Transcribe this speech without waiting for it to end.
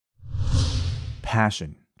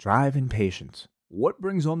passion, drive, and patience. What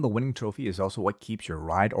brings home the winning trophy is also what keeps your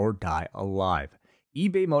ride or die alive.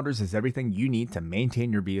 eBay Motors has everything you need to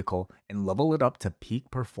maintain your vehicle and level it up to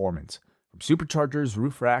peak performance. From superchargers,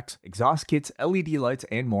 roof racks, exhaust kits, LED lights,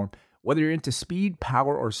 and more, whether you're into speed,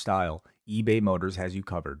 power, or style, eBay Motors has you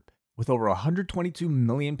covered. With over 122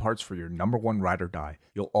 million parts for your number one ride or die,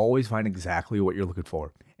 you'll always find exactly what you're looking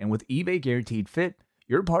for. And with eBay Guaranteed Fit,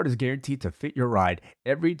 your part is guaranteed to fit your ride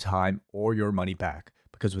every time or your money back.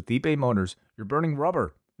 Because with eBay Motors, you're burning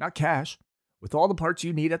rubber, not cash. With all the parts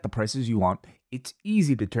you need at the prices you want, it's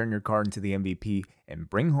easy to turn your car into the MVP and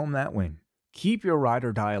bring home that win. Keep your ride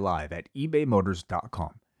or die alive at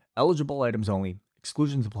ebaymotors.com. Eligible items only.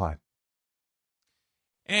 Exclusions apply.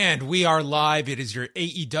 And we are live. It is your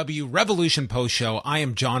AEW Revolution post show. I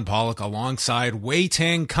am John Pollock alongside Wei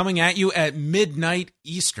Ting, coming at you at midnight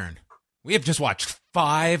Eastern. We have just watched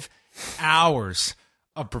 5 hours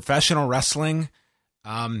of professional wrestling.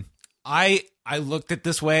 I looked at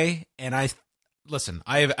this way and I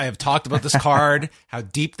have talked about this card, how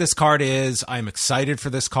deep this card is. I'm excited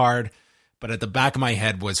for this card, but at the back of my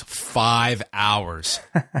head was 5 hours.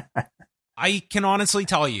 I can honestly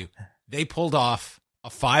tell you, they pulled off a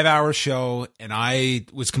 5-hour show and I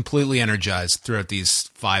was completely energized throughout these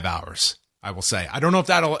 5 hours. I will say, I don't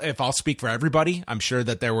know if I'll speak for everybody. I'm sure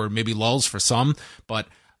that there were maybe lulls for some, but,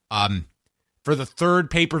 for the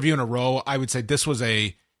third pay-per-view in a row, I would say this was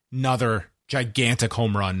another gigantic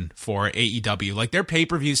home run for AEW. Like, their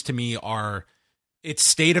pay-per-views to me it's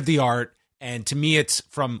state of the art. And to me, it's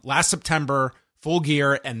from last September, Full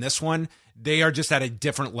Gear, and this one, they are just at a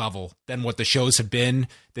different level than what the shows have been.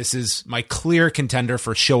 This is my clear contender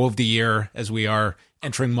for show of the year as we are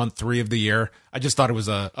entering month 3 of the year. I just thought it was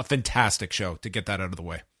a fantastic show to get that out of the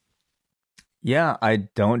way. Yeah, I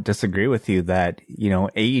don't disagree with you that,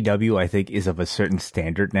 AEW, I think, is of a certain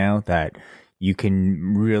standard now that you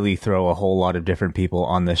can really throw a whole lot of different people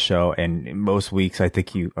on this show. And most weeks, I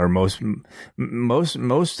think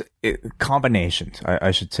most combinations,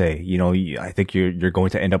 I should say, I think you're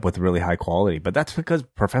going to end up with really high quality, but that's because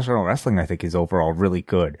professional wrestling, I think, is overall really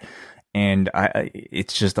good. And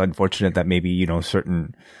it's just unfortunate that maybe,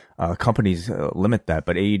 certain companies limit that,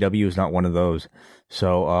 but AEW is not one of those.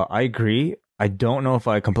 So I agree. I don't know if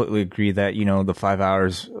I completely agree that, the 5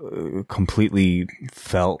 hours completely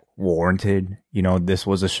felt warranted. This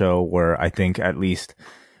was a show where I think at least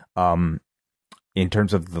in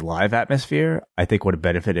terms of the live atmosphere, I think would have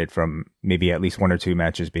benefited from maybe at least 1 or 2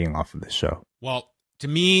 matches being off of this show. Well, to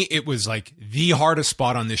me, it was like the hardest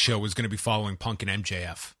spot on this show was going to be following Punk and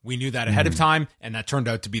MJF. We knew that ahead of time, and that turned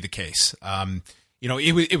out to be the case.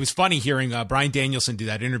 It was funny hearing Bryan Danielson do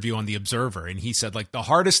that interview on The Observer, and he said, like, the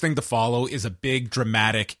hardest thing to follow is a big,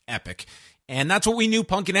 dramatic epic. And that's what we knew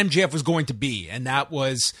Punk and MJF was going to be. And that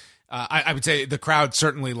was, I would say, the crowd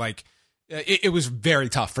certainly, it was very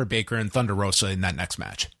tough for Baker and Thunder Rosa in that next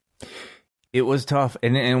match. It was tough,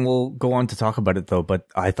 and we'll go on to talk about it, though, but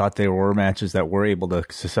I thought there were matches that were able to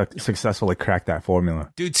successfully crack that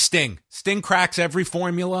formula. Dude, Sting cracks every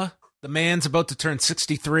formula. The man's about to turn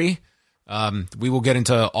 63. We will get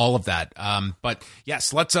into all of that. But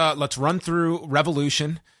yes, let's run through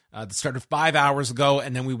Revolution. That started 5 hours ago,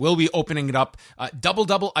 and then we will be opening it up.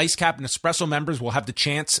 Double Ice Cap and Espresso members will have the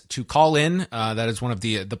chance to call in. That is one of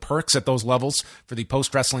the perks at those levels for the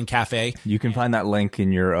Post Wrestling Cafe. You can find that link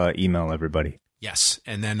in your email, everybody. Yes,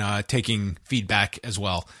 and then taking feedback as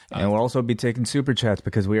well. And we'll also be taking super chats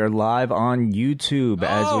because we are live on YouTube.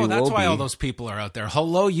 That's why all those people are out there.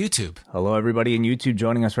 Hello, YouTube. Hello, everybody in YouTube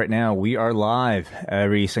joining us right now. We are live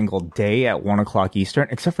every single day at 1 o'clock Eastern,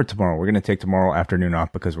 except for tomorrow. We're going to take tomorrow afternoon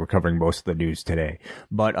off because we're covering most of the news today.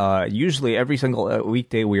 But usually every single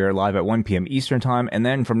weekday we are live at 1 p.m. Eastern time. And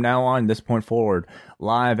then from now on, this point forward,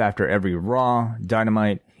 live after every Raw,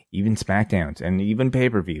 Dynamite, even SmackDowns, and even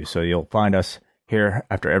pay-per-view. So you'll find us here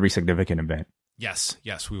after every significant event. Yes,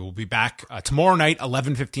 we will be back tomorrow night,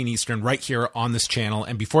 11:15 Eastern, right here on this channel.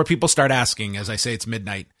 And before people start asking, as I say, it's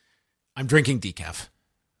midnight, I'm drinking decaf,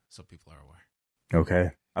 so people are aware.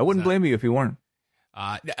 Okay. I wouldn't blame you if you weren't.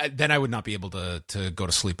 Then I would not be able to go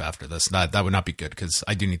to sleep after this. That would not be good because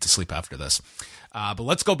I do need to sleep after this. But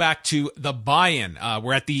let's go back to the buy-in.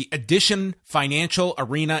 We're at the Edition Financial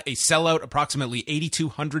Arena, a sellout, approximately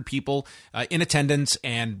 8,200 people in attendance,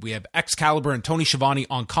 and we have Excalibur and Tony Schiavone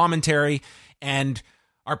on commentary, and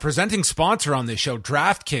our presenting sponsor on this show,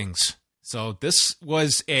 DraftKings. So this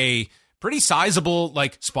was a pretty sizable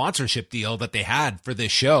sponsorship deal that they had for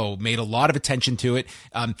this show. Made a lot of attention to it.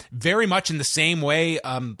 Very much in the same way,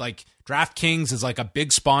 DraftKings is like a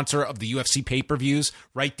big sponsor of the UFC pay-per-views,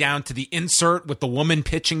 right down to the insert with the woman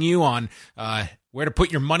pitching you on where to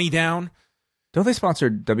put your money down. Don't they sponsor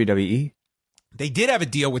WWE? They did have a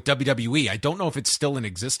deal with WWE. I don't know if it's still an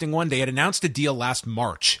existing one. They had announced a deal last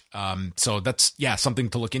March. So that's, something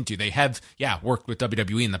to look into. They have, worked with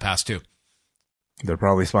WWE in the past too. They're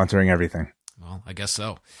probably sponsoring everything. Well, I guess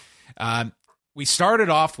so. We started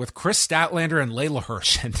off with Chris Statlander and Layla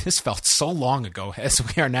Hirsch, and this felt so long ago as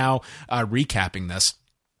we are now recapping this.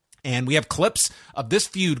 And we have clips of this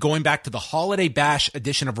feud going back to the Holiday Bash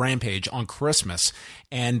edition of Rampage on Christmas.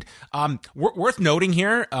 And worth noting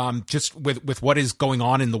here, just with what is going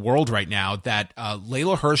on in the world right now, that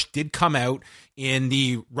Layla Hirsch did come out in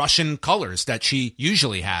the Russian colors that she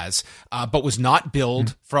usually has, but was not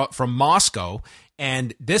billed from Moscow.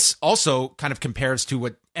 And this also kind of compares to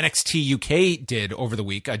what NXT UK did over the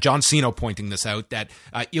week. John Cena pointing this out, that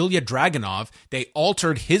Ilya Dragunov, they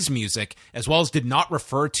altered his music as well as did not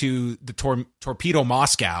refer to the Torpedo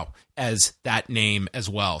Moscow as that name as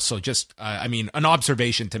well. So just, an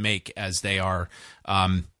observation to make as they are,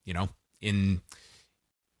 in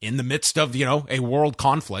the midst of, a world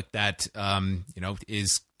conflict that,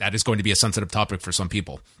 is going to be a sensitive topic for some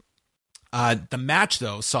people. The match,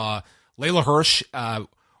 though, saw Layla Hirsch,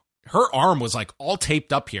 her arm was like all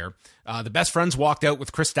taped up here. The best friends walked out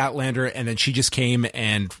with Chris Statlander, and then she just came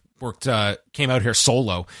and came out here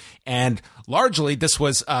solo. And largely this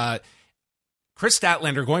was Chris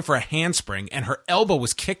Statlander going for a handspring, and her elbow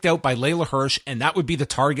was kicked out by Layla Hirsch, and that would be the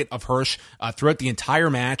target of Hirsch throughout the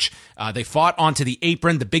entire match. They fought onto the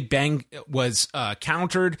apron. The Big Bang was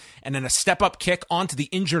countered, and then a step-up kick onto the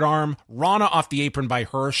injured arm. Rana off the apron by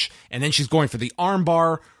Hirsch, and then she's going for the arm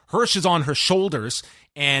bar. Hirsch is on her shoulders,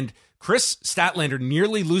 and Chris Statlander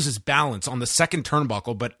nearly loses balance on the second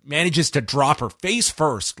turnbuckle, but manages to drop her face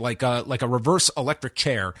first, like a reverse electric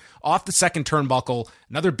chair, off the second turnbuckle.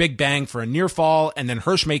 Another Big Bang for a near fall, and then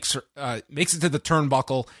Hirsch makes it to the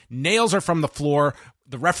turnbuckle, nails her from the floor.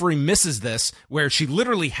 The referee misses this, where she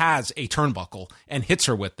literally has a turnbuckle and hits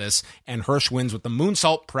her with this, and Hirsch wins with the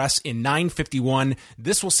moonsault press in 9:51.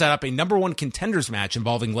 This will set up a number one contenders match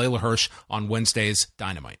involving Layla Hirsch on Wednesday's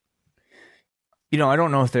Dynamite. I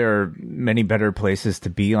don't know if there are many better places to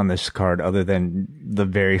be on this card other than the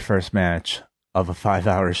very first match of a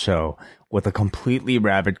 5-hour show with a completely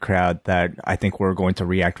rabid crowd that I think were going to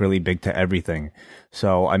react really big to everything.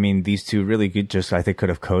 So, these two really could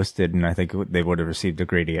have coasted, and I think they would have received a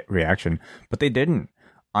great reaction, but they didn't.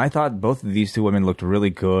 I thought both of these two women looked really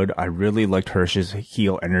good. I really liked Hirsch's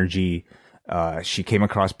heel energy. She came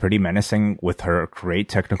across pretty menacing with her great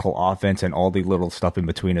technical offense and all the little stuff in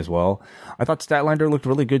between as well. I thought Statlander looked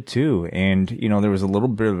really good too. And, there was a little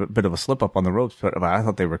bit of a slip up on the ropes, but I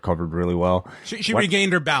thought they recovered really well. She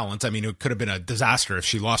regained her balance. It could have been a disaster if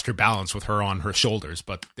she lost her balance with her on her shoulders,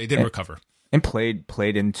 but they did recover. And played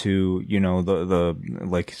into, the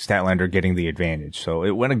Statlander getting the advantage. So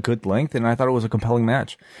it went a good length, and I thought it was a compelling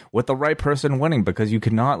match with the right person winning, because you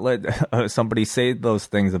cannot let somebody say those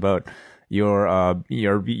things about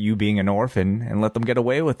you being an orphan and let them get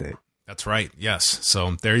away with it. That's right. Yes.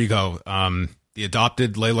 So there you go. The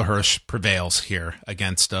adopted Layla Hirsch prevails here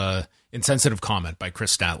against insensitive comment by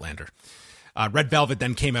Chris Statlander. Red Velvet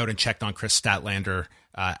then came out and checked on Chris Statlander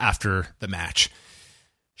after the match.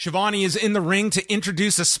 Shivani is in the ring to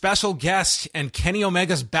introduce a special guest, and Kenny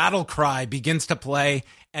Omega's battle cry begins to play,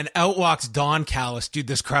 and out walks Don Callis. Dude,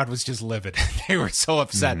 this crowd was just livid. They were so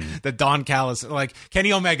upset that Don Callis, like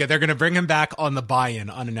Kenny Omega, they're going to bring him back on the buy-in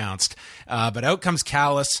unannounced. But out comes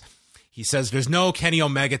Callis. He says, there's no Kenny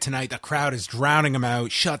Omega tonight. The crowd is drowning him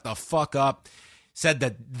out. Shut the fuck up. Said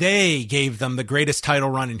that they gave them the greatest title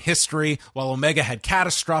run in history, while Omega had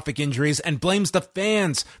catastrophic injuries, and blames the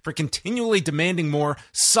fans for continually demanding more,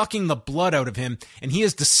 sucking the blood out of him. And he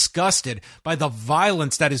is disgusted by the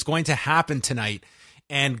violence that is going to happen tonight,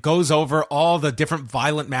 and goes over all the different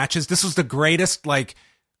violent matches. This was the greatest,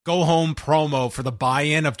 go home promo for the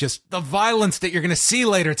buy-in of just the violence that you're going to see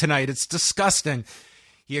later tonight. It's disgusting.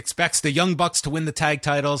 He expects the Young Bucks to win the tag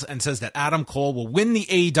titles and says that Adam Cole will win the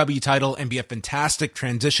AEW title and be a fantastic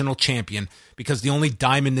transitional champion, because the only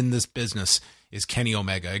diamond in this business is Kenny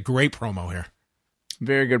Omega. A great promo here.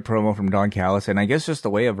 Very good promo from Don Callis, and I guess just a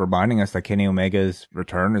way of reminding us that Kenny Omega's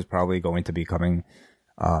return is probably going to be coming.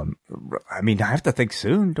 I have to think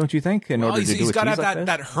soon, don't you think? He's got to have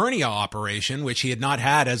that hernia operation, which he had not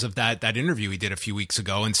had as of that interview he did a few weeks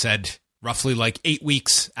ago, and said roughly 8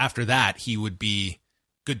 weeks after that he would be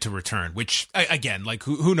good to return, which again,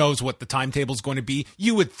 who knows what the timetable is going to be.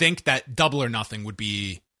 You would think that Double or Nothing would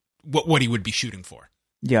be what he would be shooting for.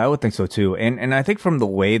 Yeah, I would think so too. And I think from the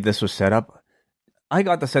way this was set up, I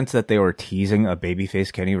got the sense that they were teasing a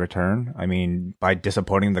babyface Kenny return. By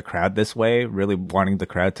disappointing the crowd this way, really wanting the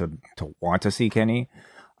crowd to want to see Kenny.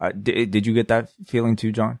 Did you get that feeling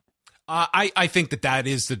too, John? I think that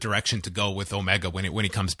is the direction to go with Omega when he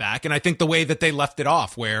comes back. And I think the way that they left it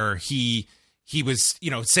off, where he was,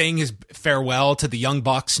 saying his farewell to the Young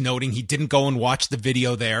Bucks, noting he didn't go and watch the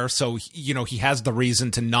video there. So, he has the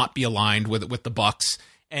reason to not be aligned with the Bucks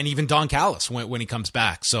and even Don Callis when he comes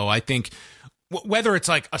back. So I think whether it's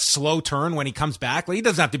like a slow turn when he comes back, like he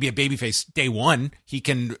doesn't have to be a babyface day one. He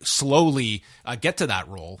can slowly get to that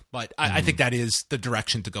role. But I think that is the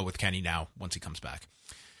direction to go with Kenny now once he comes back.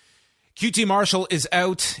 QT Marshall is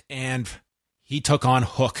out and he took on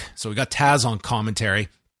Hook. So we got Taz on commentary.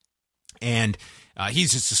 And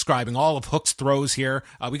he's just describing all of Hook's throws here.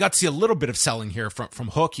 We got to see a little bit of selling here from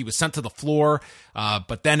Hook. He was sent to the floor,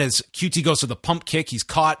 but then as QT goes to the pump kick, he's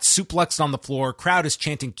caught, suplexed on the floor. Crowd is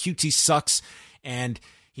chanting, "QT sucks," and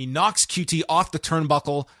he knocks QT off the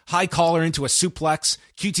turnbuckle, high collar into a suplex.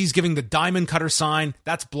 QT's giving the diamond cutter sign.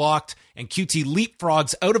 That's blocked, and QT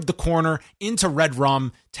leapfrogs out of the corner into Red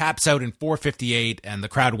Rum, taps out in 4:58, and the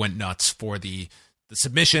crowd went nuts for the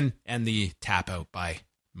submission and the tap out by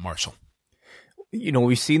Marshall.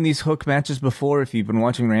 We've seen these Hook matches before if you've been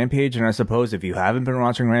watching Rampage, and I suppose if you haven't been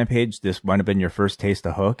watching Rampage, this might have been your first taste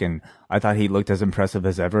of Hook, and I thought he looked as impressive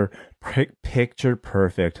as ever. Picture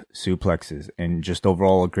perfect suplexes, and just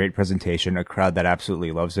overall a great presentation, a crowd that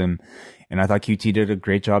absolutely loves him, and I thought QT did a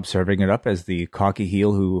great job serving it up as the cocky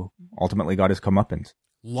heel who ultimately got his comeuppance.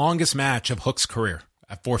 Longest match of Hook's career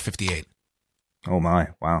at 4:58. Oh my,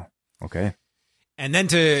 wow, okay. And then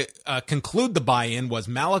to conclude the buy-in was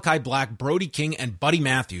Malachi Black, Brody King, and Buddy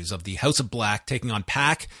Matthews of the House of Black taking on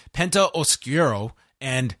Pac, Penta Oscuro,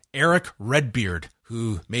 and Eric Redbeard,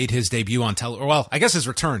 who made his debut on his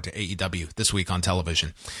return to AEW this week on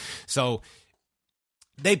television. So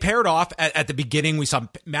they paired off at the beginning. We saw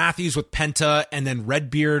Matthews with Penta and then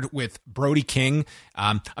Redbeard with Brody King.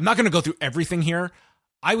 I'm not going to go through everything here.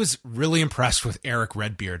 I was really impressed with Eric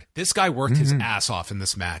Redbeard. This guy worked his ass off in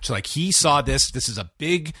this match. Like, he saw this. This is a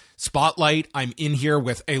big spotlight. I'm in here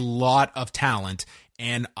with a lot of talent.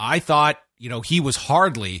 And I thought, he was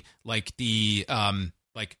hardly like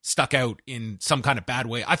stuck out in some kind of bad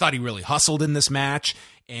way. I thought he really hustled in this match.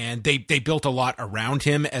 And they built a lot around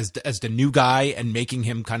him as the new guy and making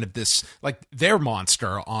him kind of this, like, their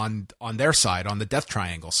monster on their side, on the Death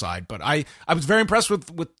Triangle side. But I was very impressed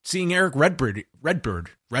with seeing Eric Redbeard.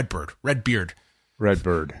 Redbeard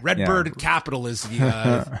Yeah. Capital is the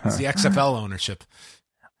XFL ownership.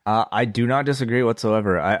 I do not disagree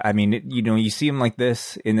whatsoever. I mean, you see him like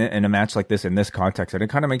this in a match like this in this context, and it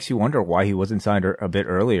kind of makes you wonder why he wasn't signed a bit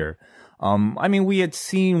earlier. I mean, we had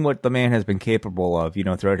seen what the man has been capable of,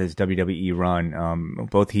 throughout his WWE run.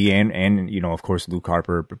 Both he and of course, Luke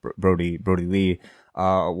Harper, Brody Lee,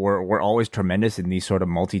 were always tremendous in these sort of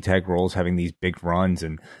multi-tag roles, having these big runs.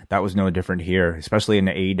 And that was no different here, especially in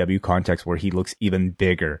the AEW context where he looks even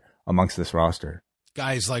bigger amongst this roster.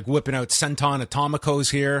 Guys like whipping out Senton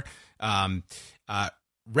Atomicos here.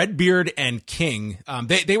 Redbeard and King,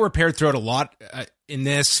 they were paired throughout a lot in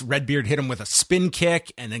this. Redbeard hit him with a spin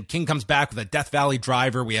kick, and then King comes back with a Death Valley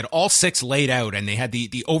driver. We had all six laid out, and they had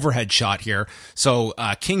the overhead shot here. So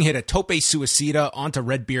King hit a tope suicida onto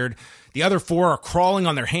Redbeard. The other four are crawling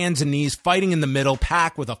on their hands and knees, fighting in the middle.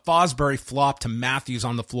 Pac with a Fosbury flop to Matthews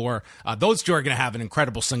on the floor. Those two are going to have an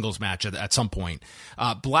incredible singles match at some point.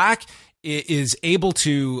 Black is able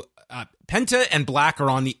to... Penta and Black are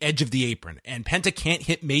on the edge of the apron, and Penta can't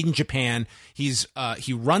hit Made in Japan. He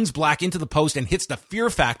runs Black into the post and hits the Fear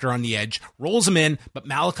Factor on the edge, rolls him in, but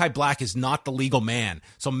Malachi Black is not the legal man.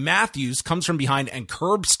 So Matthews comes from behind and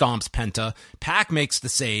curb stomps Penta. Pac makes the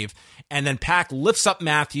save, and then Pac lifts up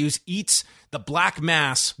Matthews, eats the Black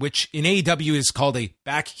Mass, which in AEW is called a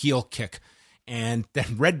back heel kick. And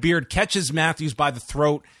then Redbeard catches Matthews by the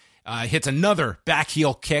throat, hits another back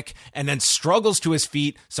heel kick, and then struggles to his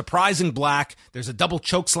feet, surprising Black. There's a double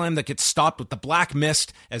choke slam that gets stopped with the Black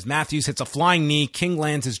Mist as Matthews hits a flying knee. King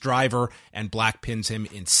lands his driver, and Black pins him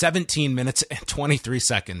in 17 minutes and 23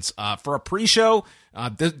 seconds. For a pre-show,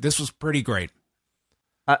 this was pretty great.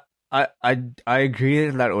 I agree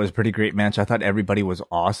that it was a pretty great match. I thought everybody was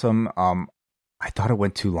awesome. I thought it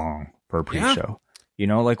went too long for a pre-show. Yeah.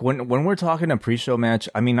 Like when we're talking a pre-show match,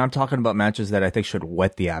 I mean, I'm talking about matches that I think should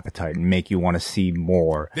whet the appetite and make you want to see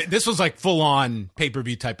more. This was like full-on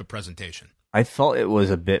pay-per-view type of presentation. I felt it was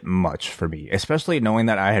a bit much for me, especially knowing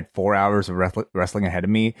that I had 4 hours of wrestling ahead of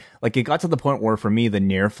me. Like, it got to the point where for me, the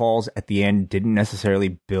near falls at the end didn't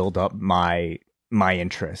necessarily build up my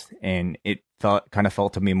interest. And it kind of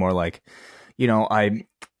felt to me more like,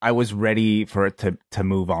 I was ready for it to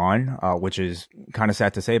move on, which is kind of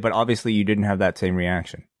sad to say, but obviously you didn't have that same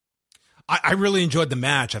reaction. I really enjoyed the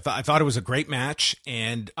match. I thought it was a great match,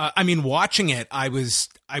 and I mean, watching it, I was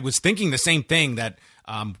thinking the same thing that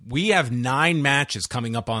we have 9 matches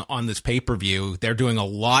coming up on this pay-per-view. They're doing a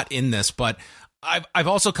lot in this, but I've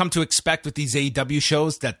also come to expect with these AEW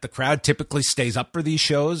shows that the crowd typically stays up for these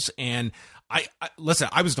shows, and I listen.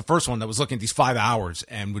 I was the first one that was looking at these 5 hours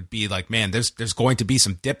and would be like, man, there's going to be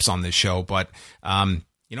some dips on this show, but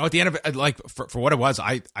you know, at the end of it, like for what it was,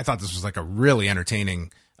 I thought this was like a really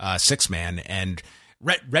entertaining 6-man, and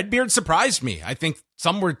Redbeard surprised me. I think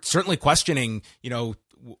some were certainly questioning, you know,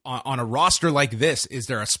 on a roster like this, is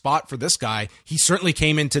there a spot for this guy? He certainly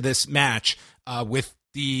came into this match with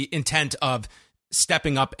the intent of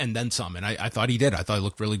stepping up and then some, and I thought he did. I thought he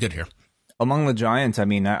looked really good here. Among the Giants, I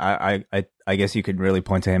mean, I guess you could really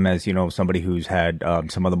point to him as, you know, somebody who's had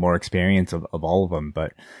some of the more experience of all of them.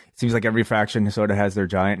 But it seems like every faction sort of has their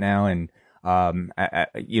Giant now, and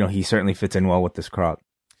you know, he certainly fits in well with this crop.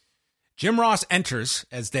 Jim Ross enters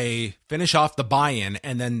as they finish off the buy-in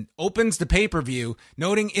and then opens the pay-per-view,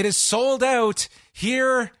 noting it is sold out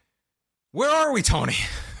here. Where are we, Tony?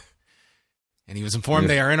 And he was informed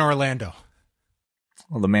they are in Orlando.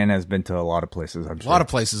 Well, the man has been to a lot of places, I'm sure. A lot of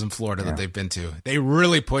places in Florida that they've been to. They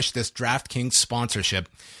really pushed this DraftKings sponsorship.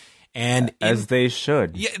 And as they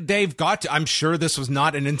should. Yeah, they've got to. I'm sure this was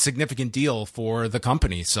not an insignificant deal for the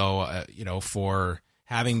company. So, you know, for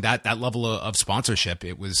having that level of sponsorship,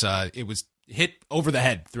 it was hit over the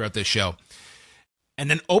head throughout this show. And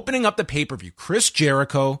then opening up the pay-per-view, Chris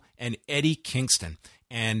Jericho and Eddie Kingston.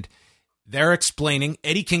 And they're explaining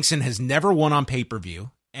Eddie Kingston has never won on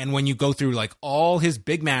pay-per-view. And when you go through like all his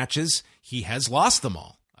big matches, he has lost them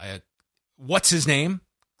all. What's his name?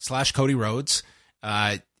 / Cody Rhodes.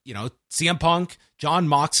 You know, CM Punk, John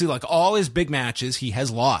Moxley, like all his big matches, he has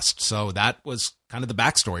lost. So that was kind of the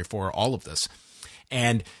backstory for all of this.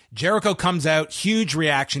 And Jericho comes out, huge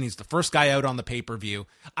reaction. He's the first guy out on the pay-per-view.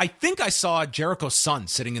 I think I saw Jericho's son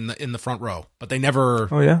sitting in the front row, but they never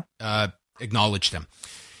acknowledged him.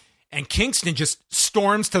 And Kingston just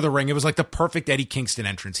storms to the ring. It was like the perfect Eddie Kingston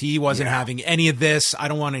entrance. He wasn't having any of this. I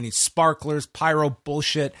don't want any sparklers, pyro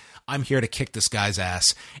bullshit. I'm here to kick this guy's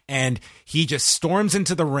ass. And he just storms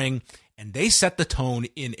into the ring, and they set the tone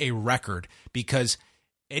in a record because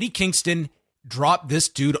Eddie Kingston dropped this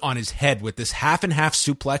dude on his head with this half and half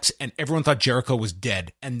suplex, and everyone thought Jericho was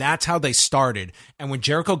dead. And that's how they started. And when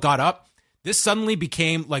Jericho got up, this suddenly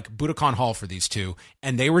became like Budokan Hall for these two,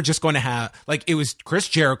 and they were just going to have like it was Chris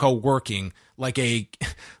Jericho working like a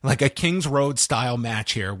Kings Road style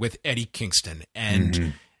match here with Eddie Kingston,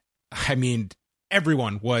 and I mean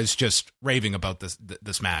everyone was just raving about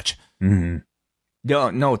this match. Mm-hmm.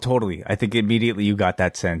 No, totally. I think immediately you got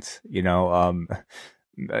that sense. You know,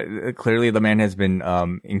 clearly the man has been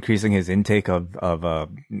increasing his intake of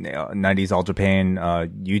 90s All Japan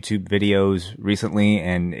YouTube videos recently,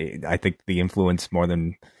 and I think the influence more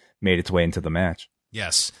than made its way into the match.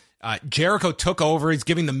 Yes. Jericho took over. He's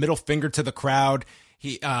giving the middle finger to the crowd.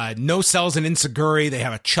 He no sells an Insaguri. They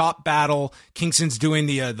have a chop battle. Kingston's doing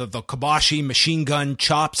the Kobashi machine gun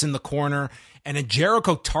chops in the corner, and then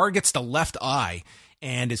Jericho targets the left eye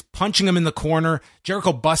and is punching him in the corner.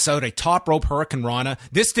 Jericho busts out a top rope Hurricane Rana.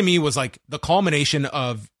 This to me was like the culmination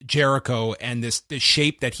of Jericho and this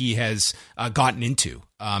shape that he has gotten into.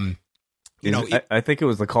 I think it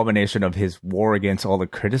was the culmination of his war against all the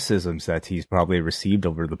criticisms that he's probably received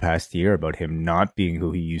over the past year about him not being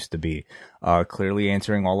who he used to be. Clearly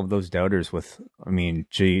answering all of those doubters with, I mean,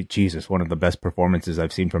 Jesus, one of the best performances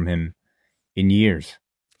I've seen from him in years.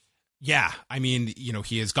 Yeah, I mean, you know,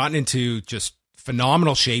 he has gotten into just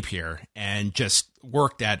phenomenal shape here and just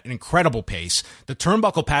worked at an incredible pace. The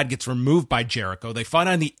turnbuckle pad gets removed by Jericho. They fight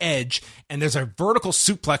on the edge, and there's a vertical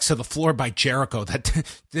suplex to the floor by Jericho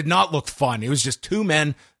that did not look fun. It was just two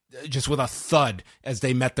men just with a thud as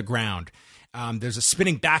they met the ground. There's a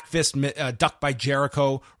spinning back fist duck by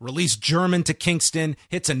Jericho, release German to Kingston,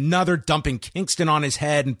 hits another, dumping Kingston on his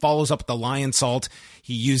head, and follows up with the lion salt.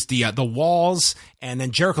 He used the walls, and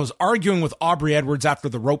then Jericho's arguing with Aubrey Edwards after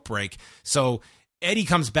the rope break. So Eddie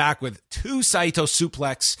comes back with two Saito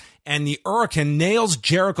suplex, and the Hurricane nails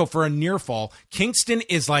Jericho for a near fall. Kingston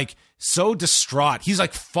is like so distraught. He's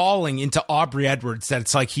like falling into Aubrey Edwards that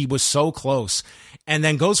it's like he was so close. And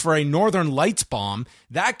then goes for a Northern Lights bomb.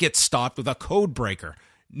 That gets stopped with a code breaker.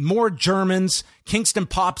 more Germans. Kingston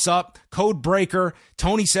pops up, code breaker.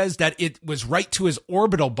 Tony says that it was right to his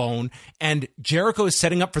orbital bone, and Jericho is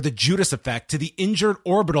setting up for the Judas effect to the injured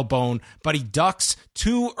orbital bone, but he ducks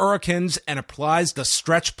 2 Hurricanes and applies the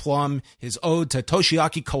stretch plum, his ode to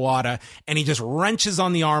Toshiaki Kawada, and he just wrenches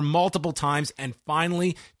on the arm multiple times, and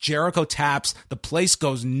finally Jericho taps. The place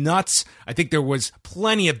goes nuts. I think there was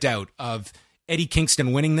plenty of doubt of Eddie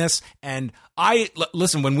Kingston winning this. And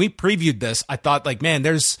listen, when we previewed this, I thought like, man,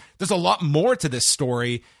 there's a lot more to this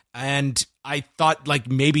story. And I thought like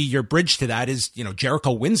maybe your bridge to that is,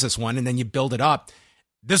 Jericho wins this one and then you build it up.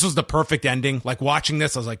 This was the perfect ending. Like watching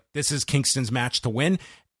this, I was like, this is Kingston's match to win.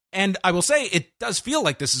 And I will say it does feel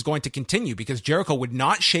like this is going to continue because Jericho would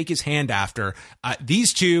not shake his hand after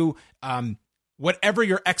these two. Whatever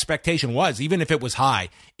your expectation was, even if it was high,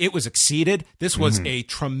 it was exceeded. This was a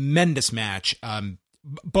tremendous match.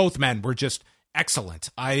 Both men were just excellent.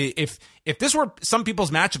 If this were some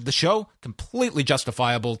people's match of the show, completely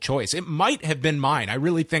justifiable choice. It might have been mine. I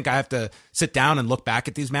really think I have to sit down and look back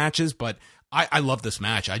at these matches, but I love this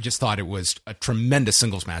match. I just thought it was a tremendous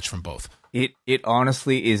singles match from both. It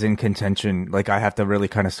honestly is in contention. Like I have to really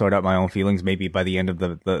kind of sort out my own feelings. Maybe by the end of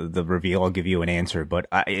the reveal, I'll give you an answer. But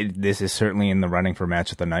this is certainly in the running for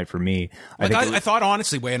match of the night for me. I thought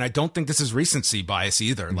honestly, Wayne, and I don't think this is recency bias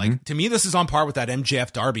either. Like to me, this is on par with that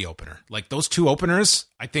MJF Darby opener. Like those two openers,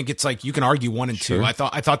 I think it's like you can argue 1 and 2. I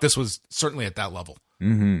thought this was certainly at that level.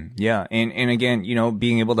 Yeah. And again,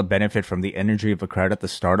 being able to benefit from the energy of a crowd at the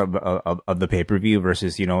start of the pay-per-view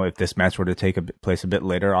versus, if this match were to take place a bit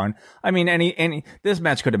later on. I mean, this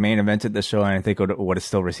match could have main evented the show and I think would have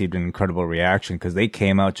still received an incredible reaction because they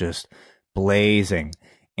came out just blazing.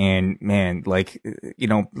 And man, like,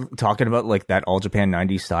 talking about like that All Japan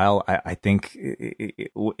 90s style, I think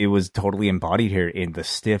it was totally embodied here in the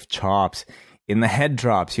stiff chops, in the head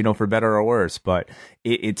drops, for better or worse, but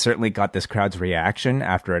it certainly got this crowd's reaction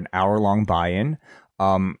after an hour-long buy-in.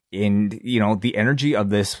 And the energy of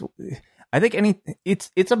this, I think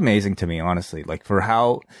it's amazing to me, honestly, like for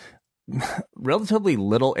how relatively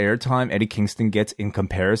little airtime Eddie Kingston gets in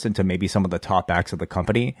comparison to maybe some of the top acts of the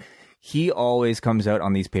company. He always comes out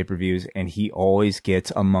on these pay-per-views and he always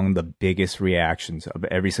gets among the biggest reactions of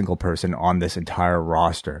every single person on this entire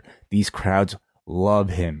roster. These crowds love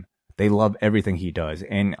him. They love everything he does.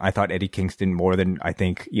 And I thought Eddie Kingston more than I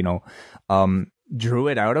think, drew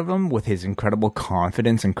it out of him with his incredible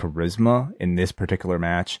confidence and charisma in this particular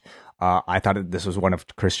match. I thought this was one of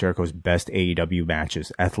Chris Jericho's best AEW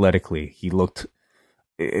matches. Athletically, he looked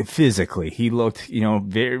physically,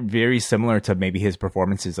 very, very similar to maybe his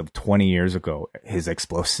performances of 20 years ago. His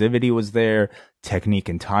explosivity was there. Technique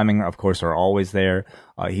and timing, of course, are always there.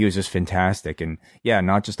 He was just fantastic. And yeah,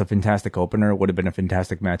 not just a fantastic opener, it would have been a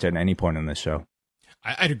fantastic match at any point in this show.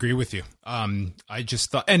 I'd agree with you. I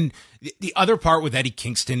just thought, and the other part with Eddie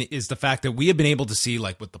Kingston is the fact that we have been able to see,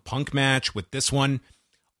 like with the Punk match, with this one,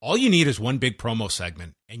 all you need is one big promo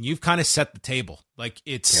segment, and you've kind of set the table. Like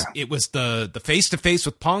it was the face-to-face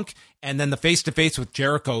with Punk, and then the face-to-face with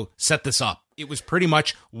Jericho set this up. It was pretty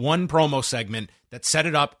much one promo segment that set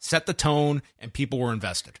it up, set the tone, and people were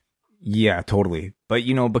invested. Yeah, totally. But,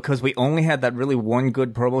 because we only had that really one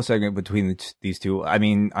good promo segment between these two, I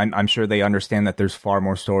mean, I'm sure they understand that there's far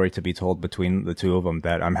more story to be told between the two of them,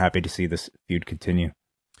 that I'm happy to see this feud continue.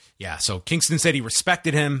 Yeah, so Kingston said he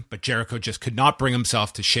respected him, but Jericho just could not bring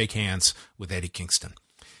himself to shake hands with Eddie Kingston.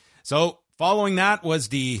 So following that was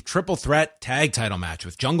the triple threat tag title match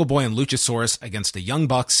with Jungle Boy and Luchasaurus against the Young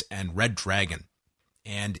Bucks and Red Dragon.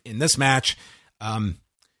 And in this match,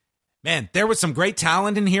 man, there was some great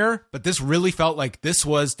talent in here, but this really felt like this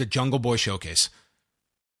was the Jungle Boy showcase.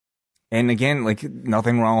 And again, like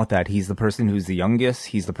nothing wrong with that. He's the person who's the youngest.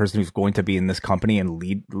 He's the person who's going to be in this company and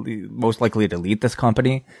most likely to lead this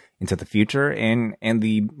company into the future. And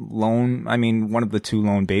the one of the two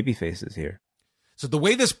lone baby faces here. So the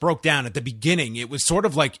way this broke down at the beginning, it was sort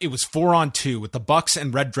of like it was 4-on-2 with the Bucks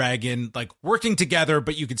and Red Dragon like working together,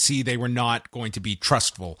 but you could see they were not going to be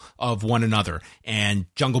trustful of one another. And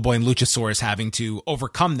Jungle Boy and Luchasaurus having to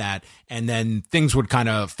overcome that, and then things would kind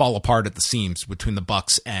of fall apart at the seams between the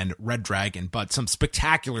Bucks and Red Dragon. But some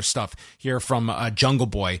spectacular stuff here from Jungle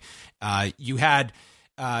Boy. You had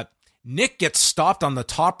Nick gets stopped on the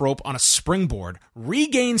top rope on a springboard,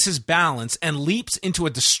 regains his balance, and leaps into a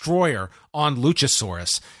destroyer on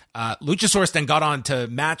Luchasaurus. Luchasaurus then got onto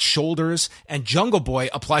Matt's shoulders, and Jungle Boy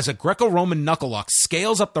applies a Greco-Roman knuckle lock,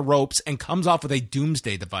 scales up the ropes, and comes off with a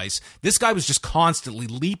doomsday device. This guy was just constantly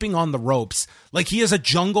leaping on the ropes like he is a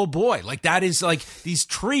jungle boy. Like that is like these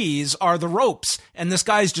trees are the ropes, and this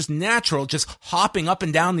guy is just natural, just hopping up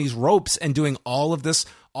and down these ropes and doing all of this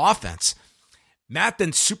offense. Matt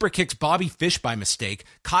then super kicks Bobby Fish by mistake.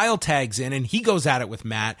 Kyle tags in and he goes at it with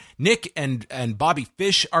Matt. Nick and Bobby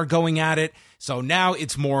Fish are going at it. So now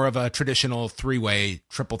it's more of a traditional three-way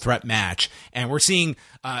triple threat match. And we're seeing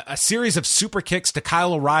a series of super kicks to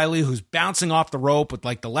Kyle O'Reilly, who's bouncing off the rope with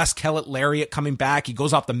like the Les Kellett lariat coming back. He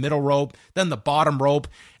goes off the middle rope, then the bottom rope.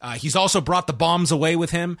 He's also brought the bombs away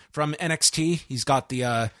with him from NXT. He's got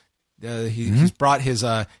he's brought his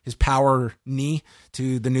power knee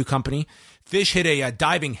to the new company. Fish hit a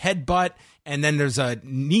diving headbutt, and then there's a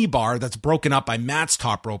knee bar that's broken up by Matt's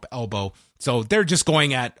top rope elbow. So they're just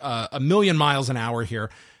going at a million miles an hour here.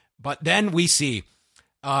 But then we see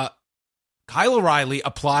Kyle O'Reilly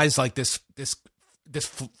applies like this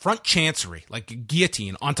front chancery, like a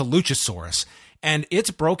guillotine, onto Luchasaurus, and it's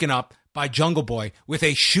broken up by Jungle Boy with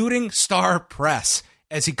a shooting star press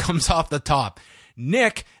as he comes off the top.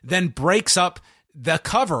 Nick then breaks up the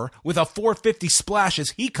cover with a 450 splash as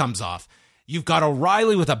he comes off. You've got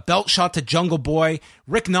O'Reilly with a belt shot to Jungle Boy.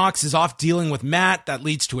 Rick Knox is off dealing with Matt. That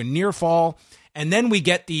leads to a near fall. And then we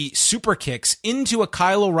get the super kicks into a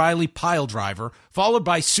Kyle O'Reilly pile driver, followed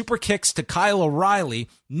by super kicks to Kyle O'Reilly.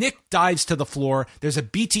 Nick dives to the floor. There's a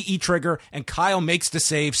BTE trigger, and Kyle makes the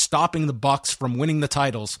save, stopping the Bucks from winning the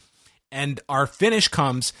titles. And our finish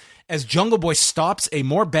comes as Jungle Boy stops a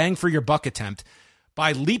more bang for your buck attempt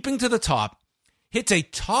by leaping to the top, hits a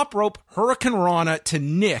top rope Hurricane Rana to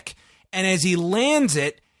Nick, and as he lands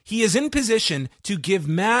it, he is in position to give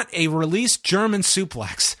Matt a released German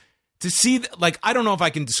suplex. To see, like, I don't know if I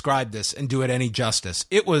can describe this and do it any justice.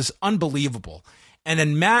 It was unbelievable. And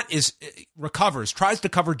then Matt recovers, tries to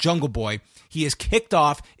cover Jungle Boy. He is kicked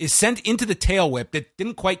off, is sent into the tail whip that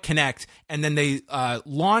didn't quite connect, and then they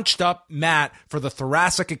launched up Matt for the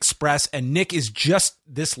Thoracic Express, and Nick is just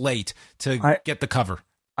this late to get the cover.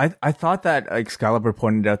 I thought that Excalibur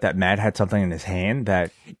pointed out that Matt had something in his hand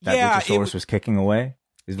that Luchasaurus was kicking away.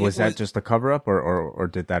 Was that just a cover up, or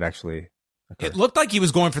did that actually occur? It looked like he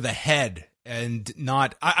was going for the head and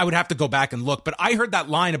not. I would have to go back and look, but I heard that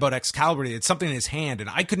line about Excalibur. It's something in his hand, and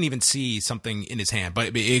I couldn't even see something in his hand, but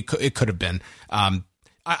it could have been.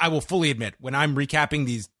 I will fully admit when I'm recapping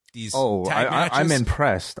these tag matches, I'm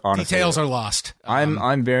impressed. Honestly, details are lost.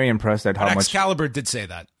 I'm very impressed at how much Excalibur did say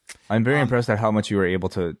that. I'm very impressed at how much you were able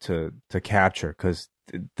to capture, because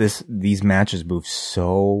these matches move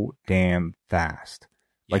so damn fast.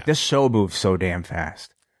 Like this show moves so damn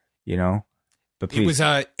fast, you know. But please. It was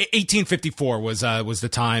 1854 was the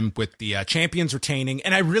time with the champions retaining,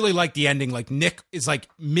 and I really like the ending. Like Nick is like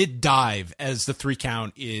mid dive as the 3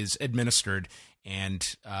 count is administered,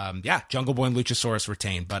 and Jungle Boy and Luchasaurus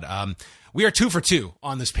retain. But we are 2 for 2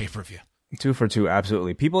 on this pay-per-view. 2 for 2,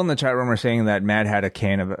 absolutely. People in the chat room are saying that Matt had a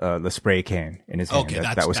can of the spray can in his hand. Okay,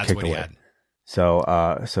 that was kicked away. Had.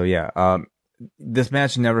 So yeah. This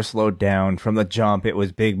match never slowed down. From the jump, it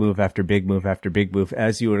was big move after big move after big move,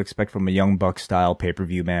 as you would expect from a Young Bucks style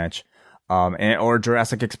pay-per-view match, or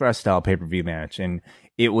Jurassic Express style pay-per-view match. And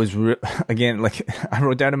it was again, like I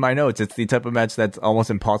wrote down in my notes, it's the type of match that's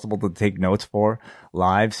almost impossible to take notes for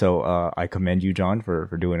live. So I commend you, John,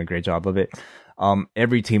 for doing a great job of it.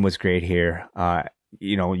 Every team was great here.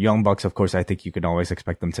 Young Bucks, of course, I think you can always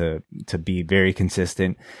expect them to be very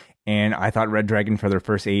consistent. And I thought Red Dragon, for their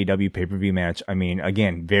first AEW pay-per-view match, I mean,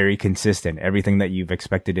 again, very consistent. Everything that you've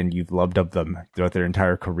expected and you've loved of them throughout their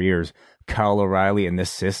entire careers. Kyle O'Reilly in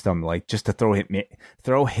this system, like just to throw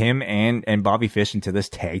him and Bobby Fish into this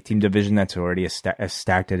tag team division that's already as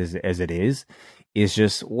stacked as it is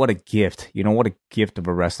just what a gift. You know, what a gift of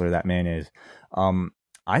a wrestler that man is.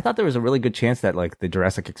 I thought there was a really good chance that like the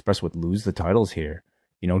Jurassic Express would lose the titles here,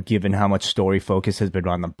 you know, given how much story focus has been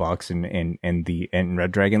on the Bucks and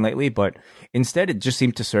Red Dragon lately. But instead, it just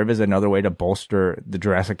seemed to serve as another way to bolster the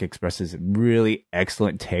Jurassic Express's really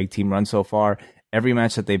excellent tag team run so far. Every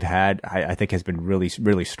match that they've had, I think, has been really,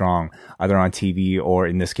 really strong, either on TV or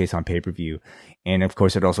in this case on pay-per-view. And of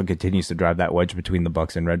course, it also continues to drive that wedge between the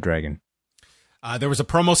Bucks and Red Dragon. There was a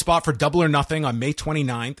promo spot for Double or Nothing on May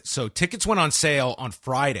 29th. So tickets went on sale on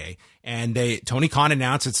Friday, and Tony Khan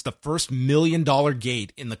announced it's the first $1 million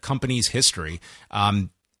gate in the company's history.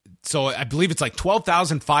 So I believe it's like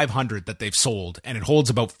 12,500 that they've sold, and it holds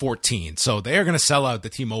about 14. So they are going to sell out the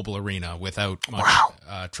T-Mobile Arena without much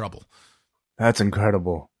trouble. That's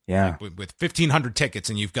incredible. Yeah. Like with 1,500 tickets,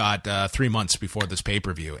 and you've got 3 months before this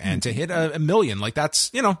pay-per-view. And to hit a million, like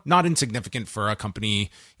that's, not insignificant for a company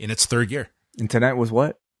in its third year. And tonight was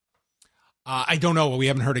what? I don't know. We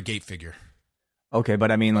haven't heard a gate figure. Okay,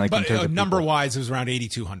 but I mean, like, but in terms of number-wise, it was around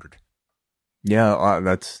 8,200. Yeah,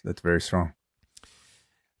 that's very strong.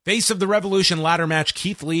 Face of the Revolution ladder match,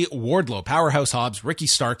 Keith Lee, Wardlow, Powerhouse Hobbs, Ricky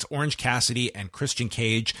Starks, Orange Cassidy, and Christian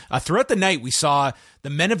Cage. Throughout the night, we saw the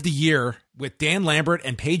Men of the Year with Dan Lambert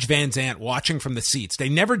and Paige Van Zant watching from the seats. They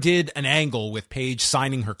never did an angle with Paige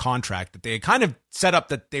signing her contract that they had kind of set up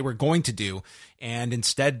that they were going to do, and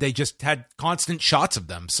instead they just had constant shots of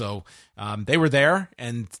them. So they were there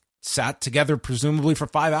and sat together presumably for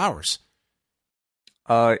 5 hours.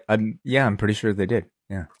 I'm pretty sure they did.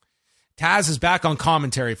 Yeah. Taz is back on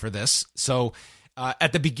commentary for this. So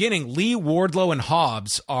at the beginning, Lee, Wardlow, and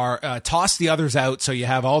Hobbs are toss the others out, so you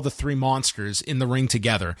have all the three monsters in the ring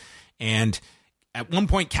together. And at one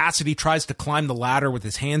point, Cassidy tries to climb the ladder with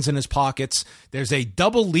his hands in his pockets. There's a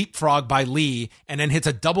double leapfrog by Lee, and then hits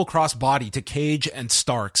a double cross body to Cage and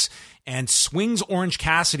Starks, and swings Orange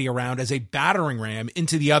Cassidy around as a battering ram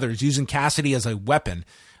into the others, using Cassidy as a weapon.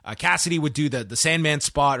 Cassidy would do the Sandman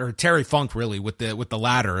spot, or Terry Funk really, with the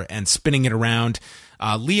ladder and spinning it around.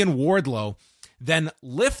 Lee and Wardlow then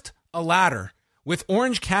lift a ladder with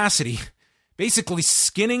Orange Cassidy basically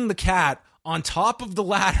skinning the cat on top of the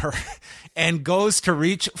ladder and goes to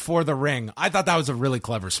reach for the ring. I thought that was a really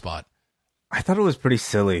clever spot. I thought it was pretty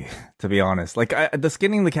silly, to be honest. Like, the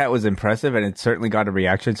skinning the cat was impressive, and it certainly got a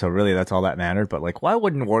reaction, so really that's all that mattered. But, like, why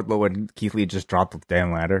wouldn't Wardlow and Keith Lee just drop the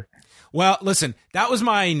damn ladder? Well, listen, that was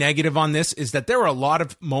my negative on this, is that there were a lot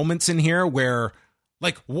of moments in here where,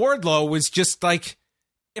 like, Wardlow was just like,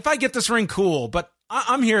 if I get this ring, cool, but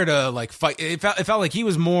I'm here to, like, fight. It felt like he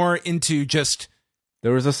was more into just...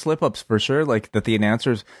 There was a slip-ups for sure, like, that the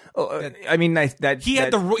announcers... He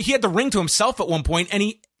had the ring to himself at one point, and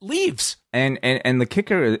he leaves. And the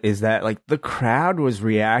kicker is that, like, the crowd was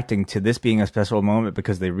reacting to this being a special moment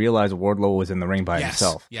because they realized Wardlow was in the ring by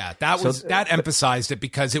himself. Yeah, that emphasized it,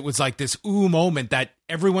 because it was like this ooh moment that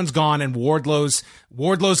everyone's gone and Wardlow's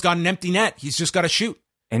got an empty net. He's just got to shoot.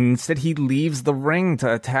 And instead he leaves the ring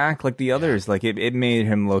to attack like the others. Like, it made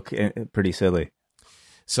him look pretty silly.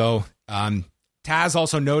 So, Taz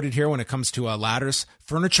also noted here when it comes to ladders,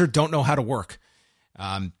 furniture don't know how to work.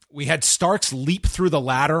 We had Starks leap through the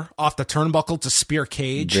ladder off the turnbuckle to spear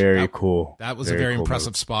Cage. Very cool. That was a very cool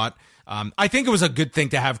impressive spot. I think it was a good thing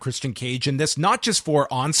to have Christian Cage in this, not just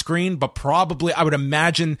for on-screen, but probably, I would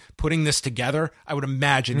imagine, putting this together, I would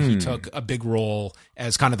imagine he took a big role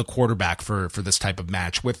as kind of the quarterback for this type of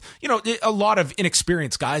match with, a lot of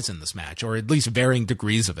inexperienced guys in this match, or at least varying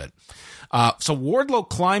degrees of it. So Wardlow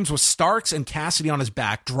climbs with Starks and Cassidy on his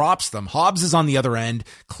back, drops them. Hobbs is on the other end.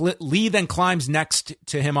 Lee then climbs next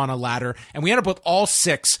to him on a ladder, and we end up with all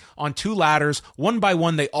six on two ladders. One by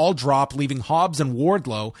one, they all drop, leaving Hobbs and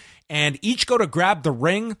Wardlow, and each go to grab the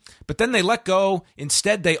ring, but then they let go.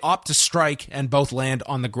 Instead, they opt to strike, and both land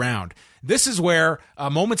on the ground. This is where,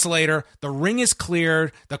 moments later, the ring is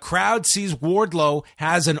cleared, the crowd sees Wardlow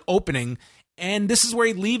has an opening, and this is where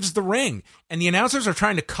he leaves the ring. And the announcers are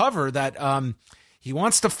trying to cover that he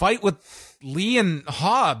wants to fight with Lee and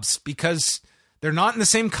Hobbs because they're not in the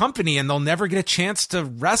same company and they'll never get a chance to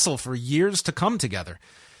wrestle for years to come together.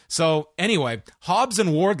 So anyway, Hobbs and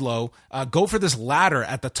Wardlow go for this ladder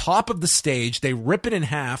at the top of the stage. They rip it in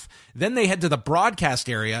half. Then they head to the broadcast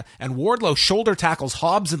area, and Wardlow shoulder tackles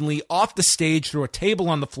Hobbs and Lee off the stage through a table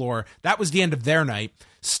on the floor. That was the end of their night.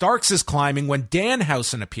 Starks is climbing when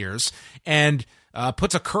Danhausen appears and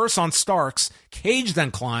puts a curse on Starks. Cage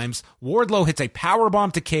then climbs. Wardlow hits a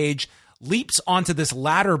powerbomb to Cage, leaps onto this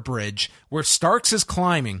ladder bridge where Starks is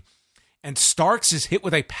climbing, and Starks is hit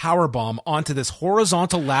with a powerbomb onto this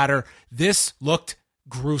horizontal ladder. This looked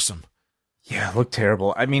gruesome. Yeah, it looked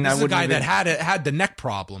terrible. I mean, this is a guy that had the neck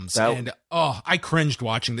problems, and I cringed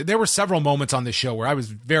watching it. There were several moments on this show where I was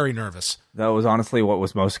very nervous. That was honestly what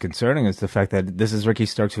was most concerning, is the fact that this is Ricky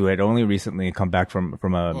Starks, who had only recently come back from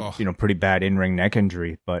a pretty bad in-ring neck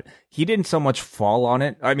injury, but he didn't so much fall on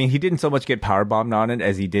it. I mean, he didn't so much get powerbombed on it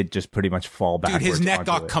as he did just pretty much fall backwards. Dude, his neck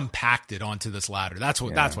got compacted onto this ladder. That's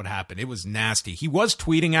what happened. It was nasty. He was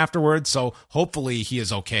tweeting afterwards, so hopefully he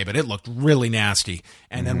is okay, but it looked really nasty.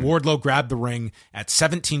 And then Wardlow grabbed the ring at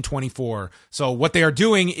 17:24. So what they are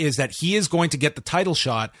doing is that he is going to get the title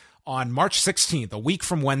shot on March 16th, a week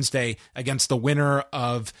from Wednesday, against the winner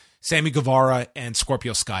of Sammy Guevara and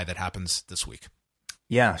Scorpio Sky. That happens this week.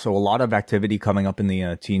 Yeah, so a lot of activity coming up in the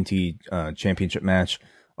TNT championship match,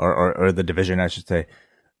 or the division, I should say.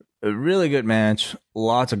 A really good match,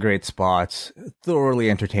 lots of great spots,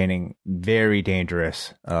 thoroughly entertaining, very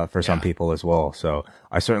dangerous for some people as well. So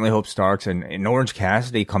I certainly hope Starks and Orange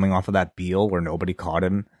Cassidy, coming off of that Beal where nobody caught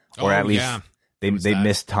him, or at least they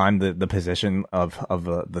mistimed the position of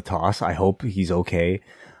the toss. I hope he's okay.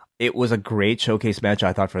 It was a great showcase match,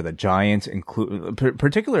 I thought, for the Giants,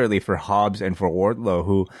 particularly for Hobbs and for Wardlow,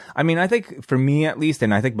 who, I mean, I think for me at least,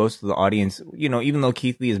 and I think most of the audience, you know, even though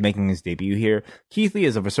Keith Lee is making his debut here, Keith Lee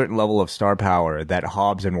is of a certain level of star power that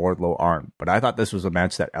Hobbs and Wardlow aren't. But I thought this was a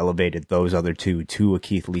match that elevated those other two to a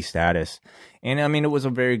Keith Lee status. And I mean, it was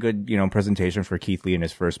a very good, you know, presentation for Keith Lee in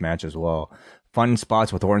his first match as well. Fun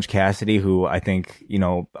spots with Orange Cassidy, who I think, you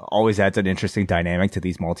know, always adds an interesting dynamic to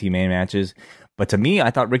these multi-man matches. But to me, I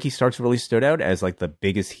thought Ricky Starks really stood out as like the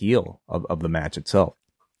biggest heel of the match itself.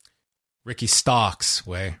 Ricky Starks.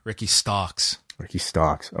 Ricky Starks.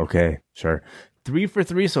 Okay, sure. 3 for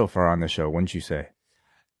 3 so far on the show, wouldn't you say?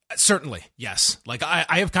 Certainly, yes. Like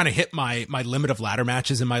I have kind of hit my limit of ladder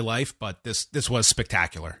matches in my life, but this was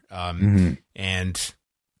spectacular. And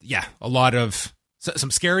yeah, a lot of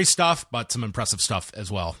some scary stuff, but some impressive stuff as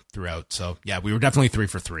well throughout. So yeah, we were definitely 3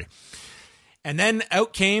 for 3. And then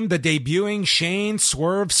out came the debuting Shane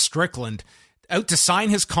Swerve Strickland out to sign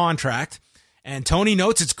his contract. And Tony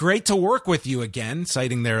notes it's great to work with you again,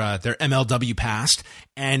 citing their MLW past.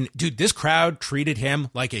 And dude, this crowd treated him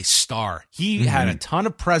like a star. He had a ton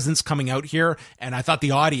of presence coming out here, and I thought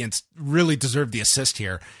the audience really deserved the assist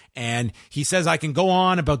here. And he says, I can go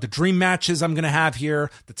on about the dream matches I'm going to have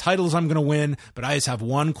here, the titles I'm going to win, but I just have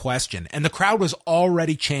one question. And the crowd was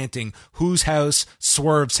already chanting, whose house?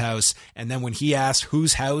 Swerve's house. And then when he asked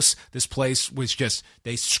whose house, this place was just,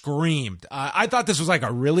 they screamed. I thought this was like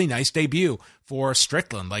a really nice debut for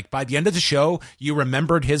Strickland. Like by the end of the show, you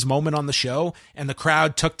remembered his moment on the show, and the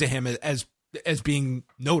crowd took to him as being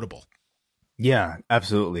notable. Yeah,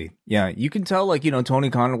 absolutely. Yeah, you can tell, like, you know,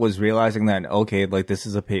 Tony Khan was realizing that, okay, like this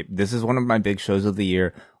is one of my big shows of the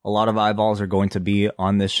year. A lot of eyeballs are going to be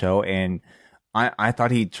on this show, and I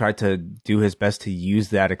thought he tried to do his best to use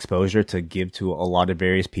that exposure to give to a lot of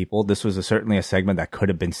various people. This was certainly a segment that could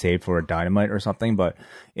have been saved for a Dynamite or something, but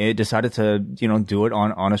it decided to, you know, do it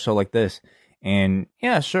on a show like this. And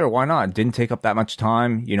yeah, sure, why not? Didn't take up that much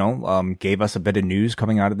time, you know, gave us a bit of news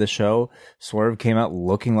coming out of the show. Swerve came out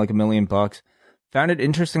looking like $1 million. Found it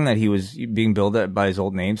interesting that he was being billed by his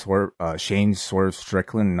old name, Shane Swerve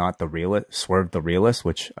Strickland, not the realist, Swerve the Realist,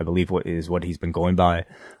 which I believe is what he's been going by,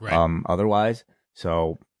 right. Otherwise.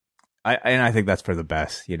 So, I think that's for the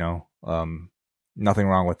best, you know. Nothing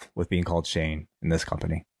wrong with being called Shane in this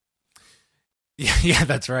company. Yeah,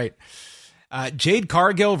 that's right. Jade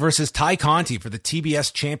Cargill versus Ty Conti for the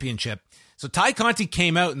TBS Championship. So Ty Conti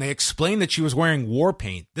came out and they explained that she was wearing war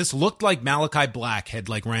paint. This looked like Malachi Black had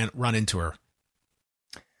like run into her.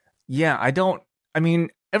 Yeah, I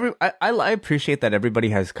appreciate that everybody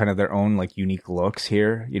has kind of their own like unique looks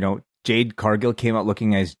here. You know, Jade Cargill came out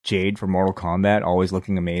looking as Jade from Mortal Kombat, always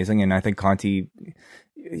looking amazing. And I think Conti,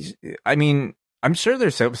 I mean, I'm sure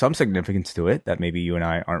there's some significance to it that maybe you and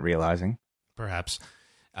I aren't realizing. Perhaps.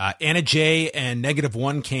 Anna Jay and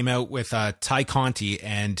 -1 came out with Ty Conti,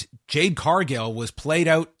 and Jade Cargill was played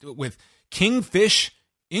out with Kingfish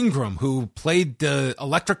Ingram, who played the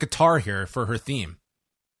electric guitar here for her theme.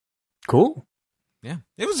 Cool. Yeah,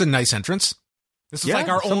 it was a nice entrance. This is like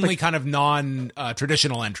our only kind of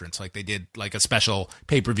non-traditional entrance, like they did like a special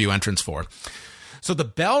pay-per-view entrance for. So the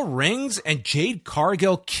bell rings and Jade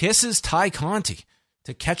Cargill kisses Ty Conti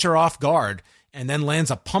to catch her off guard and then lands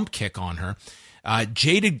a pump kick on her.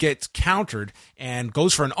 Jade gets countered and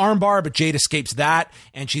goes for an armbar, but Jade escapes that,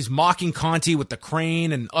 and she's mocking Conti with the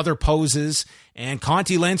crane and other poses, and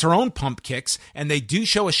Conti lands her own pump kicks, and they do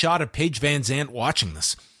show a shot of Paige Van Zandt watching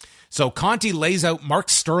this. So Conti lays out Mark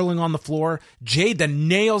Sterling on the floor. Jade then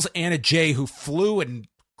nails Anna Jay, who flew and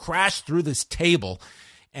crashed through this table.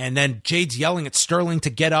 And then Jade's yelling at Sterling to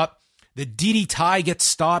get up. The DDT gets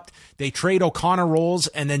stopped. They trade O'Connor rolls.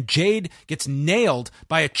 And then Jade gets nailed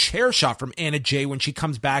by a chair shot from Anna Jay when she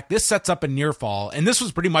comes back. This sets up a near fall. And this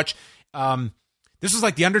was pretty much, this was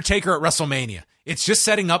like The Undertaker at WrestleMania. It's just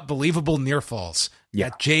setting up believable near falls. Yeah.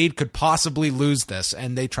 That Jade could possibly lose this,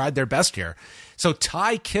 and they tried their best here. So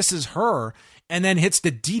Ty kisses her and then hits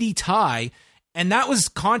the DDT, and that was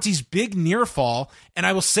Conti's big near fall. And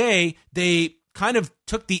I will say they kind of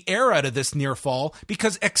took the air out of this near fall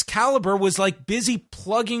because Excalibur was like busy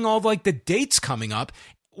plugging all like the dates coming up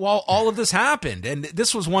while all of this happened. And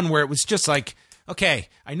this was one where it was just like, okay,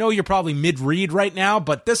 I know you're probably mid-read right now,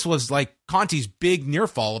 but this was like Conti's big near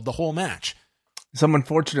fall of the whole match. Some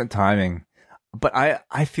unfortunate timing. But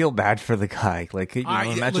I feel bad for the guy. Like, you know,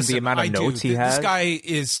 imagine the amount of notes he has. This guy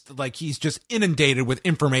is like, he's just inundated with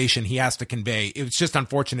information he has to convey. It was just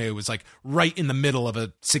unfortunate. It was like right in the middle of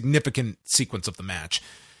a significant sequence of the match.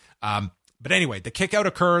 But anyway, the kick out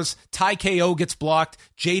occurs. Ty KO gets blocked.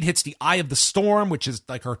 Jade hits the Eye of the Storm, which is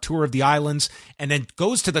like her tour of the islands, and then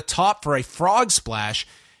goes to the top for a frog splash.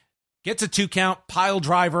 gets a 2 count, pile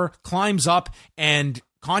driver, climbs up, and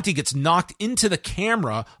Conti gets knocked into the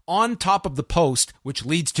camera on top of the post, which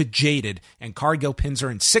leads to Jaded, and Cargill pins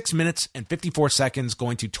her in 6 minutes and 54 seconds,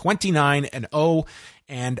 going to 29-0.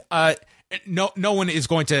 And no one is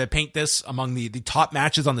going to paint this among the top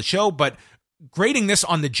matches on the show, but grading this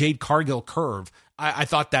on the Jade Cargill curve, I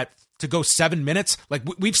thought that to go 7 minutes, like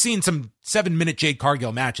we've seen some 7-minute Jade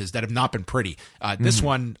Cargill matches that have not been pretty. This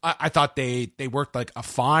one, I thought they worked like a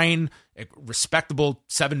fine, respectable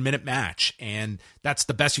 7-minute match, and that's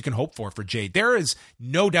the best you can hope for Jade. There is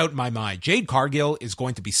no doubt in my mind, Jade Cargill is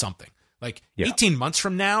going to be something. Like 18 months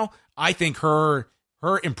from now, I think her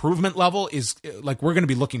improvement level is like, we're going to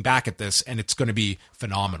be looking back at this and it's going to be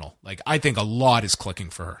phenomenal. Like, I think a lot is clicking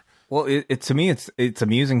for her. Well, to me, it's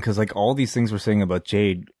amusing because like all these things we're saying about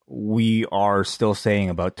Jade, we are still saying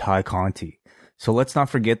about Ty Conti. So let's not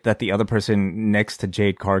forget that the other person next to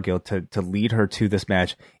Jade Cargill to lead her to this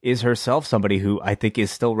match is herself somebody who I think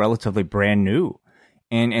is still relatively brand new.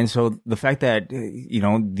 And so the fact that, you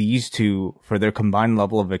know, these two, for their combined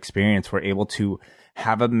level of experience, were able to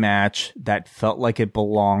have a match that felt like it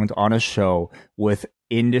belonged on a show with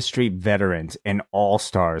industry veterans and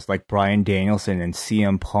all-stars like Bryan Danielson and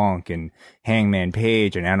CM Punk and Hangman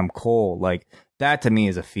Page and Adam Cole, like that to me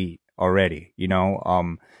is a feat already, you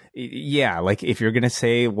know? Yeah, like if you're going to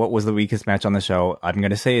say what was the weakest match on the show, I'm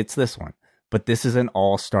going to say it's this one. But this is an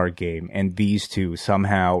all-star game, and these two,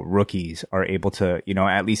 somehow rookies, are able to, you know,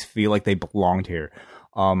 at least feel like they belonged here.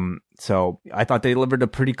 So I thought they delivered a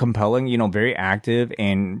pretty compelling, you know, very active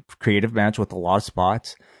and creative match with a lot of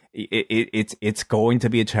spots. It's going to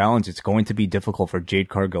be a challenge. It's going to be difficult for Jade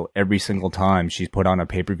Cargill every single time she's put on a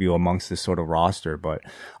pay-per-view amongst this sort of roster. But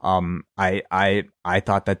I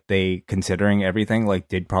thought that they, considering everything, like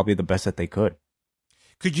did probably the best that they could.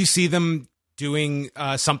 Could you see them doing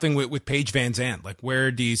something with Paige Van Zandt? Like,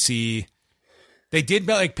 where do you see? They did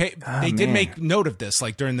did make note of this,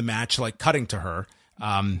 like during the match, like cutting to her.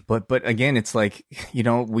 But again, it's like, you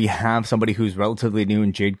know, we have somebody who's relatively new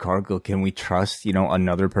in Jade Cargill. Can we trust, you know,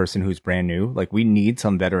 another person who's brand new? Like, we need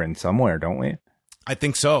some veteran somewhere, don't we? I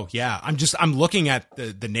think so. Yeah. I'm looking at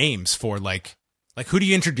the names for like who do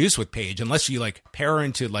you introduce with Paige, unless you like pair her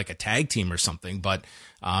into like a tag team or something. But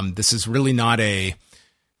this is really not a.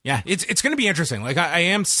 Yeah, it's going to be interesting. Like, I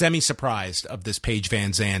am semi-surprised of this Paige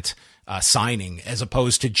Van Zandt signing, as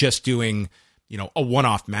opposed to just doing, you know, a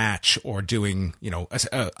one-off match or doing, you know,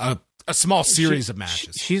 a small series of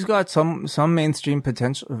matches. She's got some mainstream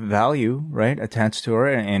potential value, right, attached to her,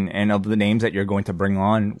 and of the names that you're going to bring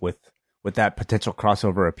on with that potential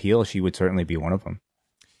crossover appeal, she would certainly be one of them.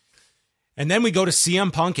 And then we go to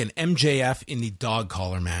CM Punk and MJF in the dog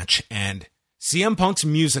collar match, and CM Punk's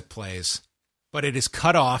music plays, but it is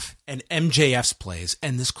cut off and MJF's plays,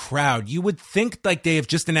 and this crowd, you would think like they have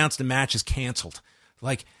just announced the match is canceled.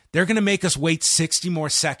 Like, they're going to make us wait 60 more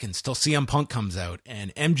seconds till CM Punk comes out,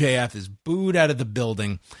 and MJF is booed out of the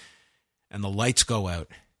building, and the lights go out.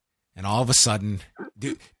 And all of a sudden,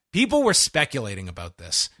 people were speculating about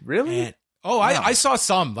this. Really? And, I saw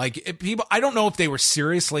some. Like, people, I don't know if they were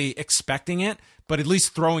seriously expecting it, but at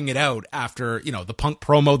least throwing it out after, you know, the Punk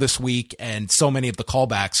promo this week and so many of the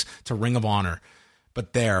callbacks to Ring of Honor.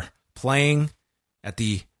 But they're playing at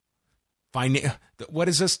the what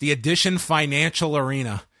is this? The Edition Financial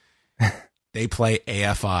Arena. They play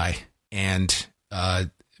AFI, and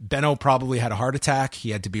Benno probably had a heart attack. He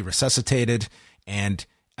had to be resuscitated, and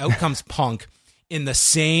out comes Punk in the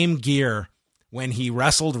same gear when he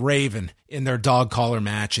wrestled Raven in their dog collar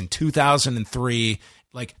match in 2003,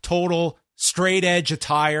 like total straight edge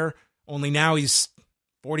attire, only now he's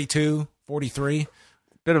 42, 43.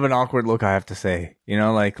 Bit of an awkward look, I have to say. You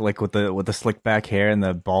know, like with the slick back hair and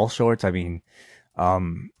the ball shorts. I mean, I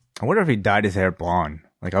wonder if he dyed his hair blonde.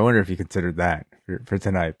 Like, I wonder if he considered that for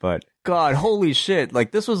tonight. But God, holy shit!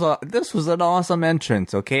 Like, this was an awesome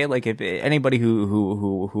entrance. Okay, like if anybody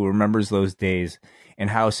who remembers those days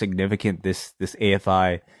and how significant this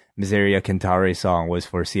AFI Miseria Cantare song was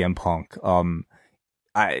for CM Punk,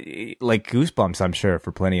 I like goosebumps, I'm sure,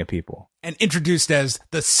 for plenty of people. And introduced as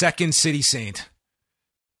the Second City Saint.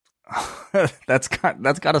 that's got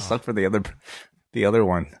to suck for the other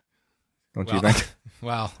one, don't you think?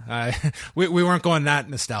 Well, we weren't going that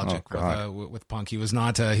nostalgic with Punk. He was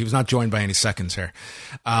not joined by any seconds here,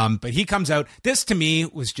 but he comes out. This to me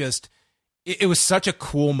was just it was such a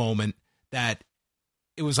cool moment that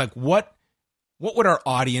it was like what would our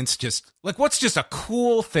audience just like? What's just a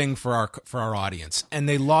cool thing for our audience? And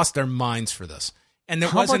they lost their minds for this. And there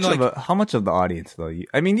wasn't like how much of the audience though?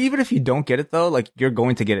 I mean, even if you don't get it though, like you're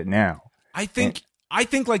going to get it now. I think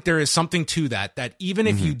like there is something to that even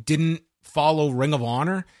if you didn't follow Ring of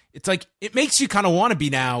Honor, it's like it makes you kind of want to be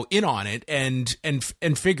now in on it and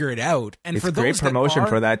figure it out. And it's for great those promotion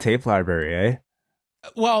for that tape library, eh?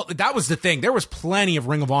 Well, that was the thing. There was plenty of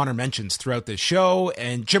Ring of Honor mentions throughout this show,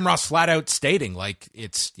 and Jim Ross flat out stating like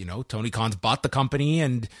it's, Tony Khan's bought the company,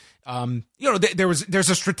 and there's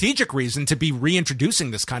a strategic reason to be reintroducing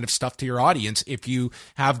this kind of stuff to your audience if you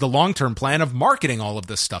have the long-term plan of marketing all of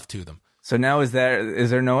this stuff to them. So now is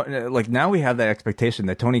there no, like, now we have that expectation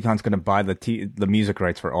that Tony Khan's going to buy the music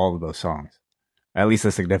rights for all of those songs, at least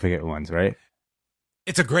the significant ones, right?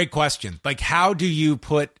 It's a great question. Like, how do you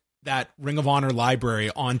put that Ring of Honor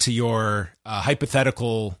library onto your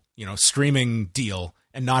hypothetical, streaming deal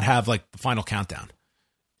and not have like the final countdown?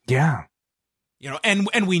 Yeah.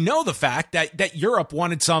 And we know the fact that Europe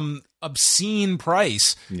wanted some obscene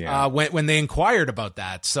price when they inquired about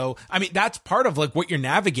that. So, I mean, that's part of like what you're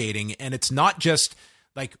navigating. And it's not just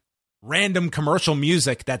like random commercial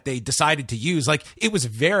music that they decided to use. Like, it was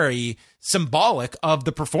very symbolic of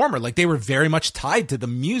the performer. Like, they were very much tied to the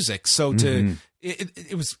music. So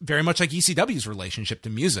it was very much like ECW's relationship to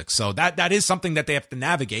music. So that is something that they have to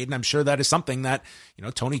navigate. And I'm sure that is something that,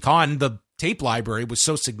 Tony Khan, the tape library was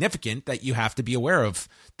so significant that you have to be aware of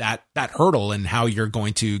that hurdle and how you're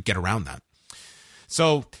going to get around that.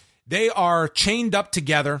 So they are chained up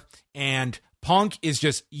together, and Punk is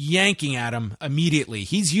just yanking at him immediately.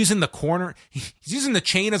 He's using he's using the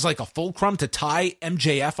chain as like a fulcrum to tie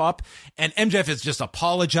MJF up, and MJF is just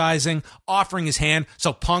apologizing, offering his hand,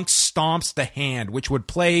 so Punk stomps the hand, which would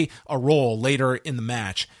play a role later in the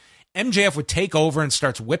match. MJF would take over and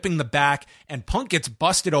starts whipping the back, and Punk gets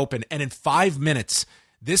busted open, and in 5 minutes,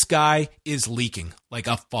 this guy is leaking like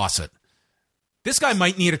a faucet. This guy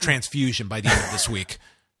might need a transfusion by the end of this week.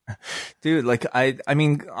 Dude, like, I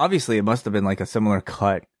mean, obviously it must have been like a similar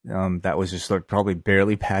cut that was just like probably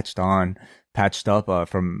barely patched up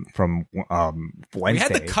from Wednesday. He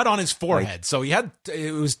had the cut on his forehead, so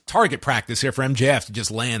it was target practice here for MJF to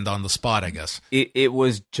just land on the spot, I guess. It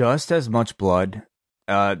was just as much blood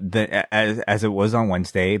as it was on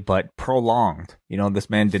Wednesday, but prolonged. This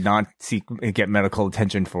man did not get medical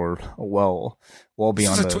attention for well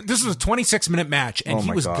beyond. This was a 26-minute match, and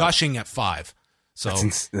he was gushing at 5. So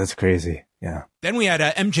that's crazy. Yeah. Then we had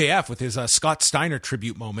MJF with his Scott Steiner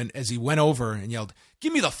tribute moment as he went over and yelled,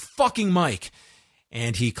 "Give me the fucking mic."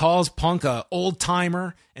 And he calls Punk a old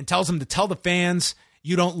timer and tells him to tell the fans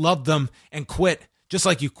you don't love them and quit, just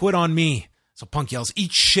like you quit on me. So Punk yells,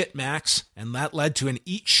 "Eat shit, Max." And that led to an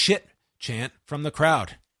 "eat shit" chant from the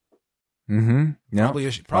crowd. Mm-hmm. Yeah.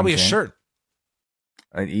 Probably a shirt.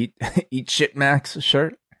 An eat shit, Max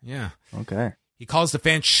shirt? Yeah. Okay. He calls the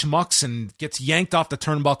fans schmucks and gets yanked off the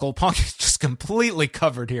turnbuckle. Punk is just completely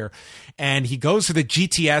covered here. And he goes for the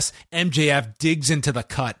GTS. MJF digs into the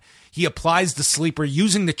cut. He applies the sleeper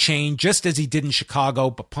using the chain just as he did in Chicago,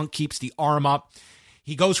 but Punk keeps the arm up.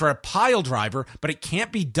 He goes for a pile driver, but it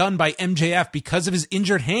can't be done by MJF because of his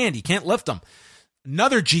injured hand. He can't lift him.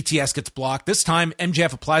 Another GTS gets blocked. This time,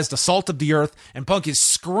 MJF applies the salt of the earth, and Punk is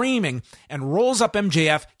screaming and rolls up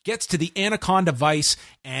MJF, gets to the Anaconda Vice,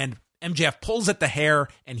 and MJF pulls at the hair,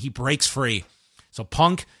 and he breaks free. So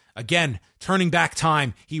Punk, again, turning back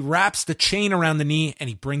time, he wraps the chain around the knee, and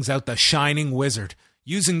he brings out the Shining Wizard.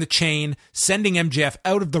 Using the chain, sending MJF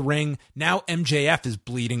out of the ring. Now MJF is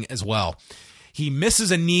bleeding as well. He misses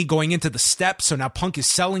a knee going into the steps, so now Punk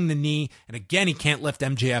is selling the knee, and again, he can't lift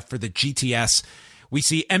MJF for the GTS. We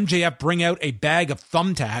see MJF bring out a bag of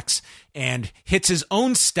thumbtacks and hits his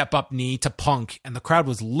own step-up knee to Punk, and the crowd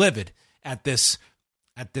was livid at this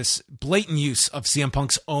blatant use of CM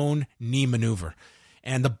Punk's own knee maneuver.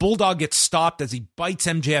 And the Bulldog gets stopped as he bites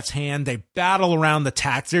MJF's hand. They battle around the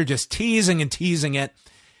tacks. They're just teasing it.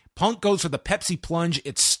 Punk goes for the Pepsi plunge.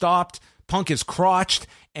 It's stopped. Punk is crotched,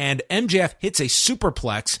 and MJF hits a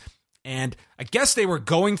superplex. And I guess they were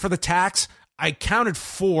going for the tacks. I counted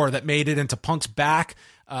 4 that made it into Punk's back.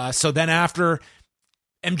 So then after,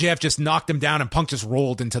 MJF just knocked him down, and Punk just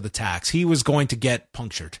rolled into the tacks. He was going to get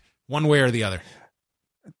punctured one way or the other.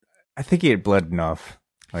 I think he had bled enough.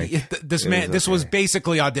 This was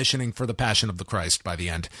basically auditioning for the Passion of the Christ by the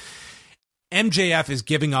end. MJF is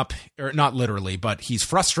giving up, or not literally, but he's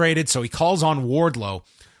frustrated, so he calls on Wardlow,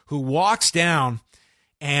 who walks down,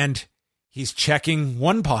 and he's checking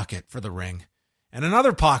one pocket for the ring and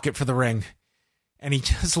another pocket for the ring, and he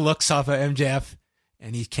just looks up at MJF,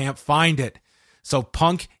 and he can't find it. So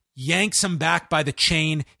Punk yanks him back by the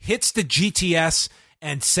chain, hits the GTS,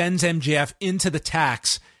 and sends MJF into the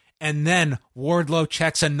tacks. And then Wardlow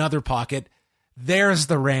checks another pocket. There's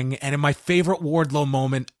the ring. And in my favorite Wardlow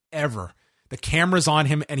moment ever, the camera's on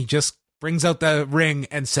him and he just brings out the ring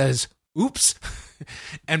and says, "Oops."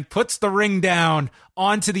 and puts the ring down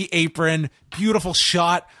onto the apron. Beautiful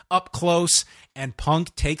shot up close. And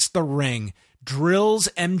Punk takes the ring, drills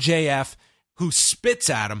MJF, who spits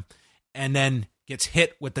at him, and then gets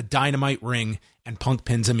hit with the dynamite ring, and Punk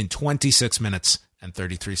pins him in 26 minutes and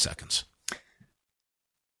 33 seconds.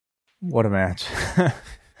 What a match.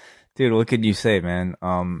 Dude, what can you say, man?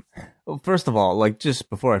 Well, first of all, like, just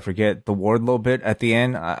before I forget, the Wardlow bit at the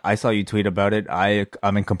end, I saw you tweet about it.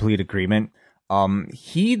 I'm in complete agreement.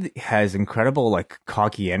 He has incredible, like,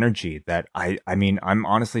 cocky energy that I mean, I'm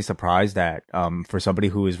honestly surprised at, for somebody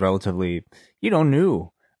who is relatively,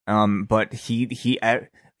 new. But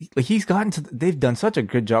he's gotten to, they've done such a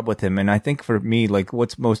good job with him. And I think for me, like,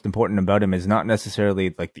 what's most important about him is not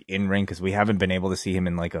necessarily like the in ring, because we haven't been able to see him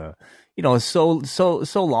in like a, so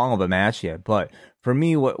long of a match yet. But for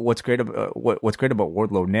me, what's great about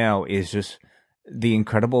Wardlow now is just the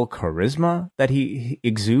incredible charisma that he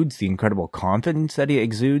exudes, the incredible confidence that he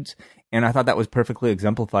exudes. And I thought that was perfectly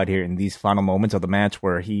exemplified here in these final moments of the match,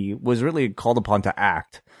 where he was really called upon to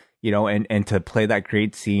act, and to play that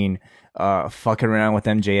great scene, fucking around with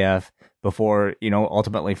MJF before,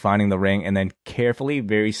 ultimately finding the ring, and then carefully,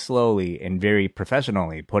 very slowly, and very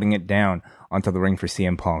professionally putting it down onto the ring for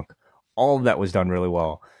CM Punk. All of that was done really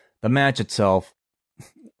well. The match itself,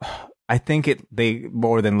 I think they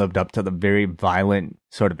more than lived up to the very violent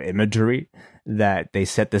sort of imagery that they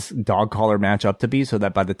set this dog collar match up to be, so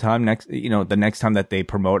that by the time the next time that they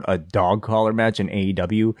promote a dog collar match in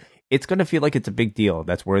AEW, it's going to feel like it's a big deal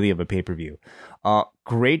that's worthy of a pay-per-view.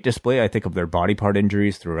 Great display, I think, of their body part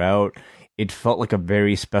injuries throughout. It felt like a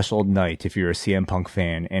very special night if you're a CM Punk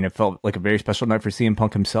fan, and it felt like a very special night for CM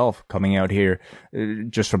Punk himself coming out here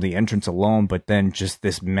just from the entrance alone, but then just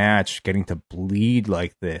this match getting to bleed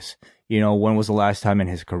like this. When was the last time in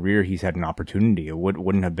his career he's had an opportunity? It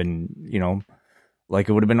wouldn't have been, like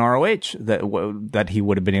it would have been ROH that he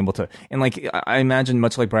would have been able to. And like, I imagine,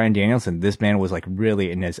 much like Bryan Danielson, this man was like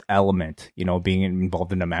really in his element, being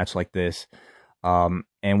involved in a match like this.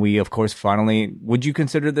 And we, of course, finally, would you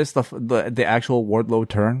consider this the actual Wardlow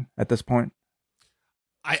turn at this point?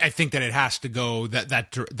 I think that it has to go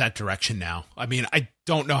that direction now. I mean, I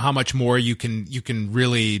don't know how much more you can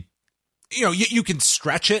really, you can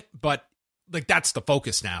stretch it, but like, that's the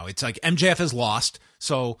focus now. It's like MJF has lost,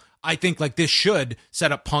 so I think like this should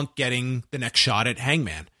set up Punk getting the next shot at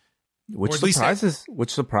Hangman. Which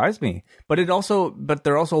surprised me. But they're also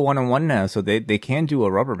 1-on-1 now, so they can do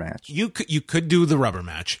a rubber match. You could do the rubber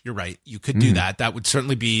match. You're right. You could do that. That would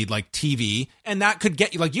certainly be like TV, and that could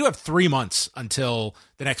get you, like, you have 3 months until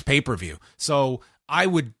the next pay-per-view. So I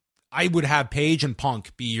would have Paige and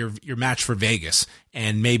Punk be your match for Vegas,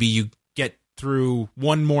 and maybe you get through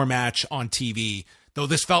one more match on TV. Though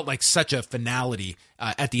this felt like such a finality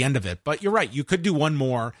at the end of it. But you're right. You could do one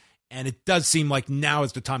more. And it does seem like now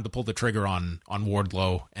is the time to pull the trigger on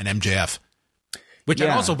Wardlow and MJF, which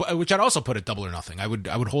I'd also put at Double or Nothing. I would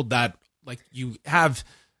hold that, like, you have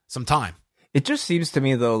some time. It just seems to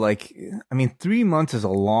me, though, like, I mean, 3 months is a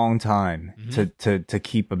long time to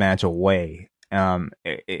keep a match away. And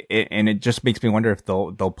it just makes me wonder if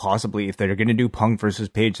they'll possibly, if they're going to do Punk versus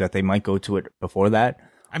Page, that they might go to it before that.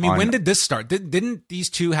 I mean, when did this start? Didn't these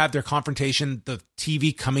two have their confrontation, the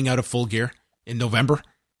TV coming out of Full Gear, in November?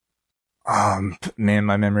 Man,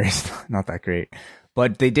 my memory is not that great,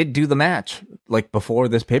 but they did do the match like before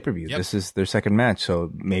this pay-per-view. Yep. This is their second match,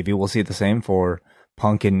 so maybe we'll see the same for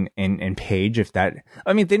Punk and Page. If that,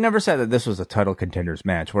 I mean, they never said that this was a title contenders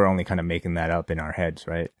match. We're only kind of making that up in our heads,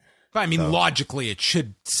 right? But I mean, logically, it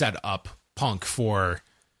should set up Punk for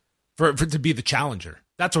to be the challenger.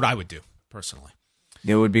 That's what I would do personally.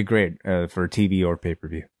 It would be great for TV or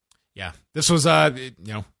pay-per-view. Yeah, this was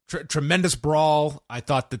tremendous brawl. I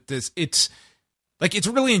thought that it's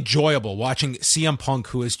really enjoyable watching CM Punk,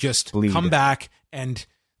 who has just come back, and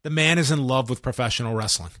the man is in love with professional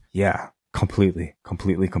wrestling. Yeah, completely.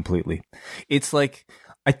 It's like,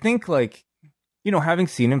 I think, like, having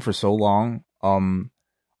seen him for so long,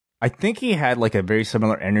 I think he had like a very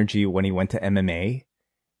similar energy when he went to MMA,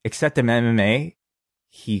 except in MMA,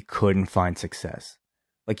 he couldn't find success.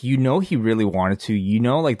 Like, he really wanted to,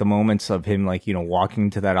 like the moments of him, like,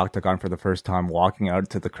 walking to that octagon for the first time, walking out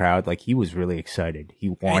to the crowd, like, he was really excited. He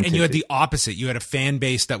wanted and you had the opposite. You had a fan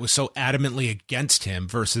base that was so adamantly against him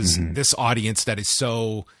versus this audience that is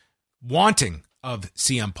so wanting of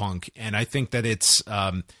CM Punk. And I think that it's,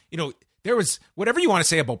 there was, whatever you want to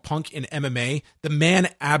say about Punk in MMA, the man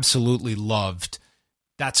absolutely loved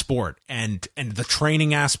that sport and the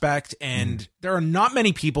training aspect. And there are not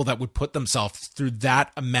many people that would put themselves through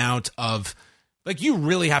that amount of Like, you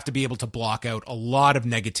really have to be able to block out a lot of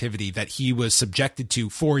negativity that he was subjected to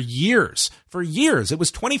for years. For years. It was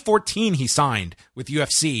 2014 he signed with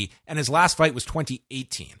UFC, and his last fight was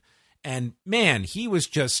 2018. And man, he was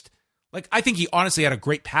just like, I think he honestly had a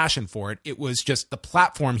great passion for it. It was just the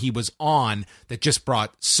platform he was on that just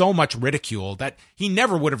brought so much ridicule that he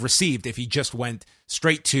never would have received if he just went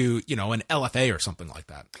straight to, you know, an LFA or something like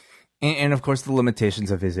that. And of course, the limitations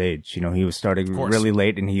of his age. You know, he was starting really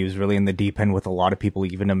late, and he was really in the deep end with a lot of people,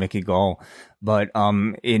 even a Mickey Gall. But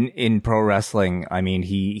in pro wrestling, I mean,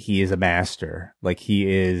 he is a master. Like,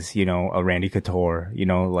 he is, you know, a Randy Couture, you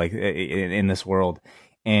know, like in this world.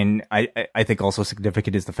 And I think also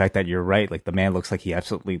significant is the fact that you're right. Like, the man looks like he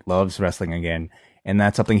absolutely loves wrestling again. And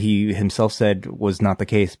that's something he himself said was not the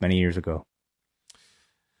case many years ago.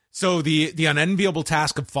 So the unenviable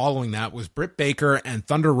task of following that was Britt Baker and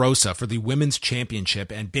Thunder Rosa for the women's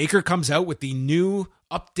championship. And Baker comes out with the new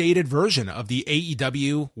updated version of the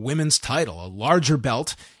AEW women's title, a larger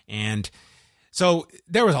belt. And so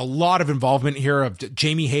there was a lot of involvement here of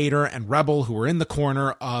Jamie Hayter and Rebel, who were in the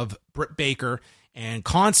corner of Britt Baker and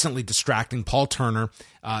constantly distracting Paul Turner.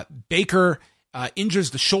 Baker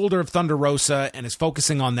injures the shoulder of Thunder Rosa and is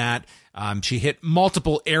focusing on that. She hit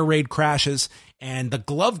multiple air raid crashes, and the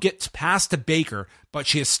glove gets passed to Baker, but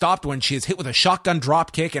she is stopped when she is hit with a shotgun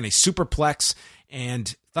drop kick and a superplex,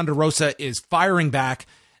 and Thunder Rosa is firing back.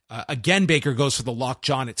 Again, Baker goes for the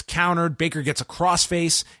lockjaw, and it's countered. Baker gets a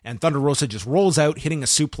crossface, and Thunder Rosa just rolls out, hitting a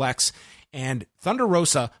suplex. And Thunder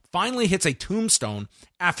Rosa finally hits a tombstone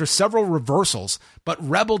after several reversals, but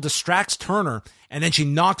Rebel distracts Turner, and then she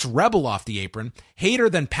knocks Rebel off the apron. Hayter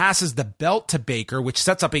then passes the belt to Baker, which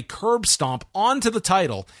sets up a curb stomp onto the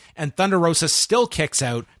title, and Thunder Rosa still kicks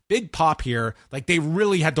out. Big pop here. Like, they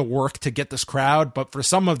really had to work to get this crowd, but for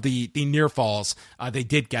some of the near falls, they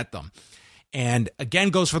did get them. And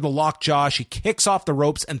again goes for the lockjaw. She kicks off the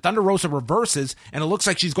ropes, and Thunder Rosa reverses, and it looks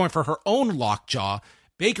like she's going for her own lockjaw.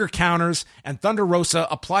 Baker counters, and Thunder Rosa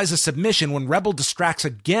applies a submission when Rebel distracts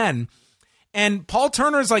again. And Paul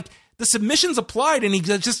Turner is like, the submission's applied, and he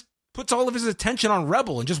just puts all of his attention on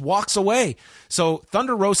Rebel and just walks away. So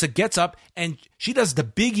Thunder Rosa gets up, and she does the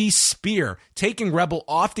Big E spear, taking Rebel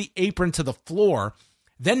off the apron to the floor,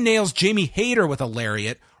 then nails Jamie Hayter with a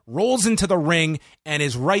lariat, rolls into the ring, and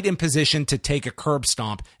is right in position to take a curb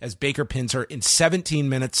stomp as Baker pins her in 17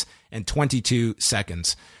 minutes and 22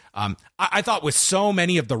 seconds. I thought with so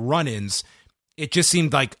many of the run-ins, it just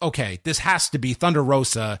seemed like, okay, this has to be Thunder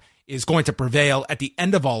Rosa is going to prevail at the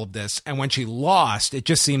end of all of this. And when she lost, it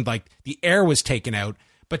just seemed like the air was taken out.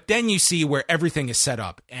 But then you see where everything is set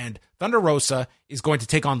up. And Thunder Rosa is going to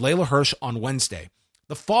take on Layla Hirsch on Wednesday.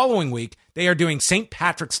 The following week, they are doing St.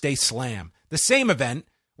 Patrick's Day Slam, the same event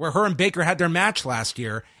where her and Baker had their match last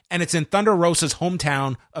year. And it's in Thunder Rosa's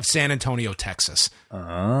hometown of San Antonio, Texas.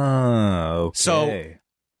 Oh, okay. So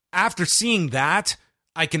after seeing that,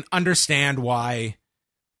 I can understand why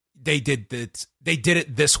they did this. They did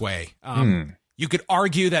it this way. You could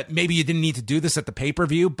argue that maybe you didn't need to do this at the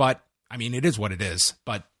pay-per-view, but I mean, it is what it is.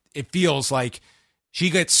 But it feels like she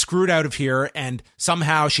gets screwed out of here, and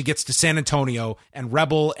somehow she gets to San Antonio, and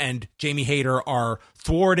Rebel and Jamie Hayter are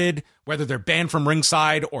thwarted, whether they're banned from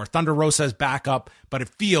ringside or Thunder Rosa's back up. But it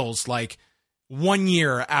feels like 1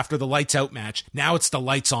 year after the Lights Out match, now it's the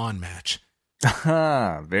Lights On match.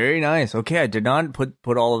 Very nice. Okay, I did not put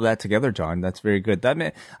all of that together, John. That's very good.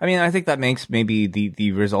 I think that makes maybe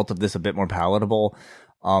the result of this a bit more palatable.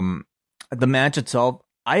 The match itself,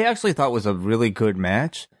 I actually thought was a really good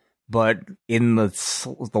match, but in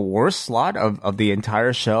the worst slot of the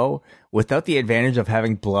entire show, without the advantage of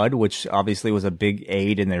having blood, which obviously was a big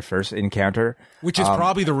aid in their first encounter. Which is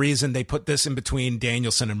probably the reason they put this in between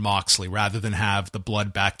Danielson and Moxley rather than have the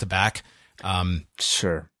blood back to back.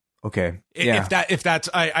 Sure. Okay. If that's,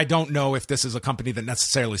 I don't know if this is a company that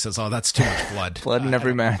necessarily says, oh, that's too much blood. Blood in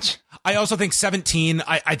every match. I also think 17,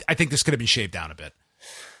 I think this could have been shaved down a bit.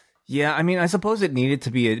 Yeah, I mean, I suppose it needed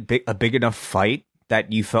to be a big enough fight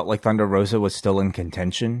that you felt like Thunder Rosa was still in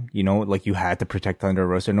contention, you know, like you had to protect Thunder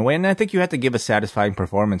Rosa in a way. And I think you had to give a satisfying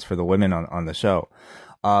performance for the women on the show.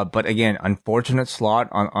 But again, unfortunate slot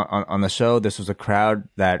on the show. This was a crowd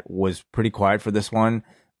that was pretty quiet for this one.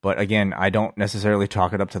 But again, I don't necessarily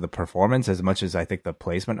chalk it up to the performance as much as I think the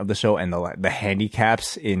placement of the show and the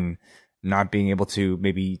handicaps in not being able to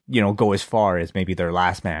maybe, you know, go as far as maybe their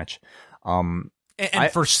last match. And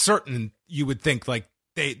for certain, you would think like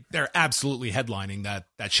they're absolutely headlining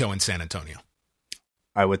that show in San Antonio.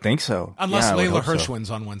 I would think so. Unless Layla Hirsch wins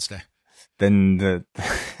on Wednesday. Then the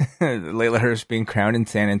Layla Hirsch being crowned in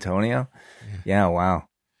San Antonio. Yeah, wow.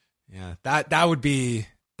 Yeah, that would be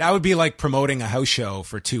That would be like promoting a house show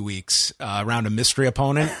for 2 weeks around a mystery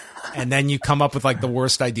opponent, and then you come up with like the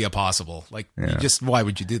worst idea possible. Like, why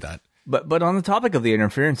would you do that? But on the topic of the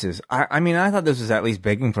interferences, I mean, I thought this was at least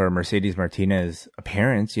begging for a Mercedes Martinez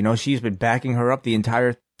appearance. You know, she's been backing her up the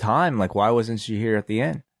entire time. Like, why wasn't she here at the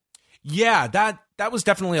end? Yeah, that was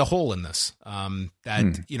definitely a hole in this.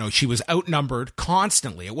 You know, she was outnumbered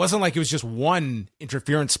constantly. It wasn't like it was just one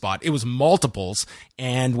interference spot. It was multiples.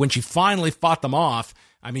 And when she finally fought them off,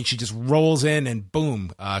 I mean, she just rolls in and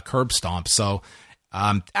boom, curb stomp. So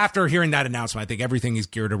after hearing that announcement, I think everything is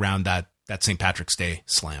geared around that St. Patrick's Day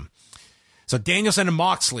slam. So Danielson and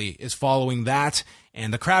Moxley is following that,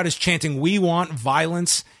 and the crowd is chanting, "We want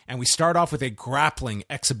violence," and we start off with a grappling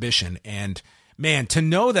exhibition. And man, to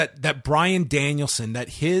know that Bryan Danielson, that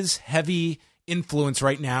his heavy influence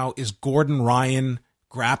right now is Gordon Ryan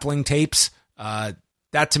grappling tapes,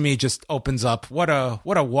 that to me just opens up what a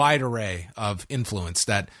wide array of influence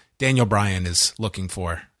that Daniel Bryan is looking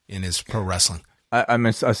for in his pro wrestling. I'm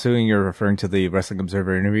assuming you're referring to the Wrestling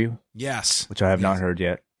Observer interview? Yes. Which I have not heard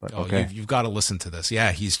yet. But okay. You've got to listen to this.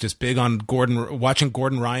 Yeah, he's just big on watching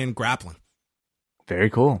Gordon Ryan grappling. Very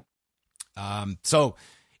cool. So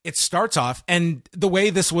it starts off, and the way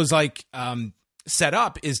this was like set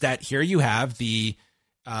up is that here you have the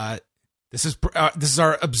this is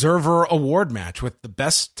our Observer Award match with the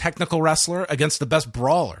best technical wrestler against the best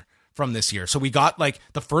brawler from this year. So we got like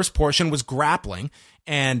the first portion was grappling,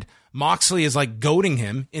 and Moxley is like goading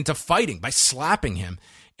him into fighting by slapping him,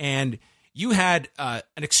 and you had an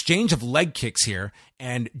exchange of leg kicks here,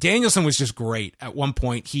 and Danielson was just great. At one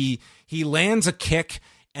point, he lands a kick,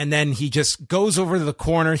 and then he just goes over to the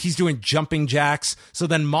corner. He's doing jumping jacks. So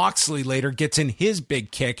then Moxley later gets in his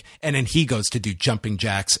big kick, and then he goes to do jumping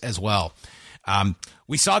jacks as well.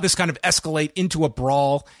 We saw this kind of escalate into a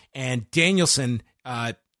brawl, and Danielson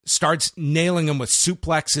starts nailing him with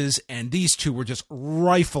suplexes, and these two were just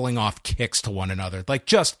rifling off kicks to one another. Like,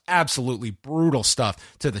 just absolutely brutal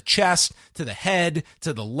stuff to the chest, to the head,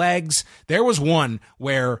 to the legs. There was one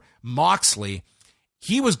where Moxley,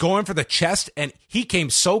 he was going for the chest, and he came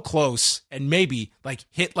so close and maybe like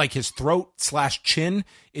hit like his throat/chin.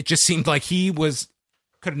 It just seemed like he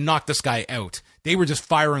could have knocked this guy out. They were just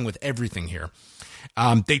firing with everything here.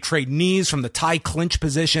 They trade knees from the tie clinch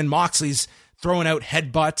position. Moxley's throwing out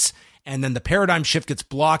headbutts, and then the paradigm shift gets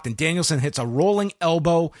blocked, and Danielson hits a rolling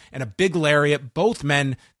elbow and a big lariat. Both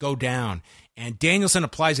men go down, and Danielson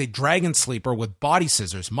applies a dragon sleeper with body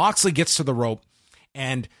scissors. Moxley gets to the rope,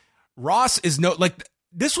 and Ross is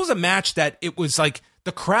this was a match that it was like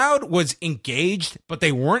the crowd was engaged, but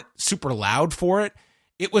they weren't super loud for it.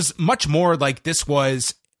 It was much more like it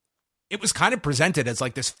was kind of presented as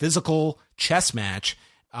like this physical chess match.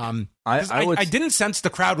 I didn't sense the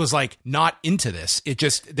crowd was like not into this.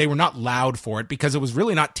 They were not loud for it because it was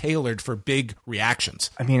really not tailored for big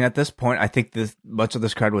reactions. I mean, at this point, I think much of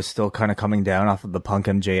this crowd was still kind of coming down off of the Punk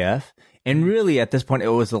MJF. And really at this point, it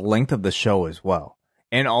was the length of the show as well.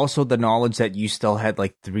 And also the knowledge that you still had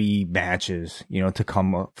like 3 matches, to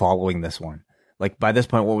come following this one. Like by this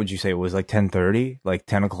point, what would you say? It was like 10:30, like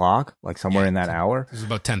 10 o'clock, like somewhere in that hour. It was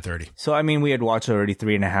about 10:30. So, I mean, we had watched already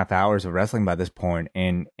 3.5 hours of wrestling by this point,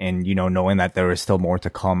 and knowing that there was still more to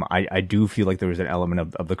come, I do feel like there was an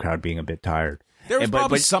element of the crowd being a bit tired. There was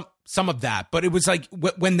probably some of that, but it was like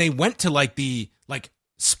when they went to like the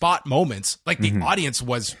spot moments, like the audience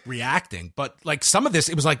was reacting, but like some of this,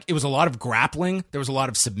 it was a lot of grappling. There was a lot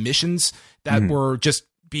of submissions that were just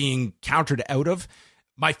being countered out of.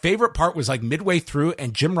 My favorite part was like midway through,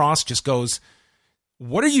 and Jim Ross just goes,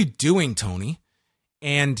 "What are you doing, Tony?"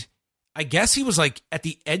 And I guess he was like at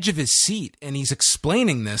the edge of his seat, and he's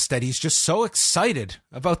explaining this, that he's just so excited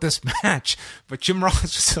about this match. But Jim Ross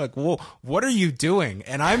is just like, "Whoa, what are you doing?"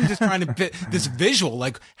 And I'm just trying to fit this visual.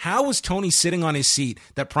 Like, how was Tony sitting on his seat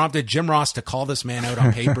that prompted Jim Ross to call this man out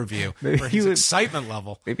on pay-per-view for his excitement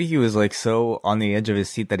level? Maybe he was like so on the edge of his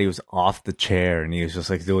seat that he was off the chair and he was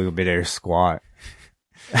just like doing a mid-air squat.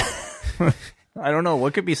 I don't know.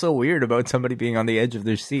 What could be so weird about somebody being on the edge of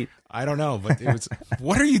their seat? I don't know, but it was,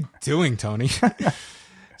 what are you doing, Tony?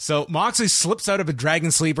 So Moxley slips out of a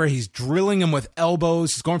dragon sleeper. He's drilling him with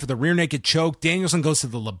elbows. He's going for the rear naked choke. Danielson goes to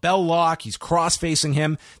the label lock. He's cross-facing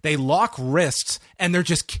him. They lock wrists, and they're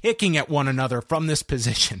just kicking at one another from this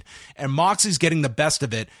position. And Moxley's getting the best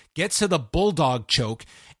of it, gets to the bulldog choke,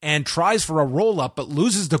 and tries for a roll-up, but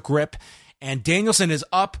loses the grip. And Danielson is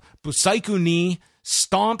up, Busaiku knee,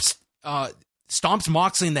 stomps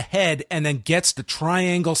Moxley in the head, and then gets the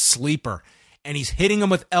triangle sleeper. And he's hitting him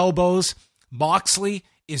with elbows. Moxley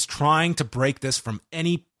is trying to break this from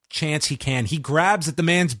any chance he can. He grabs at the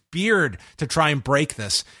man's beard to try and break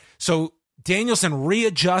this. So Danielson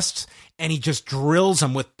readjusts and he just drills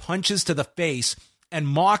him with punches to the face. And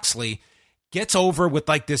Moxley gets over with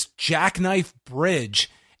like this jackknife bridge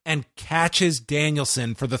and catches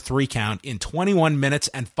Danielson for the 3 count in 21 minutes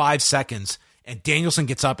and 5 seconds. And Danielson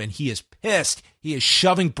gets up and he is pissed. He is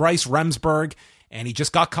shoving Bryce Remsburg and he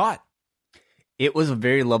just got caught. It was a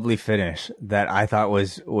very lovely finish that I thought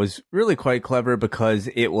was really quite clever because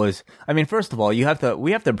it was, I mean, first of all, we have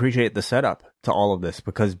to appreciate the setup to all of this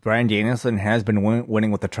because Bryan Danielson has been winning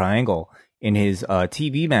with the triangle in his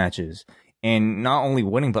TV matches, and not only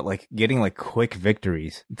winning, but like getting like quick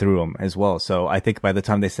victories through them as well. So I think by the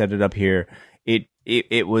time they set it up here,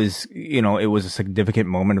 it was, you know, it was a significant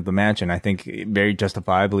moment of the match. And I think very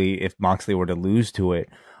justifiably, if Moxley were to lose to it,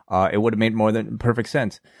 it would have made more than perfect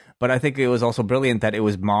sense. But I think it was also brilliant that it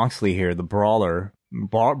was Moxley here, the brawler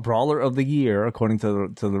of the year, according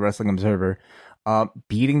to the Wrestling Observer,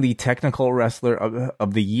 beating the technical wrestler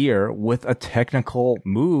of the year with a technical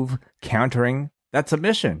move countering that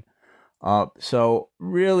submission. So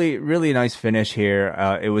really, really nice finish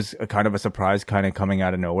here. It was a kind of a surprise, kind of coming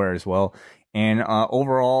out of nowhere as well. And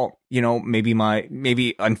overall, you know,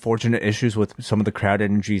 maybe unfortunate issues with some of the crowd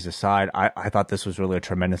energies aside, I thought this was really a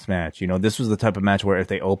tremendous match. You know, this was the type of match where if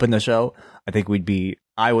they opened the show, I think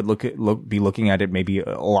I would be looking at it maybe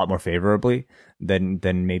a lot more favorably than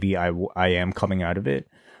maybe I am coming out of it.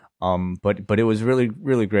 But it was really,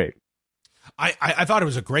 really great. I thought it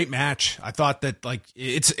was a great match. I thought that like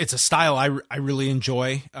it's a style I really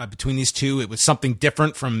enjoy between these two. It was something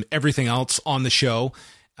different from everything else on the show.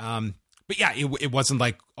 But yeah, it wasn't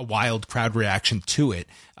like a wild crowd reaction to it.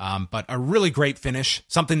 But a really great finish.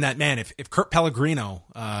 Something that, man, if Kurt Pellegrino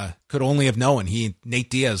could only have known, Nate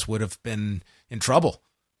Diaz would have been in trouble.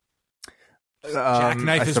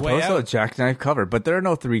 Jackknife his way out. Jackknife cover, but there are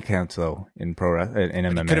no 3 counts though in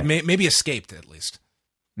MMA. Could have maybe escaped at least.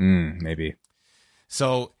 Maybe.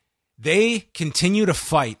 So they continue to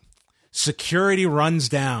fight. Security runs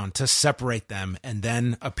down to separate them, and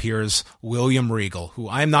then appears William Regal, who,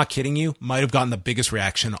 I am not kidding you, might have gotten the biggest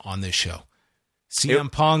reaction on this show.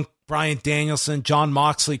 CM Punk, Bryan Danielson, Jon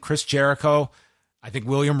Moxley, Chris Jericho. I think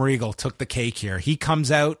William Regal took the cake here. He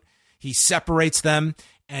comes out, he separates them,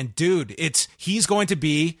 and dude, he's going to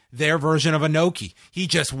be their version of Inoki. He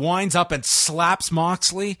just winds up and slaps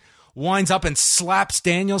Moxley, winds up and slaps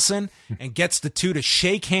Danielson, and gets the two to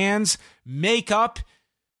shake hands, make up,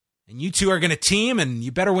 and you two are going to team, and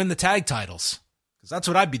you better win the tag titles. Because that's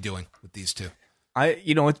what I'd be doing with these two. I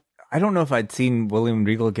don't know if I'd seen William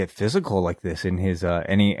Regal get physical like this in his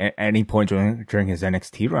any point during his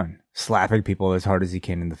NXT run, slapping people as hard as he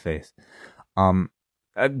can in the face.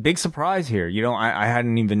 A big surprise here. You know, I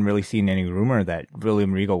hadn't even really seen any rumor that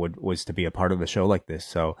William Regal was to be a part of the show like this.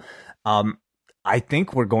 So, I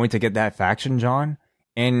think we're going to get that faction, John.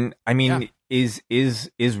 And I mean, is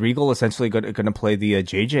Regal essentially going to play the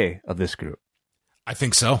JJ of this group? I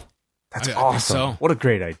think so. That's awesome. So. What a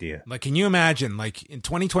great idea. Like, can you imagine, like, in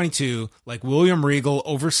 2022, like, William Regal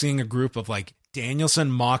overseeing a group of, like,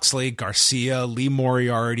 Danielson, Moxley, Garcia, Lee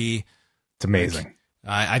Moriarty. It's amazing.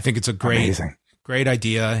 Like, I think it's a great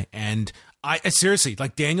idea. And I seriously,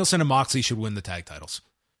 like, Danielson and Moxley should win the tag titles.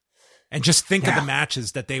 And just think of the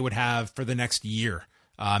matches that they would have for the next year.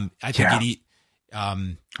 I think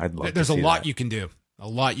I'd love there's to a see lot that. you can do. A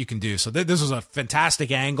lot you can do. So this was a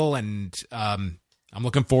fantastic angle, and I'm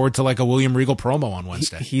looking forward to like a William Regal promo on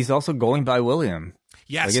Wednesday. He's also going by William.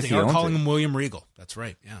 Yes, they are calling him William Regal. That's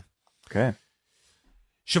right. Yeah. Okay.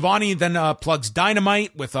 Shivani then plugs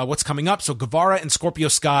Dynamite with what's coming up. So Guevara and Scorpio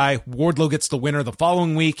Sky. Wardlow gets the winner the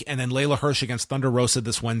following week, and then Layla Hirsch against Thunder Rosa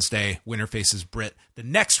this Wednesday. Winner faces Britt the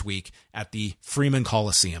next week at the Freeman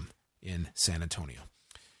Coliseum in San Antonio.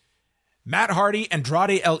 Matt Hardy,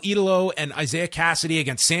 Andrade El Idolo, and Isaiah Cassidy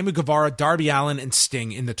against Sammy Guevara, Darby Allin, and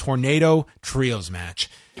Sting in the Tornado Trios match.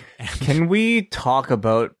 Can we talk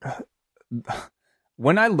about...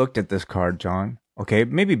 When I looked at this card, John, okay,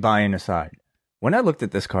 maybe buy-in aside. When I looked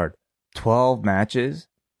at this card, 12 matches,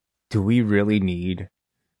 do we really need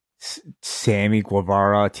Sammy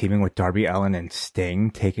Guevara teaming with Darby Allin and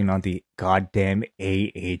Sting taking on the goddamn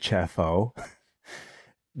AHFO?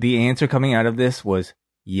 The answer coming out of this was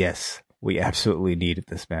yes. We absolutely needed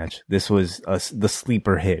this match. This was the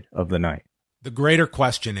sleeper hit of the night. The greater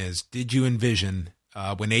question is, did you envision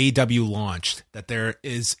when AEW launched that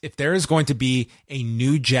if there is going to be a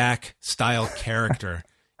New Jack style character,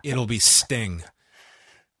 it'll be Sting,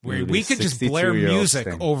 where we could just blare music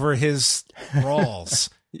Sting over his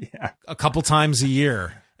brawls a couple times a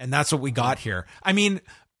year, and that's what we got here. I mean,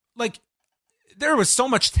 like, there was so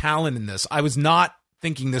much talent in this. I was not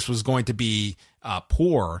thinking this was going to be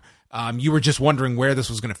poor. You were just wondering where this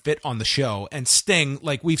was going to fit on the show. And Sting,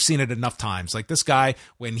 like we've seen it enough times, like this guy,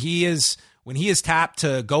 when he is tapped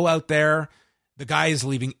to go out there, the guy is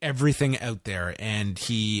leaving everything out there, and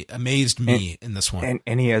he amazed me in this one.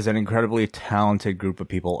 And he has an incredibly talented group of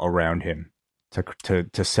people around him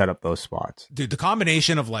to set up those spots. Dude, the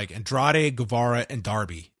combination of like Andrade, Guevara, and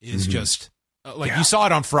Darby is just you saw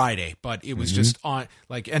it on Friday, but it was just on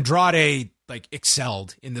like Andrade like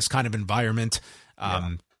excelled in this kind of environment.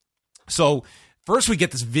 So first we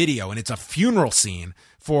get this video, and it's a funeral scene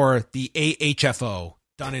for the AHFO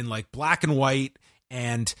done in like black and white,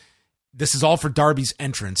 and this is all for Darby's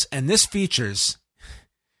entrance. And this features,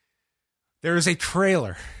 there is a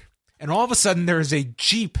trailer, and all of a sudden there is a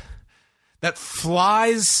Jeep that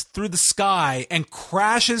flies through the sky and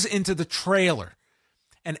crashes into the trailer.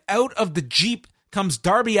 And out of the Jeep comes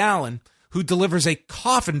Darby Allin, who delivers a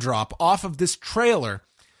coffin drop off of this trailer.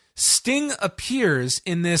 Sting appears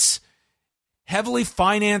in this heavily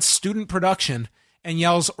financed student production and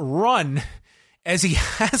yells, "Run," as he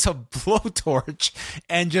has a blowtorch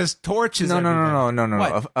and just torches everybody. No.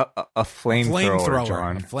 A flamethrower,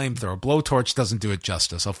 John. A flamethrower. Blowtorch doesn't do it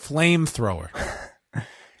justice. A flamethrower.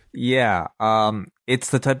 Yeah. It's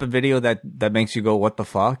the type of video that makes you go, what the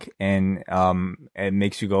fuck? And it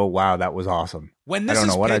makes you go, wow, that was awesome. When this I don't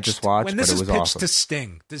know is what pitched, I just watched, when this but it is was pitched awesome. to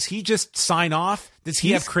Sting, does he just sign off? Does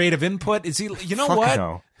he have creative input? Is he, you know Fuck what?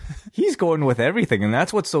 No. He's going with everything, and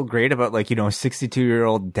that's what's so great about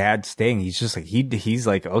 62-year-old dad Sting. He's just like he's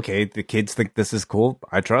like, okay, the kids think this is cool.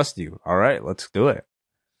 I trust you. All right, let's do it.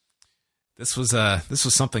 This was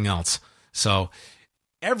something else. So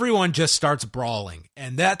everyone just starts brawling,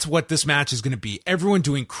 and that's what this match is going to be. Everyone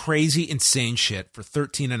doing crazy, insane shit for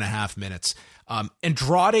 13 and a half minutes.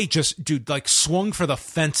 Andrade just, swung for the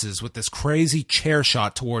fences with this crazy chair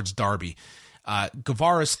shot towards Darby.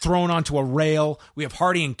 Guevara's thrown onto a rail. We have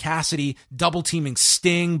Hardy and Cassidy double teaming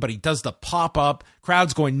Sting, but he does the pop up.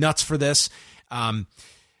 Crowd's going nuts for this.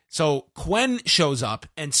 So Quen shows up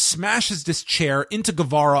and smashes this chair into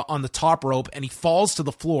Guevara on the top rope, and he falls to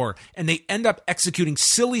the floor, and they end up executing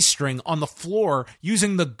silly string on the floor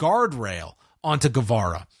using the guardrail onto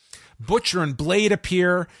Guevara. Butcher and Blade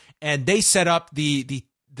appear, and they set up the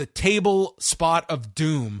table spot of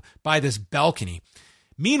doom by this balcony.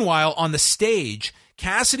 Meanwhile, on the stage,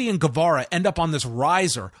 Cassidy and Guevara end up on this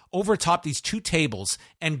riser over top these two tables,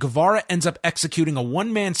 and Guevara ends up executing a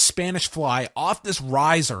one-man Spanish fly off this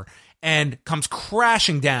riser and comes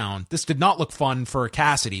crashing down. This did not look fun for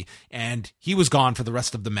Cassidy, and he was gone for the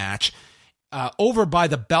rest of the match. Over by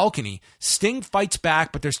the balcony, Sting fights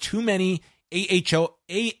back, but there's too many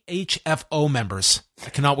AHFO members.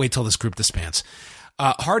 I cannot wait till this group disbands.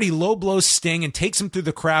 Hardy low blows Sting and takes him through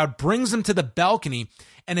the crowd, brings him to the balcony,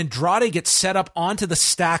 and Andrade gets set up onto the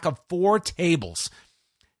stack of 4 tables.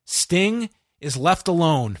 Sting is left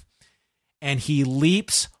alone, and he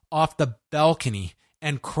leaps off the balcony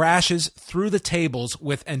and crashes through the tables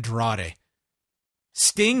with Andrade.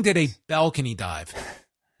 Sting did a balcony dive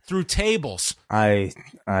through tables. I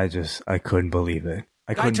couldn't believe it.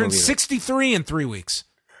 Guy turned 63 in 3 weeks.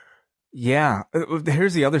 Yeah.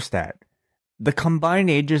 Here's the other stat. The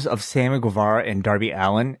combined ages of Sammy Guevara and Darby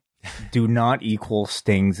Allin do not equal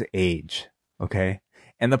Sting's age. Okay?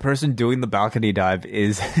 And the person doing the balcony dive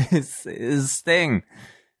is Sting.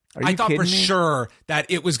 I thought for sure that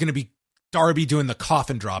it was going to be Darby doing the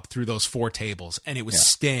coffin drop through those 4 tables, and it was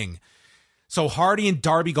Sting. So Hardy and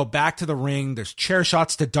Darby go back to the ring. There's chair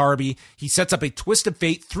shots to Darby. He sets up a twist of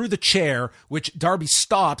fate through the chair, which Darby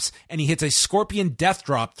stops, and he hits a scorpion death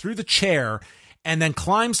drop through the chair, and then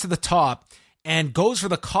climbs to the top and goes for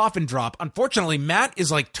the coffin drop. Unfortunately, Matt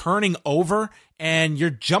is turning over, and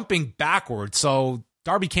you're jumping backwards, so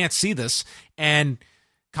Darby can't see this, and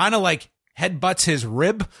kind of headbutts his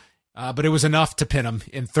rib, but it was enough to pin him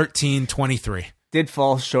in 13-23. Did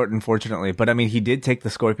fall short, unfortunately, but I mean, he did take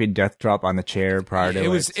the scorpion death drop on the chair prior to it.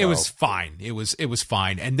 It was fine. It was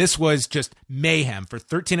fine. And this was just mayhem for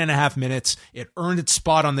 13 and a half minutes. It earned its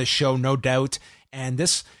spot on this show, no doubt. And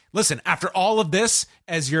this, listen, after all of this,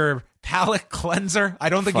 as your palate cleanser, I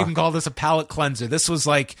don't think you can call this a palate cleanser. This was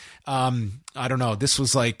I don't know. This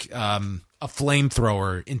was a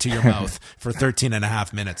flamethrower into your mouth for 13 and a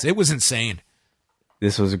half minutes. It was insane.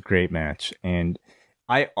 This was a great match. And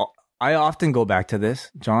I often go back to this,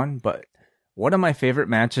 John, but one of my favorite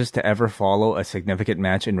matches to ever follow a significant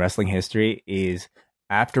match in wrestling history is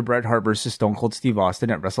after Bret Hart versus Stone Cold Steve Austin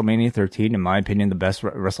at WrestleMania 13, in my opinion, the best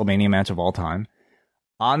WrestleMania match of all time.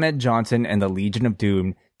 Ahmed Johnson and the Legion of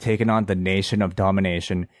Doom taking on the Nation of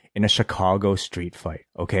Domination in a Chicago street fight,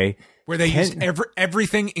 okay? Where they used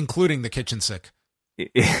everything, including the kitchen sink.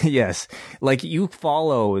 Yes, like you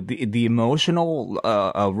follow the emotional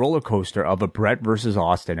roller coaster of a Brett versus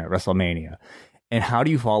Austin at WrestleMania, and how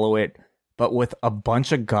do you follow it? But with a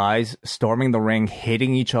bunch of guys storming the ring,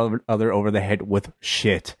 hitting each other over the head with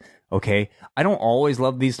shit. Okay, I don't always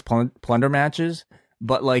love these plunder matches,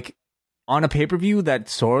 but like on a pay-per-view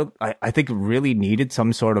that I think really needed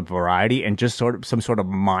some sort of variety and just some sort of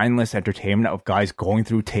mindless entertainment of guys going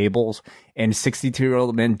through tables and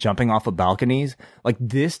 62-year-old men jumping off of balconies. Like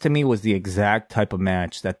this to me was the exact type of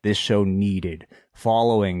match that this show needed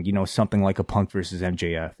following, something like a Punk versus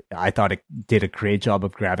MJF. I thought it did a great job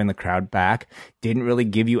of grabbing the crowd back. Didn't really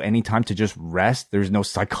give you any time to just rest. There's no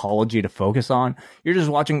psychology to focus on. You're just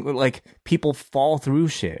watching like people fall through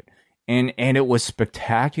shit. And it was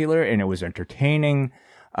spectacular and it was entertaining.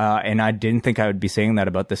 And I didn't think I would be saying that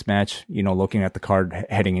about this match, looking at the card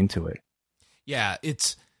heading into it. Yeah,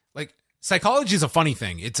 it's like psychology is a funny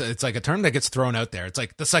thing. It's like a term that gets thrown out there. It's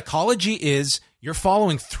like the psychology is you're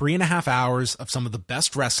following 3.5 hours of some of the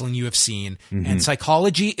best wrestling you have seen. Mm-hmm. And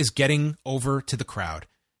psychology is getting over to the crowd.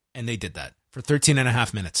 And they did that for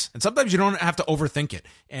 13.5 minutes. And sometimes you don't have to overthink it.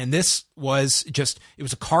 And this was it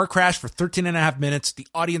was a car crash for 13.5 minutes. The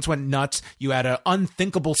audience went nuts. You had an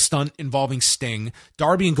unthinkable stunt involving Sting.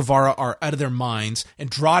 Darby and Guevara are out of their minds.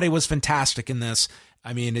 Andrade was fantastic in this.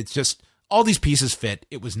 I mean, it's just all these pieces fit.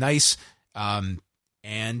 It was nice. And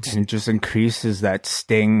it just increases that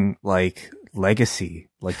Sting like legacy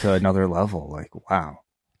like to another level. Like, wow.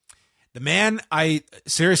 The man,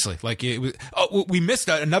 seriously, like it was. Oh, we missed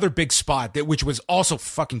another big spot which was also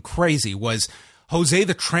fucking crazy. Was Jose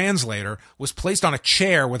the translator was placed on a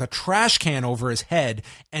chair with a trash can over his head,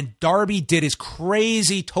 and Darby did his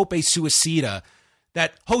crazy tope suicida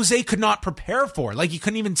that Jose could not prepare for. Like, you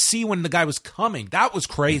couldn't even see when the guy was coming. That was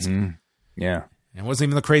crazy. Mm-hmm. Yeah. It wasn't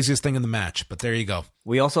even the craziest thing in the match, but there you go.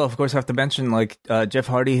 We also, of course, have to mention, like, Jeff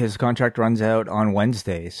Hardy, his contract runs out on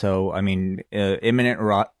Wednesday. So, I mean, imminent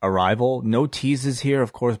arrival. No teases here,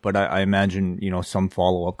 of course, but I imagine, some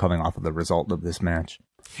follow-up coming off of the result of this match.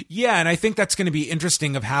 Yeah, and I think that's going to be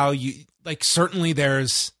interesting of how like, certainly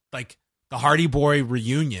there's, like, the Hardy Boy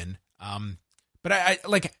reunion. But I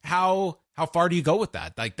like, how far do you go with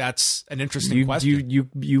that? Like, that's an interesting question.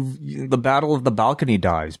 You the battle of the balcony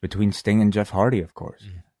dives between Sting and Jeff Hardy, of course.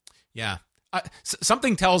 Yeah.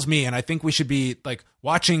 Something tells me, and I think we should be like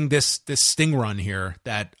watching this Sting run here,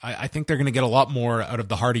 that I think they're going to get a lot more out of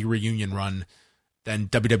the Hardy reunion run than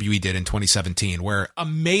WWE did in 2017, where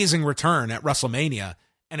amazing return at WrestleMania,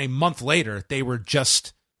 and a month later they were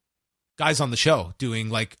just guys on the show doing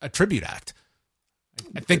like a tribute act.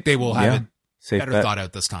 I think they will have it better thought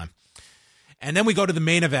out this time. And then we go to the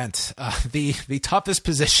main event, the toughest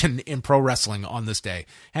position in pro wrestling on this day.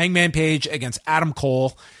 Hangman Page against Adam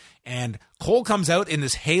Cole. And Cole comes out in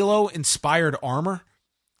this Halo-inspired armor.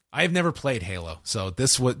 I have never played Halo, so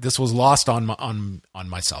this was lost on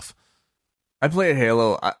myself. I played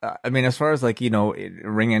Halo. I mean, as far as like,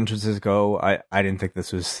 ring entrances go, I didn't think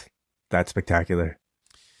this was that spectacular.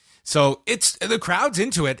 So the crowd's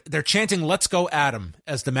into it. They're chanting "Let's go, Adam"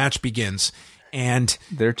 as the match begins. And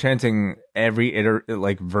they're chanting every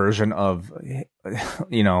version of,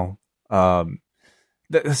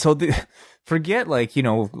 forget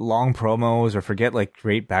long promos or forget like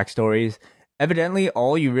great backstories. Evidently,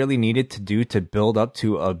 all you really needed to do to build up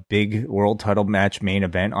to a big world title match main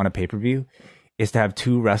event on a pay-per-view is to have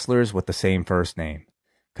two wrestlers with the same first name.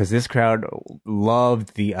 Because this crowd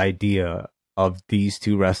loved the idea of these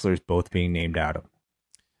two wrestlers both being named Adam.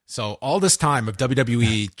 So all this time of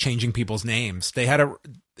WWE changing people's names,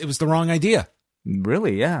 it was the wrong idea.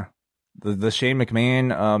 Really, yeah. The Shane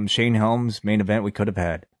McMahon, Shane Helms main event we could have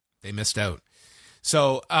had. They missed out.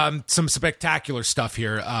 So some spectacular stuff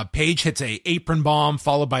here. Page hits a apron bomb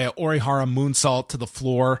followed by a Orihara moonsault to the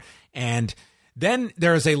floor. And then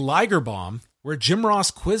there is a Liger bomb where Jim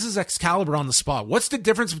Ross quizzes Excalibur on the spot. What's the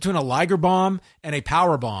difference between a Liger bomb and a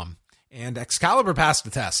power bomb? And Excalibur passed the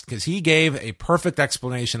test because he gave a perfect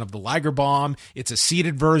explanation of the Liger bomb. It's a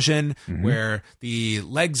seated version where the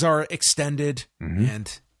legs are extended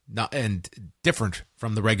and different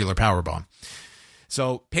from the regular power bomb.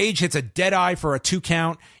 So Page hits a dead eye for a 2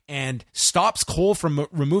 count and stops Cole from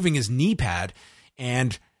removing his knee pad.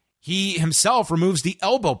 And he himself removes the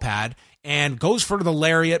elbow pad and goes for the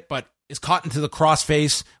lariat, but is caught into the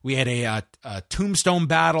crossface. We had a tombstone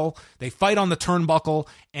battle. They fight on the turnbuckle,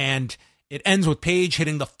 and it ends with Page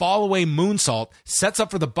hitting the fall-away moonsault, sets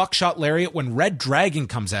up for the buckshot lariat when Red Dragon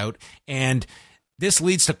comes out, and this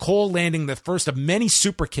leads to Cole landing the first of many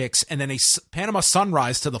super kicks and then a Panama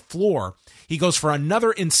Sunrise to the floor. He goes for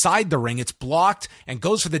another inside the ring. It's blocked and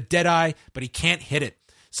goes for the Deadeye, but he can't hit it.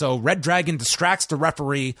 So Red Dragon distracts the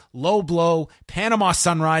referee, low blow, Panama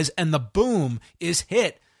Sunrise, and the boom is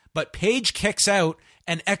hit. But Page kicks out,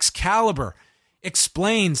 and Excalibur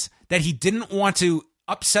explains that he didn't want to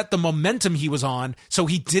upset the momentum he was on, so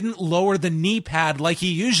he didn't lower the knee pad like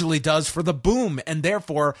he usually does for the boom, and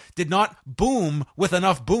therefore did not boom with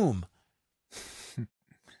enough boom.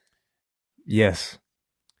 Yes.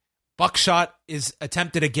 Buckshot is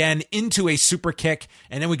attempted again into a super kick,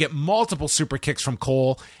 and then we get multiple super kicks from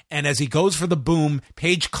Cole, and as he goes for the boom,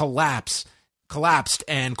 Page collapsed,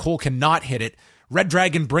 and Cole cannot hit it. Red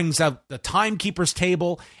Dragon brings out the timekeeper's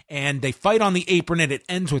table, and they fight on the apron, and it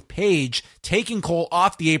ends with Page taking Cole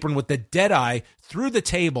off the apron with the Deadeye through the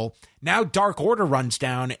table. Now Dark Order runs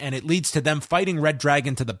down, and it leads to them fighting Red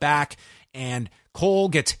Dragon to the back, and Cole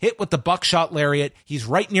gets hit with the Buckshot Lariat. He's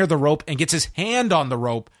right near the rope and gets his hand on the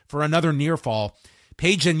rope for another near fall.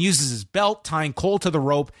 Page then uses his belt, tying Cole to the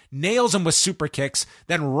rope, nails him with super kicks,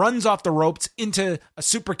 then runs off the ropes into a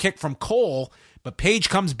super kick from Cole. But Page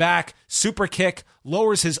comes back, super kick,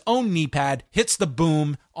 lowers his own knee pad, hits the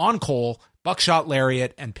boom on Cole, Buckshot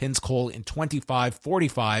Lariat, and pins Cole in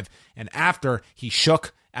 25-45. And after, he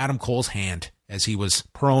shook Adam Cole's hand as he was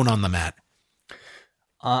prone on the mat.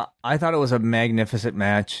 I thought it was a magnificent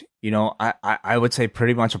match. You know, I would say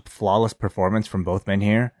pretty much a flawless performance from both men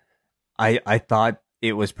here. I thought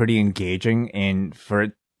it was pretty engaging, and for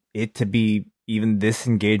it to be even this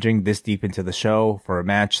engaging, this deep into the show, for a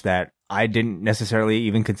match that I didn't necessarily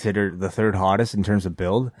even consider the third hottest in terms of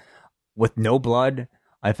build, with no blood,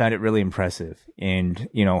 I found it really impressive. And,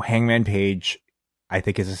 you know, Hangman Page, I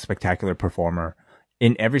think, is a spectacular performer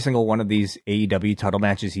in every single one of these AEW title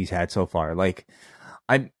matches he's had so far. Like,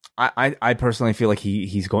 I personally feel like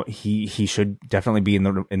he should definitely be in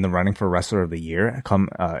the running for Wrestler of the Year.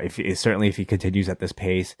 Certainly if he continues at this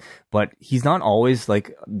pace, but he's not always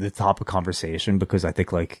like the top of conversation, because I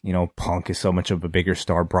think, like, you know, Punk is so much of a bigger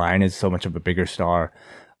star, Bryan is so much of a bigger star,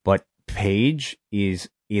 but Page is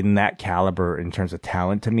in that caliber in terms of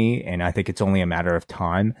talent to me, and I think it's only a matter of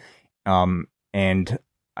time. And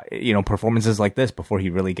you know, performances like this before he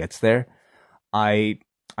really gets there,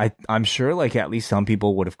 I'm sure, like, at least some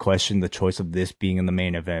people would have questioned the choice of this being in the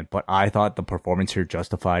main event, but I thought the performance here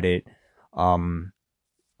justified it.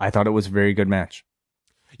 I thought it was a very good match.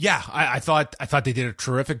 Yeah, I thought they did a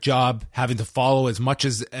terrific job having to follow as much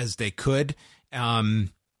as they could.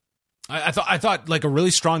 I thought like a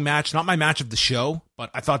really strong match, not my match of the show, but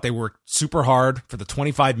I thought they worked super hard for the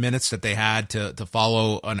 25 minutes that they had to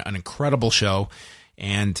follow an incredible show.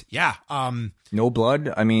 And yeah, no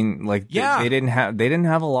blood. I mean, like, yeah, they didn't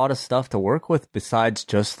have a lot of stuff to work with besides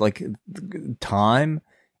just like time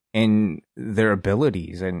and their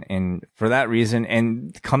abilities. And for that reason,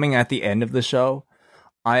 and coming at the end of the show,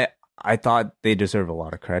 I thought they deserve a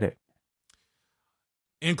lot of credit.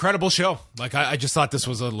 Incredible show. Like, I just thought this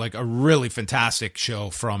was a really fantastic show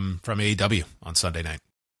from AEW on Sunday night.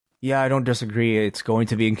 Yeah, I don't disagree. It's going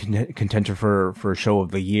to be in contention for show of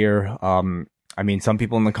the year. I mean, some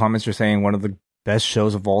people in the comments are saying one of the best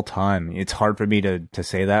shows of all time. It's hard for me to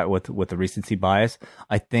say that with the recency bias.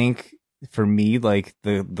 I think for me, like,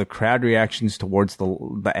 the crowd reactions towards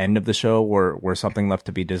the end of the show were something left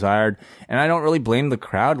to be desired. And I don't really blame the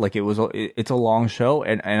crowd. Like, it's a long show,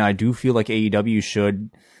 and I do feel like AEW should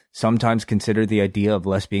sometimes consider the idea of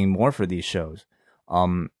less being more for these shows.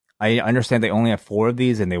 I understand they only have 4 of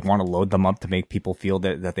these, and they want to load them up to make people feel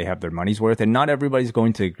that they have their money's worth. And not everybody's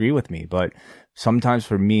going to agree with me, but sometimes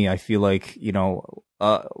for me, I feel like, you know,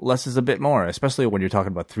 less is a bit more, especially when you're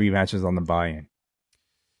talking about 3 matches on the buy-in.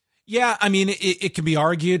 Yeah, I mean, it can be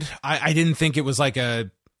argued. I didn't think it was like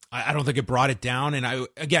I don't think it brought it down. And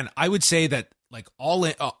I would say that, like, All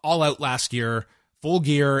Out last year, Full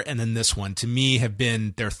Gear, and then this one, to me, have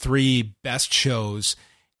been their 3 best shows.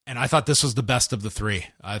 And I thought this was the best of the 3.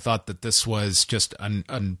 I thought that this was just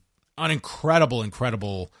an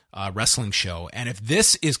incredible wrestling show. And if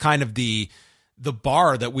this is kind of the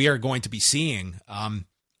bar that we are going to be seeing,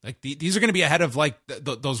 like these are going to be ahead of like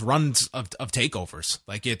those runs of takeovers.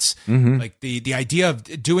 Like, it's like the idea of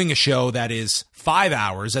doing a show that is 5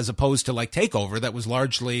 hours as opposed to like Takeover that was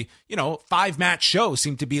largely, you know, 5-match show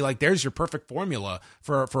seemed to be like, there's your perfect formula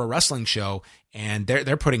for a wrestling show. And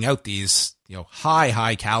they're putting out these, you know,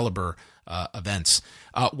 high caliber events.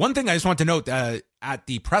 One thing I just want to note, at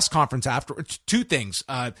the press conference after, 2 things.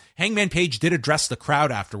 Hangman Page did address the crowd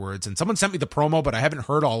afterwards, and someone sent me the promo, but I haven't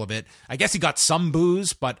heard all of it. I guess he got some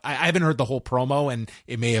boos, but I haven't heard the whole promo, and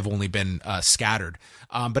it may have only been scattered.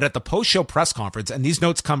 But at the post-show press conference, and these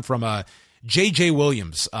notes come from JJ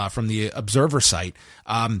Williams from the Observer site,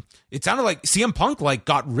 it sounded like CM Punk like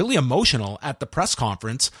got really emotional at the press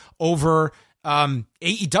conference over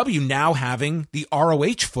AEW now having the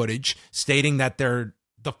ROH footage stating that the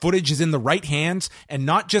footage is in the right hands and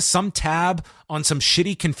not just some tab on some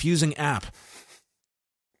shitty, confusing app.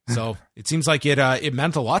 So it seems like it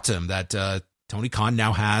meant a lot to him that Tony Khan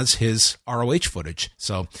now has his ROH footage.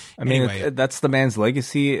 So I mean, that's the man's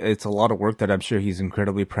legacy. It's a lot of work that I'm sure he's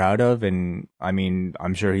incredibly proud of. And I mean,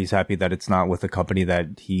 I'm sure he's happy that it's not with a company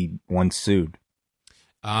that he once sued.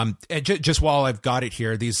 Just while I've got it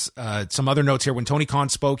here, these some other notes here. When Tony Khan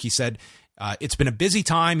spoke, he said, it's been a busy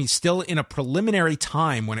time. He's still in a preliminary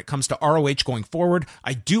time when it comes to ROH going forward.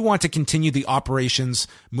 I do want to continue the operations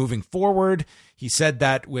moving forward. He said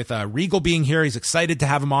that with Regal being here, he's excited to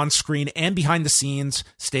have him on screen and behind the scenes,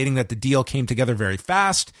 stating that the deal came together very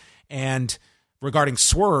fast. And regarding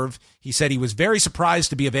Swerve, he said he was very surprised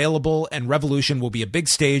to be available, and Revolution will be a big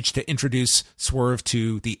stage to introduce Swerve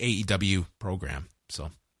to the AEW program. So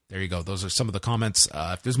there you go. Those are some of the comments.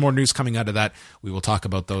 If there's more news coming out of that, we will talk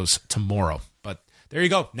about those tomorrow. But there you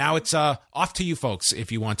go. Now it's off to you folks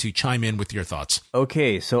if you want to chime in with your thoughts.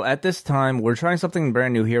 Okay, so at this time, we're trying something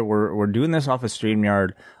brand new here. We're doing this off of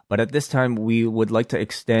StreamYard, but at this time, we would like to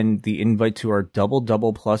extend the invite to our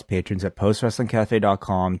Double Plus patrons at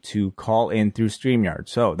postwrestlingcafe.com to call in through StreamYard.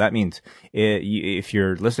 So that means if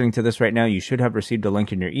you're listening to this right now, you should have received a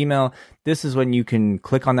link in your email. This is when you can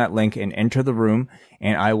click on that link and enter the room,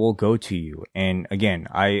 and I will go to you. And again,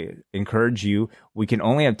 I encourage you, we can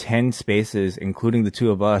only have 10 spaces, including the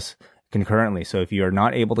two of us, concurrently. So if you are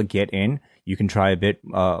not able to get in, you can try a bit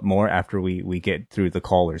more after we get through the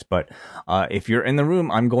callers. But if you're in the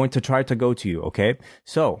room, I'm going to try to go to you, okay?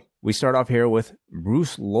 So we start off here with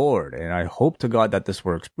Bruce Lord, and I hope to God that this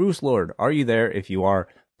works. Bruce Lord, are you there? If you are,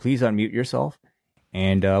 please unmute yourself,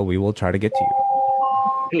 and we will try to get to you.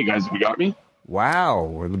 Hey, guys, you got me? Wow,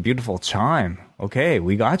 what a beautiful chime. Okay,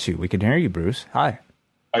 we got you. We can hear you, Bruce. Hi.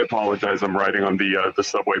 I apologize. I'm riding on the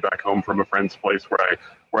subway back home from a friend's place where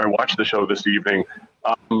I watched the show this evening.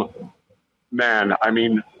 Man, I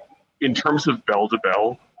mean, in terms of bell to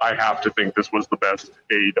bell, I have to think this was the best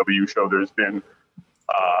AEW show there's been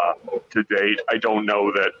to date. I don't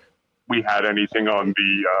know that we had anything on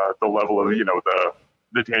the level of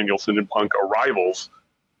the Danielson and Punk arrivals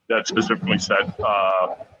that specifically set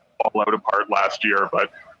All Out apart last year, but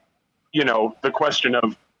the question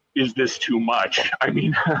of, is this too much? I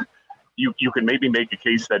mean, you can maybe make a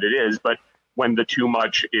case that it is, but when the too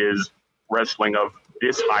much is wrestling of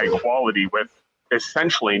this high quality with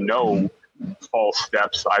essentially no false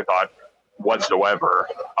steps, I thought, whatsoever,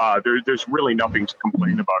 there's really nothing to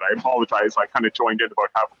complain about. I apologize. I kind of joined in about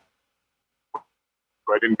half.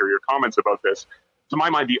 I didn't hear your comments about this. To my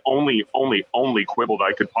mind, the only quibble that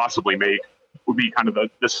I could possibly make would be kind of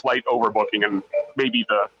the slight overbooking and maybe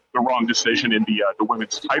the wrong decision in the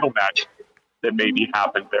women's title match that maybe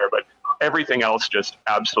happened there. But everything else just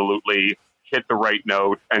absolutely hit the right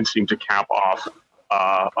note and seemed to cap off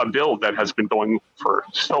a build that has been going for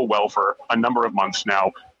so well for a number of months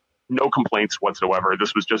now. No complaints whatsoever.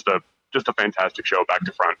 This was just a fantastic show back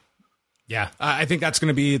to front. Yeah, I think that's going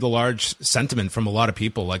to be the large sentiment from a lot of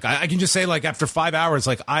people. Like, I can just say, like, after 5 hours,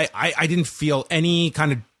 like, I didn't feel any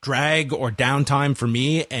kind of drag or downtime for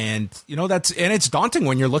me. And, it's daunting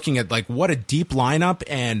when you're looking at, like, what a deep lineup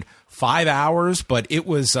and 5 hours. But it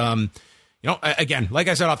was, again, like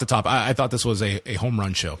I said off the top, I thought this was a home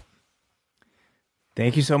run show.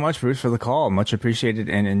 Thank you so much, Bruce, for the call. Much appreciated,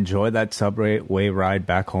 and enjoy that subway ride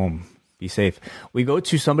back home. Be safe. We go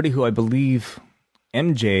to somebody who I believe...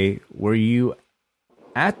 MJ, were you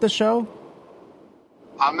at the show?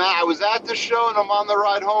 I was at the show, and I'm on the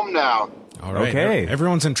ride home now. All right. Okay.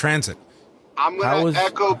 Everyone's in transit. I'm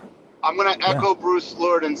gonna echo Bruce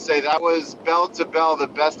Lord and say that was bell to bell the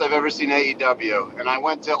best I've ever seen AEW. And I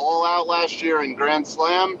went to All Out last year in Grand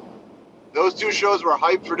Slam. Those two shows were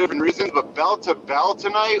hyped for different reasons, but bell to bell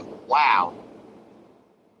tonight, wow.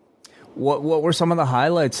 What were some of the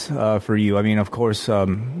highlights for you? I mean, of course,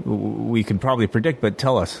 we can probably predict, but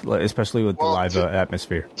tell us, especially with the live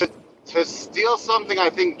atmosphere. To steal something I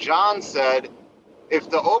think John said, if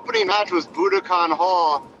the opening match was Budokan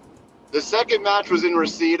Hall, the second match was in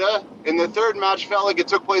Reseda, and the third match felt like it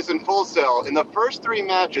took place in Full Sail. In the first three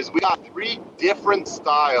matches, we got three different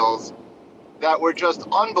styles that were just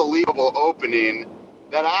unbelievable opening.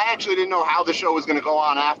 That I actually didn't know how the show was going to go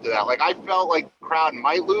on after that. Like, I felt like the crowd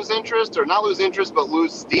might lose interest, or not lose interest, but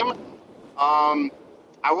lose steam.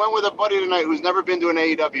 I went with a buddy tonight who's never been to an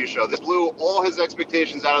AEW show. This blew all his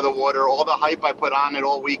expectations out of the water. All the hype I put on it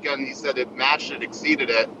all weekend, he said it matched it, exceeded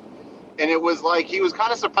it. And it was like, he was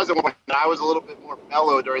kind of surprised when I was a little bit more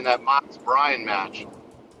mellow during that Mox Bryan match.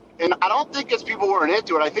 And I don't think it's people weren't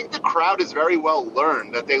into it. I think the crowd is very well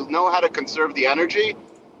learned, that they know how to conserve the energy.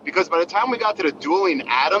 Because by the time we got to the dueling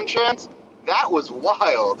Adam chants, that was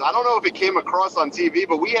wild. I don't know if it came across on TV,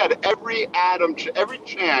 but we had every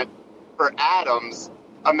chant for Adams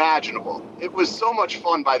imaginable. It was so much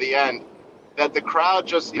fun by the end that the crowd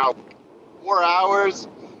just, 4 hours.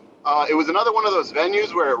 It was another one of those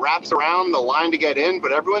venues where it wraps around the line to get in,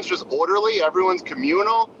 but everyone's just orderly. Everyone's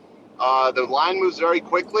communal. The line moves very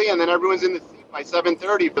quickly, and then everyone's in the seat by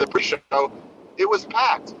 7:30 for the pre-show. It was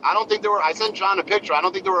packed. I don't think there were. I sent John a picture. I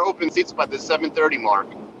don't think there were open seats by the 7:30 mark.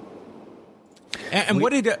 And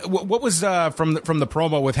what was from the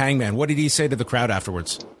promo with Hangman? What did he say to the crowd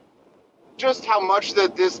afterwards? Just how much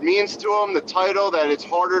that this means to him, the title, that it's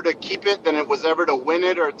harder to keep it than it was ever to win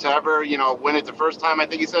it, or to ever, win it the first time. I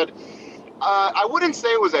think he said. I wouldn't say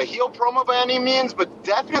it was a heel promo by any means, but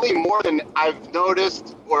definitely more than I've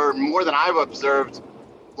noticed or more than I've observed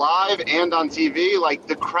live and on TV. Like,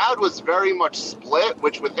 the crowd was very much split,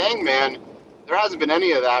 which with Hangman, there hasn't been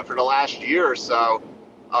any of that for the last year or so,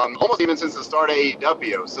 almost even since the start of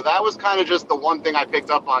AEW. So that was kind of just the one thing I picked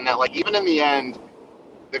up on, that, like, even in the end,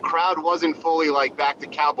 the crowd wasn't fully, like, back to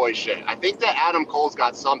cowboy shit. I think that Adam Cole's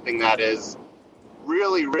got something that is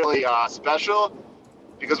really, really special.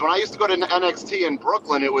 Because when I used to go to NXT in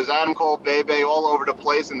Brooklyn, it was Adam Cole, Bebe all over the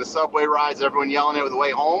place in the subway rides, everyone yelling it the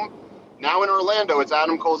way home. Now in Orlando, it's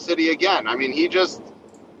Adam Cole City again. I mean,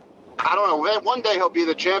 I don't know, one day he'll be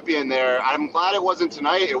the champion there. I'm glad it wasn't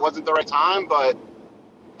tonight. It wasn't the right time, but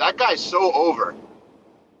that guy's so over.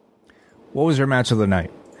 What was your match of the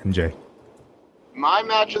night, MJ? My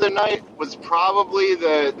match of the night was probably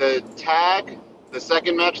the tag, the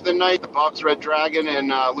second match of the night, the Bucks, Red Dragon,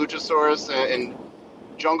 and Luchasaurus and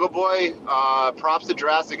Jungle Boy. Props to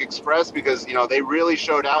Jurassic Express, because they really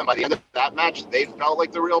showed out, and by the end of that match they felt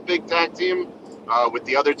like the real big tag team with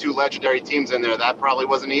the other two legendary teams in there. That probably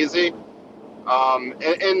wasn't easy,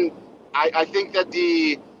 and I think that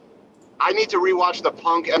I need to rewatch the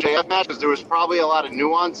Punk MJF match, because there was probably a lot of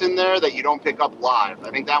nuance in there that you don't pick up live.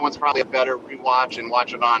 I think that one's probably a better rewatch and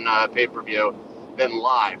watch it on pay-per-view than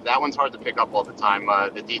live. That one's hard to pick up all the time,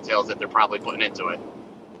 the details that they're probably putting into it.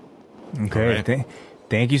 Okay, right.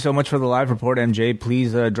 Thank you so much for the live report, MJ.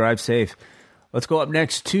 Please drive safe. Let's go up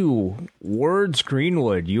next to Words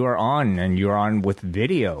Greenwood. You are on, and you are on with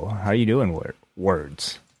video. How are you doing,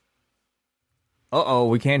 Words? Uh-oh,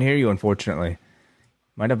 we can't hear you, unfortunately.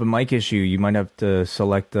 Might have a mic issue. You might have to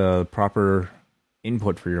select the proper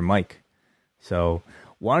input for your mic. So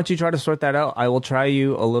why don't you try to sort that out? I will try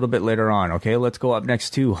you a little bit later on, okay? Let's go up next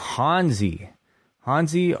to Hansi.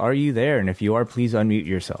 Hansi, are you there? And if you are, please unmute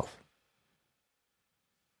yourself.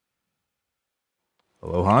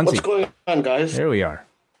 Hello, Hansi. What's going on, guys? There we are.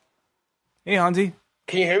 Hey, Hansi.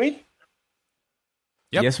 Can you hear me?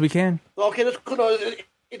 Yep. Yes, we can. Okay, that's cool.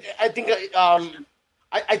 I think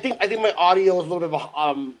my audio is a little bit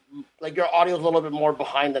like your audio is a little bit more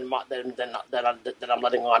behind than I'm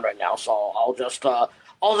letting on right now. So I'll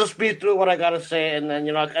just speed through what I gotta say, and then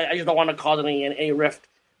I just don't want to cause any rift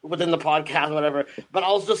within the podcast or whatever. But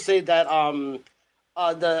I'll just say that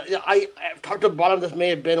I've talked about this may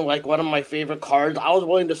have been like one of my favorite cards. I was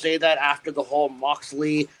willing to say that after the whole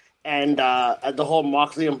Moxley and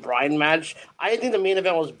Bryan match. I didn't think the main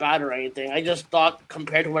event was bad or anything. I just thought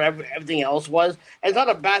compared to whatever everything else was, it's not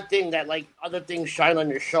a bad thing that like other things shine on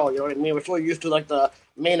your show. You know what I mean? We're so used to like the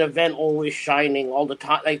main event always shining all the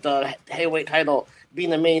time, like the heavyweight title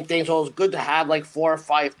being the main thing. So it was good to have like 4 or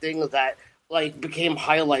 5 things that like became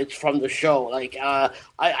highlights from the show. Like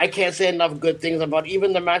I can't say enough good things about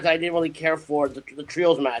even the match I didn't really care for, the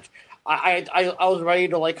trios match. I was ready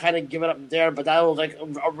to like kind of give it up there, but that was like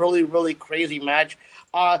a really, really crazy match.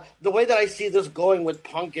 The way that I see this going with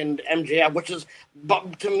Punk and MJF, which is,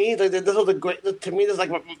 but to me, this is a great. To me, this is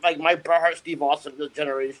like my Bret Hart, Steve Austin, this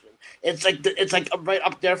generation. It's like right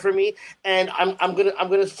up there for me, and I'm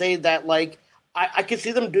gonna say that like I could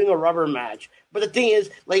see them doing a rubber match, but the thing is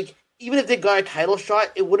like, even if they got a title shot,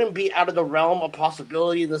 it wouldn't be out of the realm of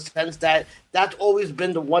possibility in the sense that that's always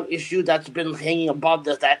been the one issue that's been hanging above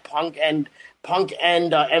this, that Punk and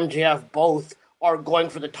MJF both are going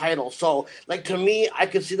for the title. So, like, to me, I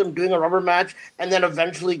could see them doing a rubber match and then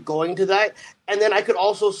eventually going to that. And then I could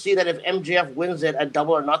also see that if MJF wins it at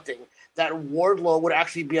Double or Nothing, that Wardlow would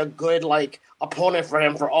actually be a good, like, opponent for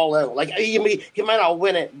him for All Out. Like, he might not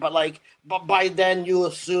win it, but by then you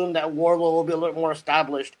assume that Wardlow will be a little more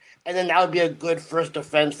established. And then that would be a good first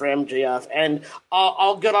defense for MJF. And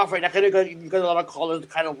I'll get off right now. You got a lot of callers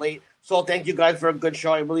kind of late. So thank you guys for a good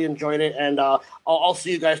show. I really enjoyed it. And I'll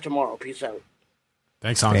see you guys tomorrow. Peace out.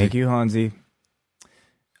 Thanks, Hansi. Thank you, Hansi.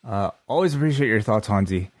 Always appreciate your thoughts,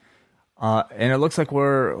 Hansi. And it looks like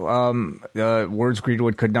Words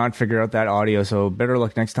Greenwood could not figure out that audio, so better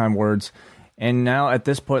luck next time, Words. And now at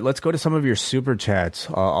this point, let's go to some of your super chats.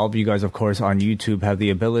 All of you guys, of course, on YouTube have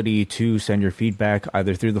the ability to send your feedback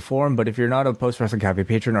either through the forum, but if you're not a Post Wrestling Cafe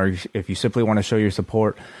patron, or if you simply want to show your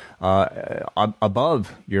support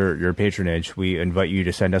above your patronage, we invite you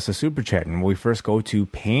to send us a super chat. And we first go to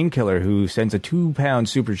Painkiller, who sends a £2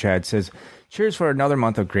 super chat, says, cheers for another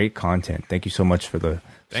month of great content. Thank you so much for the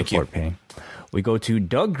support, Pain. We go to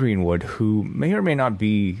Doug Greenwood, who may or may not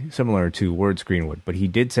be similar to Words Greenwood, but he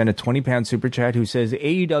did send a £20 super chat, who says,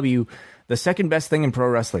 AEW, the second best thing in pro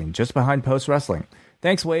wrestling, just behind Post Wrestling.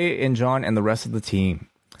 Thanks, Wai and John and the rest of the team.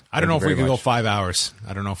 I don't know if we could go 5 hours.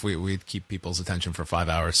 I don't know if we'd keep people's attention for 5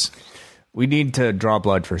 hours. We need to draw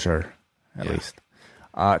blood for sure, at least.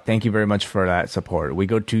 Thank you very much for that support. We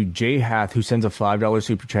go to Jay Hath, who sends a $5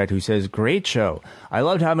 super chat, who says, great show. I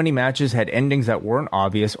loved how many matches had endings that weren't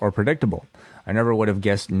obvious or predictable. I never would have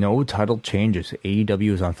guessed no title changes.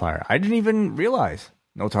 AEW is on fire. I didn't even realize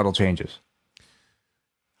no title changes.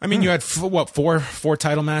 I mean, you had, four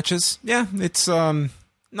title matches? Yeah, it's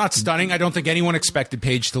not stunning. I don't think anyone expected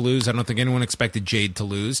Paige to lose. I don't think anyone expected Jade to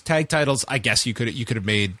lose. Tag titles, I guess you could have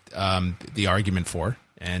made the argument for.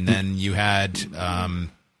 And then you had...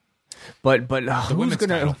 But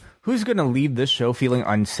who's gonna leave this show feeling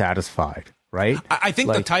unsatisfied? Right? I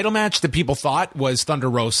think the title match that people thought was Thunder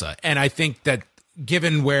Rosa. And I think that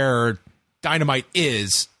given where Dynamite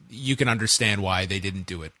is, you can understand why they didn't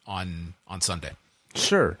do it on Sunday.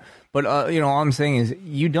 Sure. But, all I'm saying is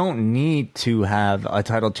you don't need to have a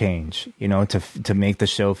title change, to make the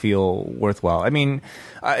show feel worthwhile. I mean,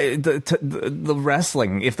 the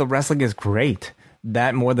wrestling, if the wrestling is great,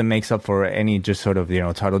 that more than makes up for any just sort of,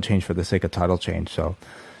 title change for the sake of title change. So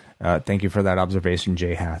thank you for that observation,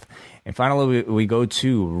 Jay Hath. And finally, we go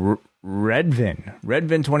to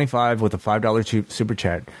Redvin25 with a $5 super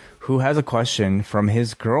chat, who has a question from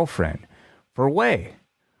his girlfriend. For Wai,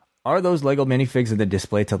 are those Lego minifigs in the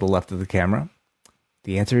display to the left of the camera?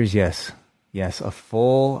 The answer is yes. Yes, a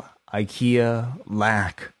full IKEA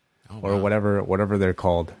lack, or whatever they're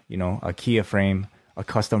called. A Kia frame, a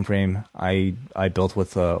custom frame I built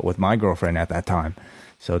with my girlfriend at that time.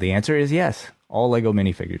 So the answer is yes. All Lego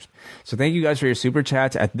minifigures. So thank you guys for your super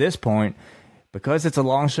chats. At this point, because it's a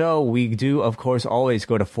long show, we do, of course, always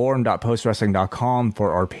go to forum.postwrestling.com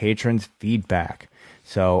for our patrons' feedback.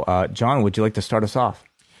 So, John, would you like to start us off?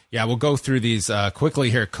 Yeah, we'll go through these quickly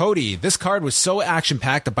here. Cody, this card was so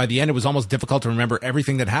action-packed that by the end it was almost difficult to remember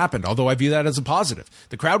everything that happened, although I view that as a positive.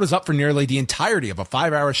 The crowd was up for nearly the entirety of a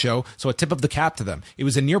 5-hour show, so a tip of the cap to them. It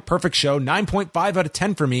was a near-perfect show, 9.5 out of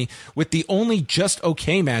 10 for me, with the only just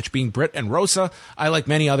okay match being Britt and Rosa. I, like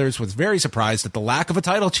many others, was very surprised at the lack of a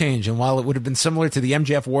title change, and while it would have been similar to the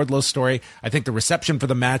MJF Wardlow story, I think the reception for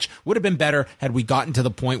the match would have been better had we gotten to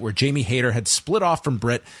the point where Jamie Hayter had split off from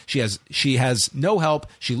Britt. She has no help,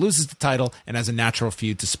 she loses the title, and has a natural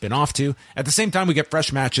feud to spin off to. At the same time, we get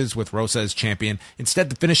fresh matches with Rosa as champion. Instead,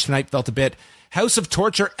 the finish tonight felt a bit House of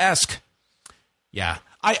Torture-esque. Yeah,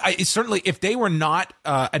 I certainly, if they were not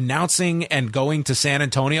announcing and going to San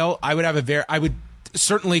Antonio, I would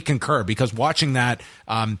certainly concur, because watching that,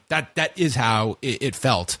 that is how it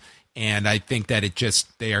felt. And I think that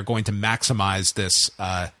they are going to maximize this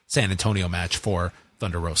San Antonio match for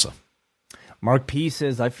Thunder Rosa. Mark P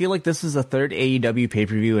says, I feel like this is the third AEW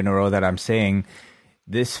pay-per-view in a row that I'm saying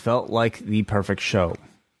this felt like the perfect show.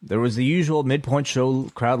 There was the usual midpoint show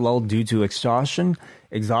crowd lull due to exhaustion,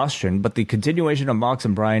 but the continuation of Mox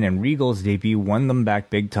and Bryan and Regal's debut won them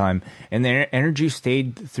back big time, and their energy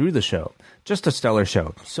stayed through the show. Just a stellar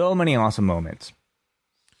show. So many awesome moments.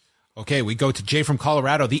 Okay, we go to Jay from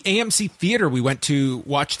Colorado. The AMC Theater we went to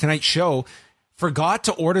watch tonight's show forgot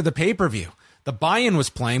to order the pay-per-view. The buy-in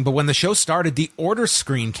was playing, but when the show started, the order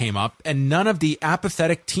screen came up, and none of the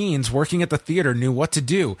apathetic teens working at the theater knew what to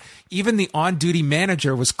do. Even the on-duty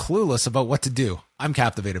manager was clueless about what to do. I'm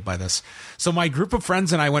captivated by this. So my group of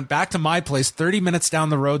friends and I went back to my place 30 minutes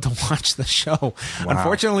down the road to watch the show. Wow.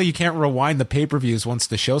 Unfortunately, you can't rewind the pay-per-views once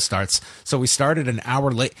the show starts, so we started an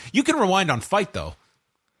hour late. You can rewind on Fight, though.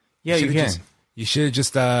 Yeah, you can. You should have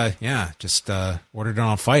just ordered it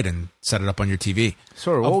on Fight and set it up on your TV.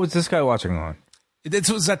 Sorry, what was this guy watching on? It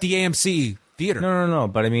was at the AMC Theater. No.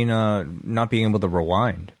 But I mean, not being able to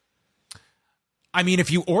rewind. I mean,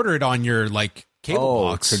 if you order it on your cable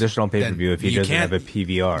box, traditional pay-per-view, if he doesn't have a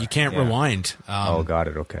PVR, you can't rewind. Got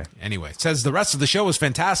it. Okay. Anyway, it says the rest of the show was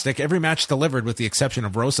fantastic. Every match delivered, with the exception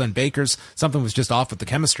of Rosa and Baker's. Something was just off with the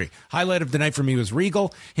chemistry. Highlight of the night for me was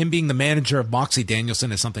Regal. Him being the manager of Moxie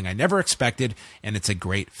Danielson is something I never expected, and it's a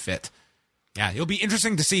great fit. Yeah, it'll be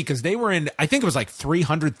interesting to see because they were in, I think it was like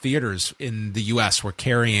 300 theaters in the U.S. were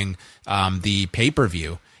carrying the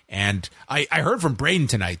pay-per-view. And I heard from Braden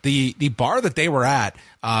tonight, the bar that they were at,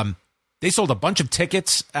 they sold a bunch of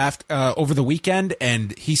tickets over the weekend,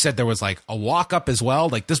 and he said there was like a walk-up as well.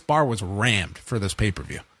 Like this bar was rammed for this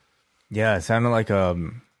pay-per-view. Yeah, it sounded like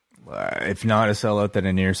if not a sellout, then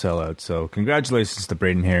a near sellout. So congratulations to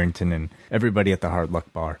Braden Harrington and everybody at the Hard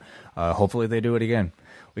Luck Bar. Hopefully they do it again.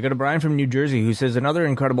 We got a Brian from New Jersey who says, another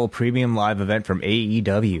incredible premium live event from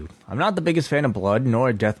AEW. I'm not the biggest fan of blood nor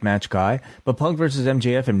a deathmatch guy, but Punk versus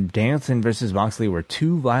MJF and Danielson versus Moxley were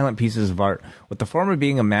two violent pieces of art, with the former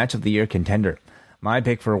being a match of the year contender. My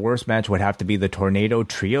pick for a worst match would have to be the Tornado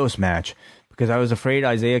Trios match, because I was afraid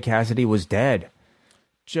Isaiah Cassidy was dead.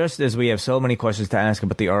 Just as we have so many questions to ask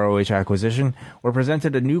about the ROH acquisition, we're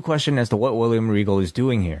presented a new question as to what William Regal is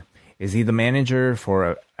doing here. Is he the manager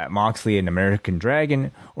for Moxley and American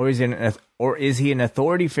Dragon, or is he an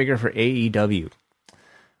authority figure for AEW?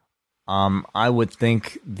 I would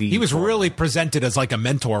think he was really presented as like a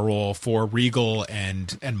mentor role for Regal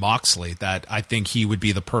and Moxley. That I think he would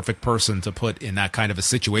be the perfect person to put in that kind of a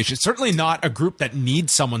situation. Certainly not a group that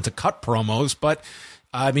needs someone to cut promos, but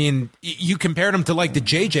I mean, you compared him to like the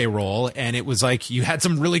JJ role, and it was like you had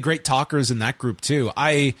some really great talkers in that group too.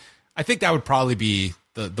 I think that would probably be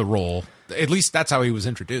the role. At least that's how he was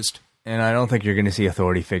introduced. And I don't think you're going to see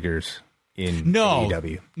authority figures in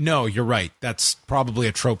AEW. No, you're right. That's probably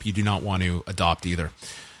a trope you do not want to adopt either.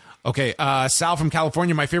 Okay, Sal from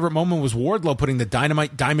California, my favorite moment was Wardlow putting the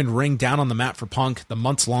Dynamite Diamond ring down on the mat for Punk. The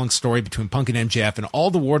months-long story between Punk and MJF and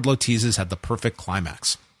all the Wardlow teases had the perfect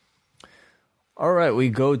climax. All right, we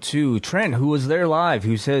go to Trent, who was there live,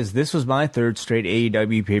 who says, this was my third straight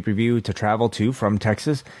AEW pay-per-view to travel to from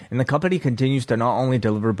Texas, and the company continues to not only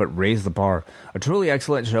deliver but raise the bar. A truly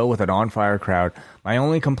excellent show with an on-fire crowd. My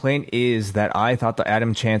only complaint is that I thought the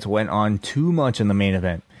Adam Chance went on too much in the main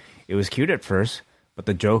event. It was cute at first, but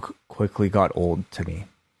the joke quickly got old to me.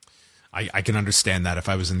 I can understand that if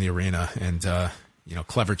I was in the arena, and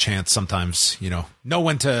clever Chance sometimes, know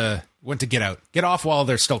when to get out. Get off while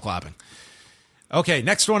they're still clapping. Okay,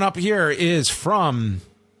 next one up here is from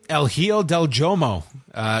El Hijo del Jomo.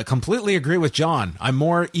 Completely agree with John. I'm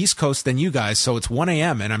more East Coast than you guys, so it's 1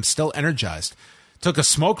 a.m. and I'm still energized. Took a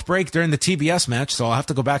smoke break during the TBS match, so I'll have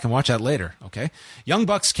to go back and watch that later, okay? Young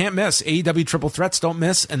Bucks can't miss. AEW Triple Threats don't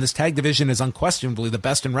miss, and this tag division is unquestionably the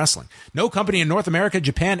best in wrestling. No company in North America,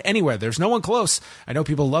 Japan, anywhere. There's no one close. I know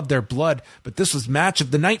people love their blood, but this was match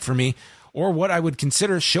of the night for me, or what I would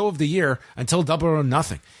consider show of the year until Double or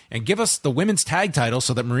Nothing. And give us the women's tag title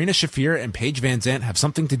so that Marina Shafir and Paige Van Zandt have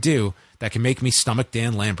something to do that can make me stomach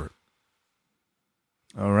Dan Lambert.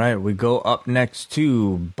 All right, we go up next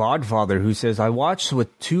to Bodfather, who says, I watched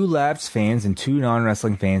with 2 Labs fans and 2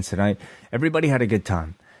 non-wrestling fans tonight. Everybody had a good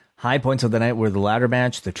time. High points of the night were the ladder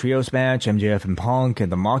match, the trios match, MJF and Punk,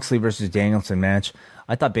 and the Moxley versus Danielson match.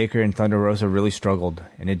 I thought Baker and Thunder Rosa really struggled,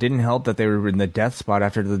 and it didn't help that they were in the death spot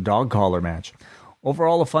after the dog collar match.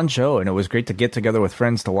 Overall, a fun show, and it was great to get together with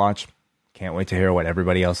friends to watch. Can't wait to hear what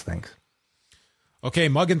everybody else thinks. Okay,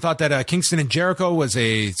 Muggin thought that Kingston and Jericho was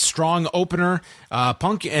a strong opener.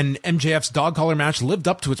 Punk and MJF's dog collar match lived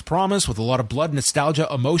up to its promise with a lot of blood, nostalgia,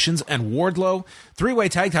 emotions, and Wardlow. 3-way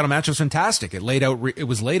tag title match was fantastic. It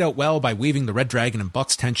was laid out well by weaving the Red Dragon and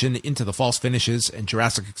Bucks tension into the false finishes, and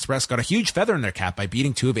Jurassic Express got a huge feather in their cap by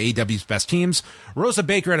beating 2 of AEW's best teams. Rosa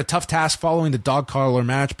Baker had a tough task following the dog collar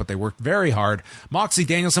match, but they worked very hard. Moxley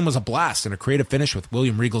Danielson was a blast and a creative finish with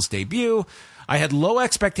William Regal's debut. I had low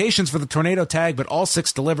expectations for the Tornado tag, but all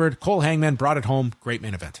 6 delivered. Cole Hangman brought it home. Great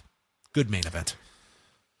main event. Good main event.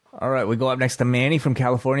 All right, we go up next to Manny from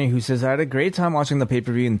California, who says, I had a great time watching the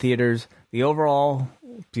pay-per-view in theaters.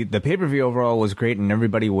 The pay-per-view overall was great, and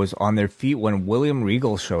everybody was on their feet when William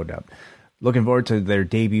Regal showed up. Looking forward to their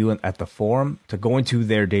debut at the Forum,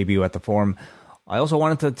 I also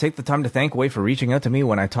wanted to take the time to thank Way for reaching out to me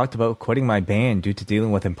when I talked about quitting my band due to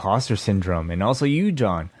dealing with imposter syndrome, and also you,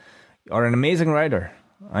 John. You are an amazing writer.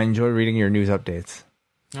 I enjoy reading your news updates.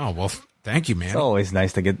 Oh, well, thank you, man. It's always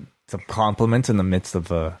nice to get some compliments in the midst of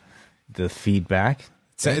the feedback.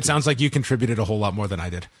 It sounds like you contributed a whole lot more than I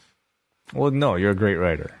did. Well, no, you're a great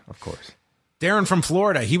writer, of course. Darren from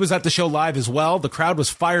Florida, he was at the show live as well. The crowd was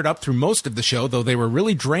fired up through most of the show, though they were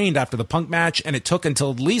really drained after the Punk match, and it took until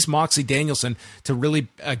at least Moxley Danielson to really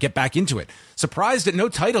get back into it. Surprised at no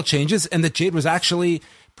title changes and that Jade was actually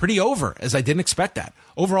pretty over, as I didn't expect that.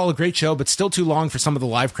 Overall, a great show, but still too long for some of the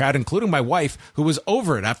live crowd, including my wife, who was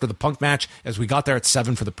over it after the Punk match as we got there at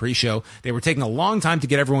 7 for the pre-show. They were taking a long time to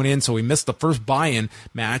get everyone in, so we missed the first buy-in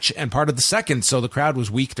match and part of the second, so the crowd was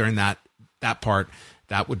weak during that part.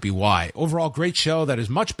 that would be why. Overall, great show that is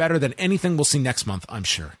much better than anything we'll see next month, I'm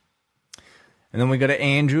sure. And then we got to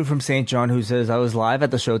Andrew from St. John who says, I was live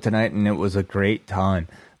at the show tonight and it was a great time.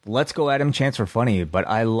 Let's Go Adam chants were funny, but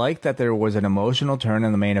I like that there was an emotional turn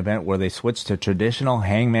in the main event where they switched to traditional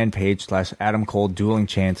Hangman Page / Adam Cole dueling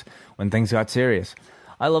chants when things got serious.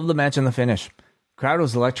 I love the match and the finish. Crowd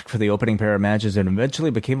was electric for the opening pair of matches and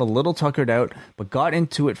eventually became a little tuckered out, but got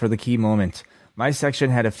into it for the key moments. My section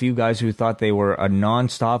had a few guys who thought they were a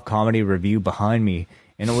non-stop comedy review behind me,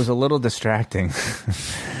 and it was a little distracting.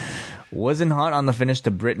 Wasn't hot on the finish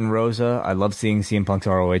to Britt and Rosa. I love seeing CM Punk's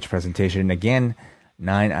ROH presentation again.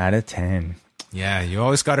 9 out of 10. Yeah, you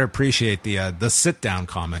always got to appreciate the sit-down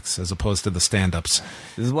comics as opposed to the stand-ups.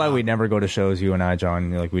 This is why we never go to shows, you and I,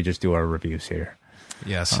 John. Like, we just do our reviews here.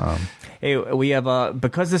 Yes. Hey, we have,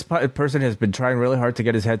 because this person has been trying really hard to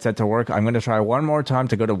get his headset to work, I'm going to try one more time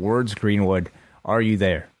to go to Words Greenwood. Are you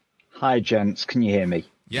there? Hi, gents. Can you hear me?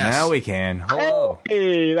 Yes. Now we can. Hello.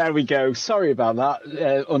 Hey, there we go. Sorry about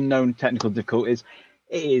that. Unknown technical difficulties.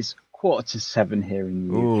 It is 6:45 here in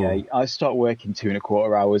the UK. I start work in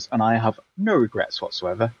 2.25 hours, and I have no regrets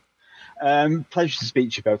whatsoever. Pleasure to speak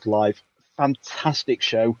to you both live. Fantastic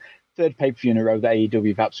show. Third pay-per-view in a row that AEW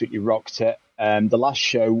have absolutely rocked it. The last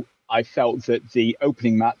show, I felt that the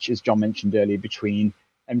opening match, as John mentioned earlier, between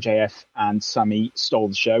MJF and Sammy stole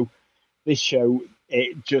the show. This show,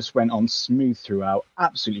 it just went on smooth throughout.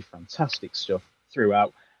 Absolutely fantastic stuff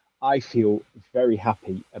throughout. I feel very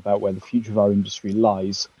happy about where the future of our industry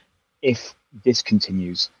lies if this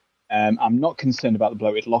continues. I'm not concerned about the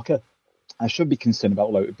bloated locker. I should be concerned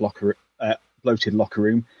about the bloated locker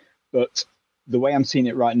room. But the way I'm seeing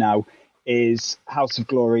it right now is House of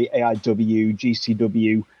Glory, AIW,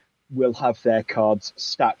 GCW will have their cards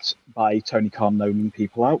stacked by Tony Khan loaning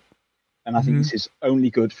people out. And I think this is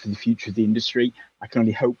only good for the future of the industry. I can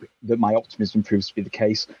only hope that my optimism proves to be the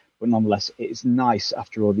case. But nonetheless, it is nice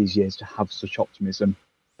after all these years to have such optimism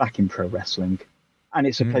back in pro wrestling. And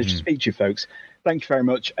it's a pleasure to speak to you folks. Thank you very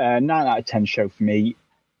much. 9 out of 10 show for me.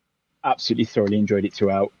 Absolutely thoroughly enjoyed it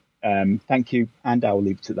throughout. Thank you. And I will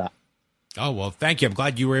leave it at that. Oh, well, thank you. I'm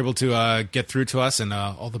glad you were able to get through to us, and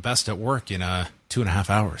all the best at work in 2.5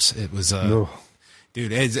 hours. It was,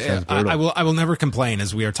 dude, I will never complain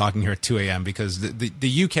as we are talking here at 2 a.m. because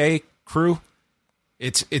the UK crew,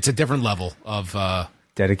 it's a different level of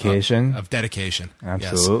dedication. Of dedication.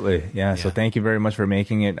 Absolutely. Yes. Yeah. So thank you very much for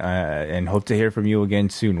making it, and hope to hear from you again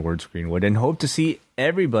soon, Words Greenwood, and hope to see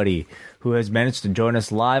everybody who has managed to join us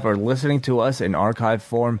live or listening to us in archive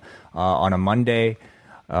form on a Monday.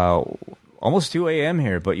 Almost 2 a.m.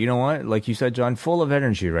 here, but you know what? Like you said, John, full of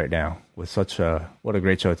energy right now with such what a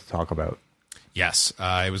great show to talk about. Yes,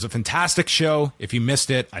 it was a fantastic show. If you missed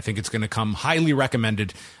it, I think it's going to come highly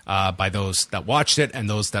recommended by those that watched it and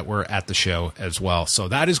those that were at the show as well. So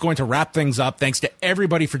that is going to wrap things up. Thanks to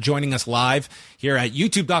everybody for joining us live here at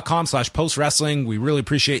youtube.com/postwrestling. We really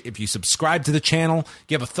appreciate if you subscribe to the channel,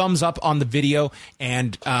 give a thumbs up on the video,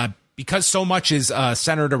 and because so much is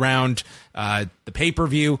centered around the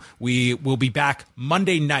pay-per-view, we will be back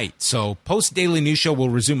Monday night. So post-Daily News Show will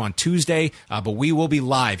resume on Tuesday, but we will be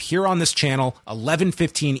live here on this channel,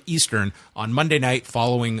 11:15 Eastern on Monday night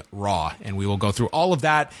following Raw. And we will go through all of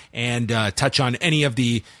that and touch on any of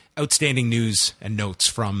the outstanding news and notes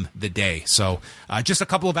from the day. So just a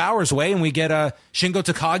couple of hours away, and we get Shingo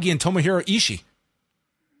Takagi and Tomohiro Ishii.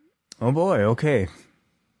 Oh, boy. Okay.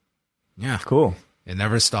 Yeah. Cool. It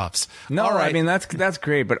never stops. No, all right. I mean, that's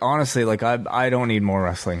great. But honestly, like I don't need more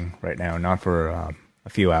wrestling right now. Not for a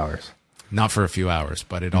few hours. Not for a few hours,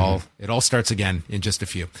 but it all starts again in just a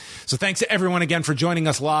few. So thanks to everyone again for joining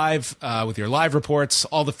us live with your live reports,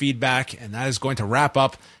 all the feedback, and that is going to wrap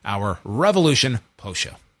up our Revolution post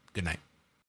show. Good night.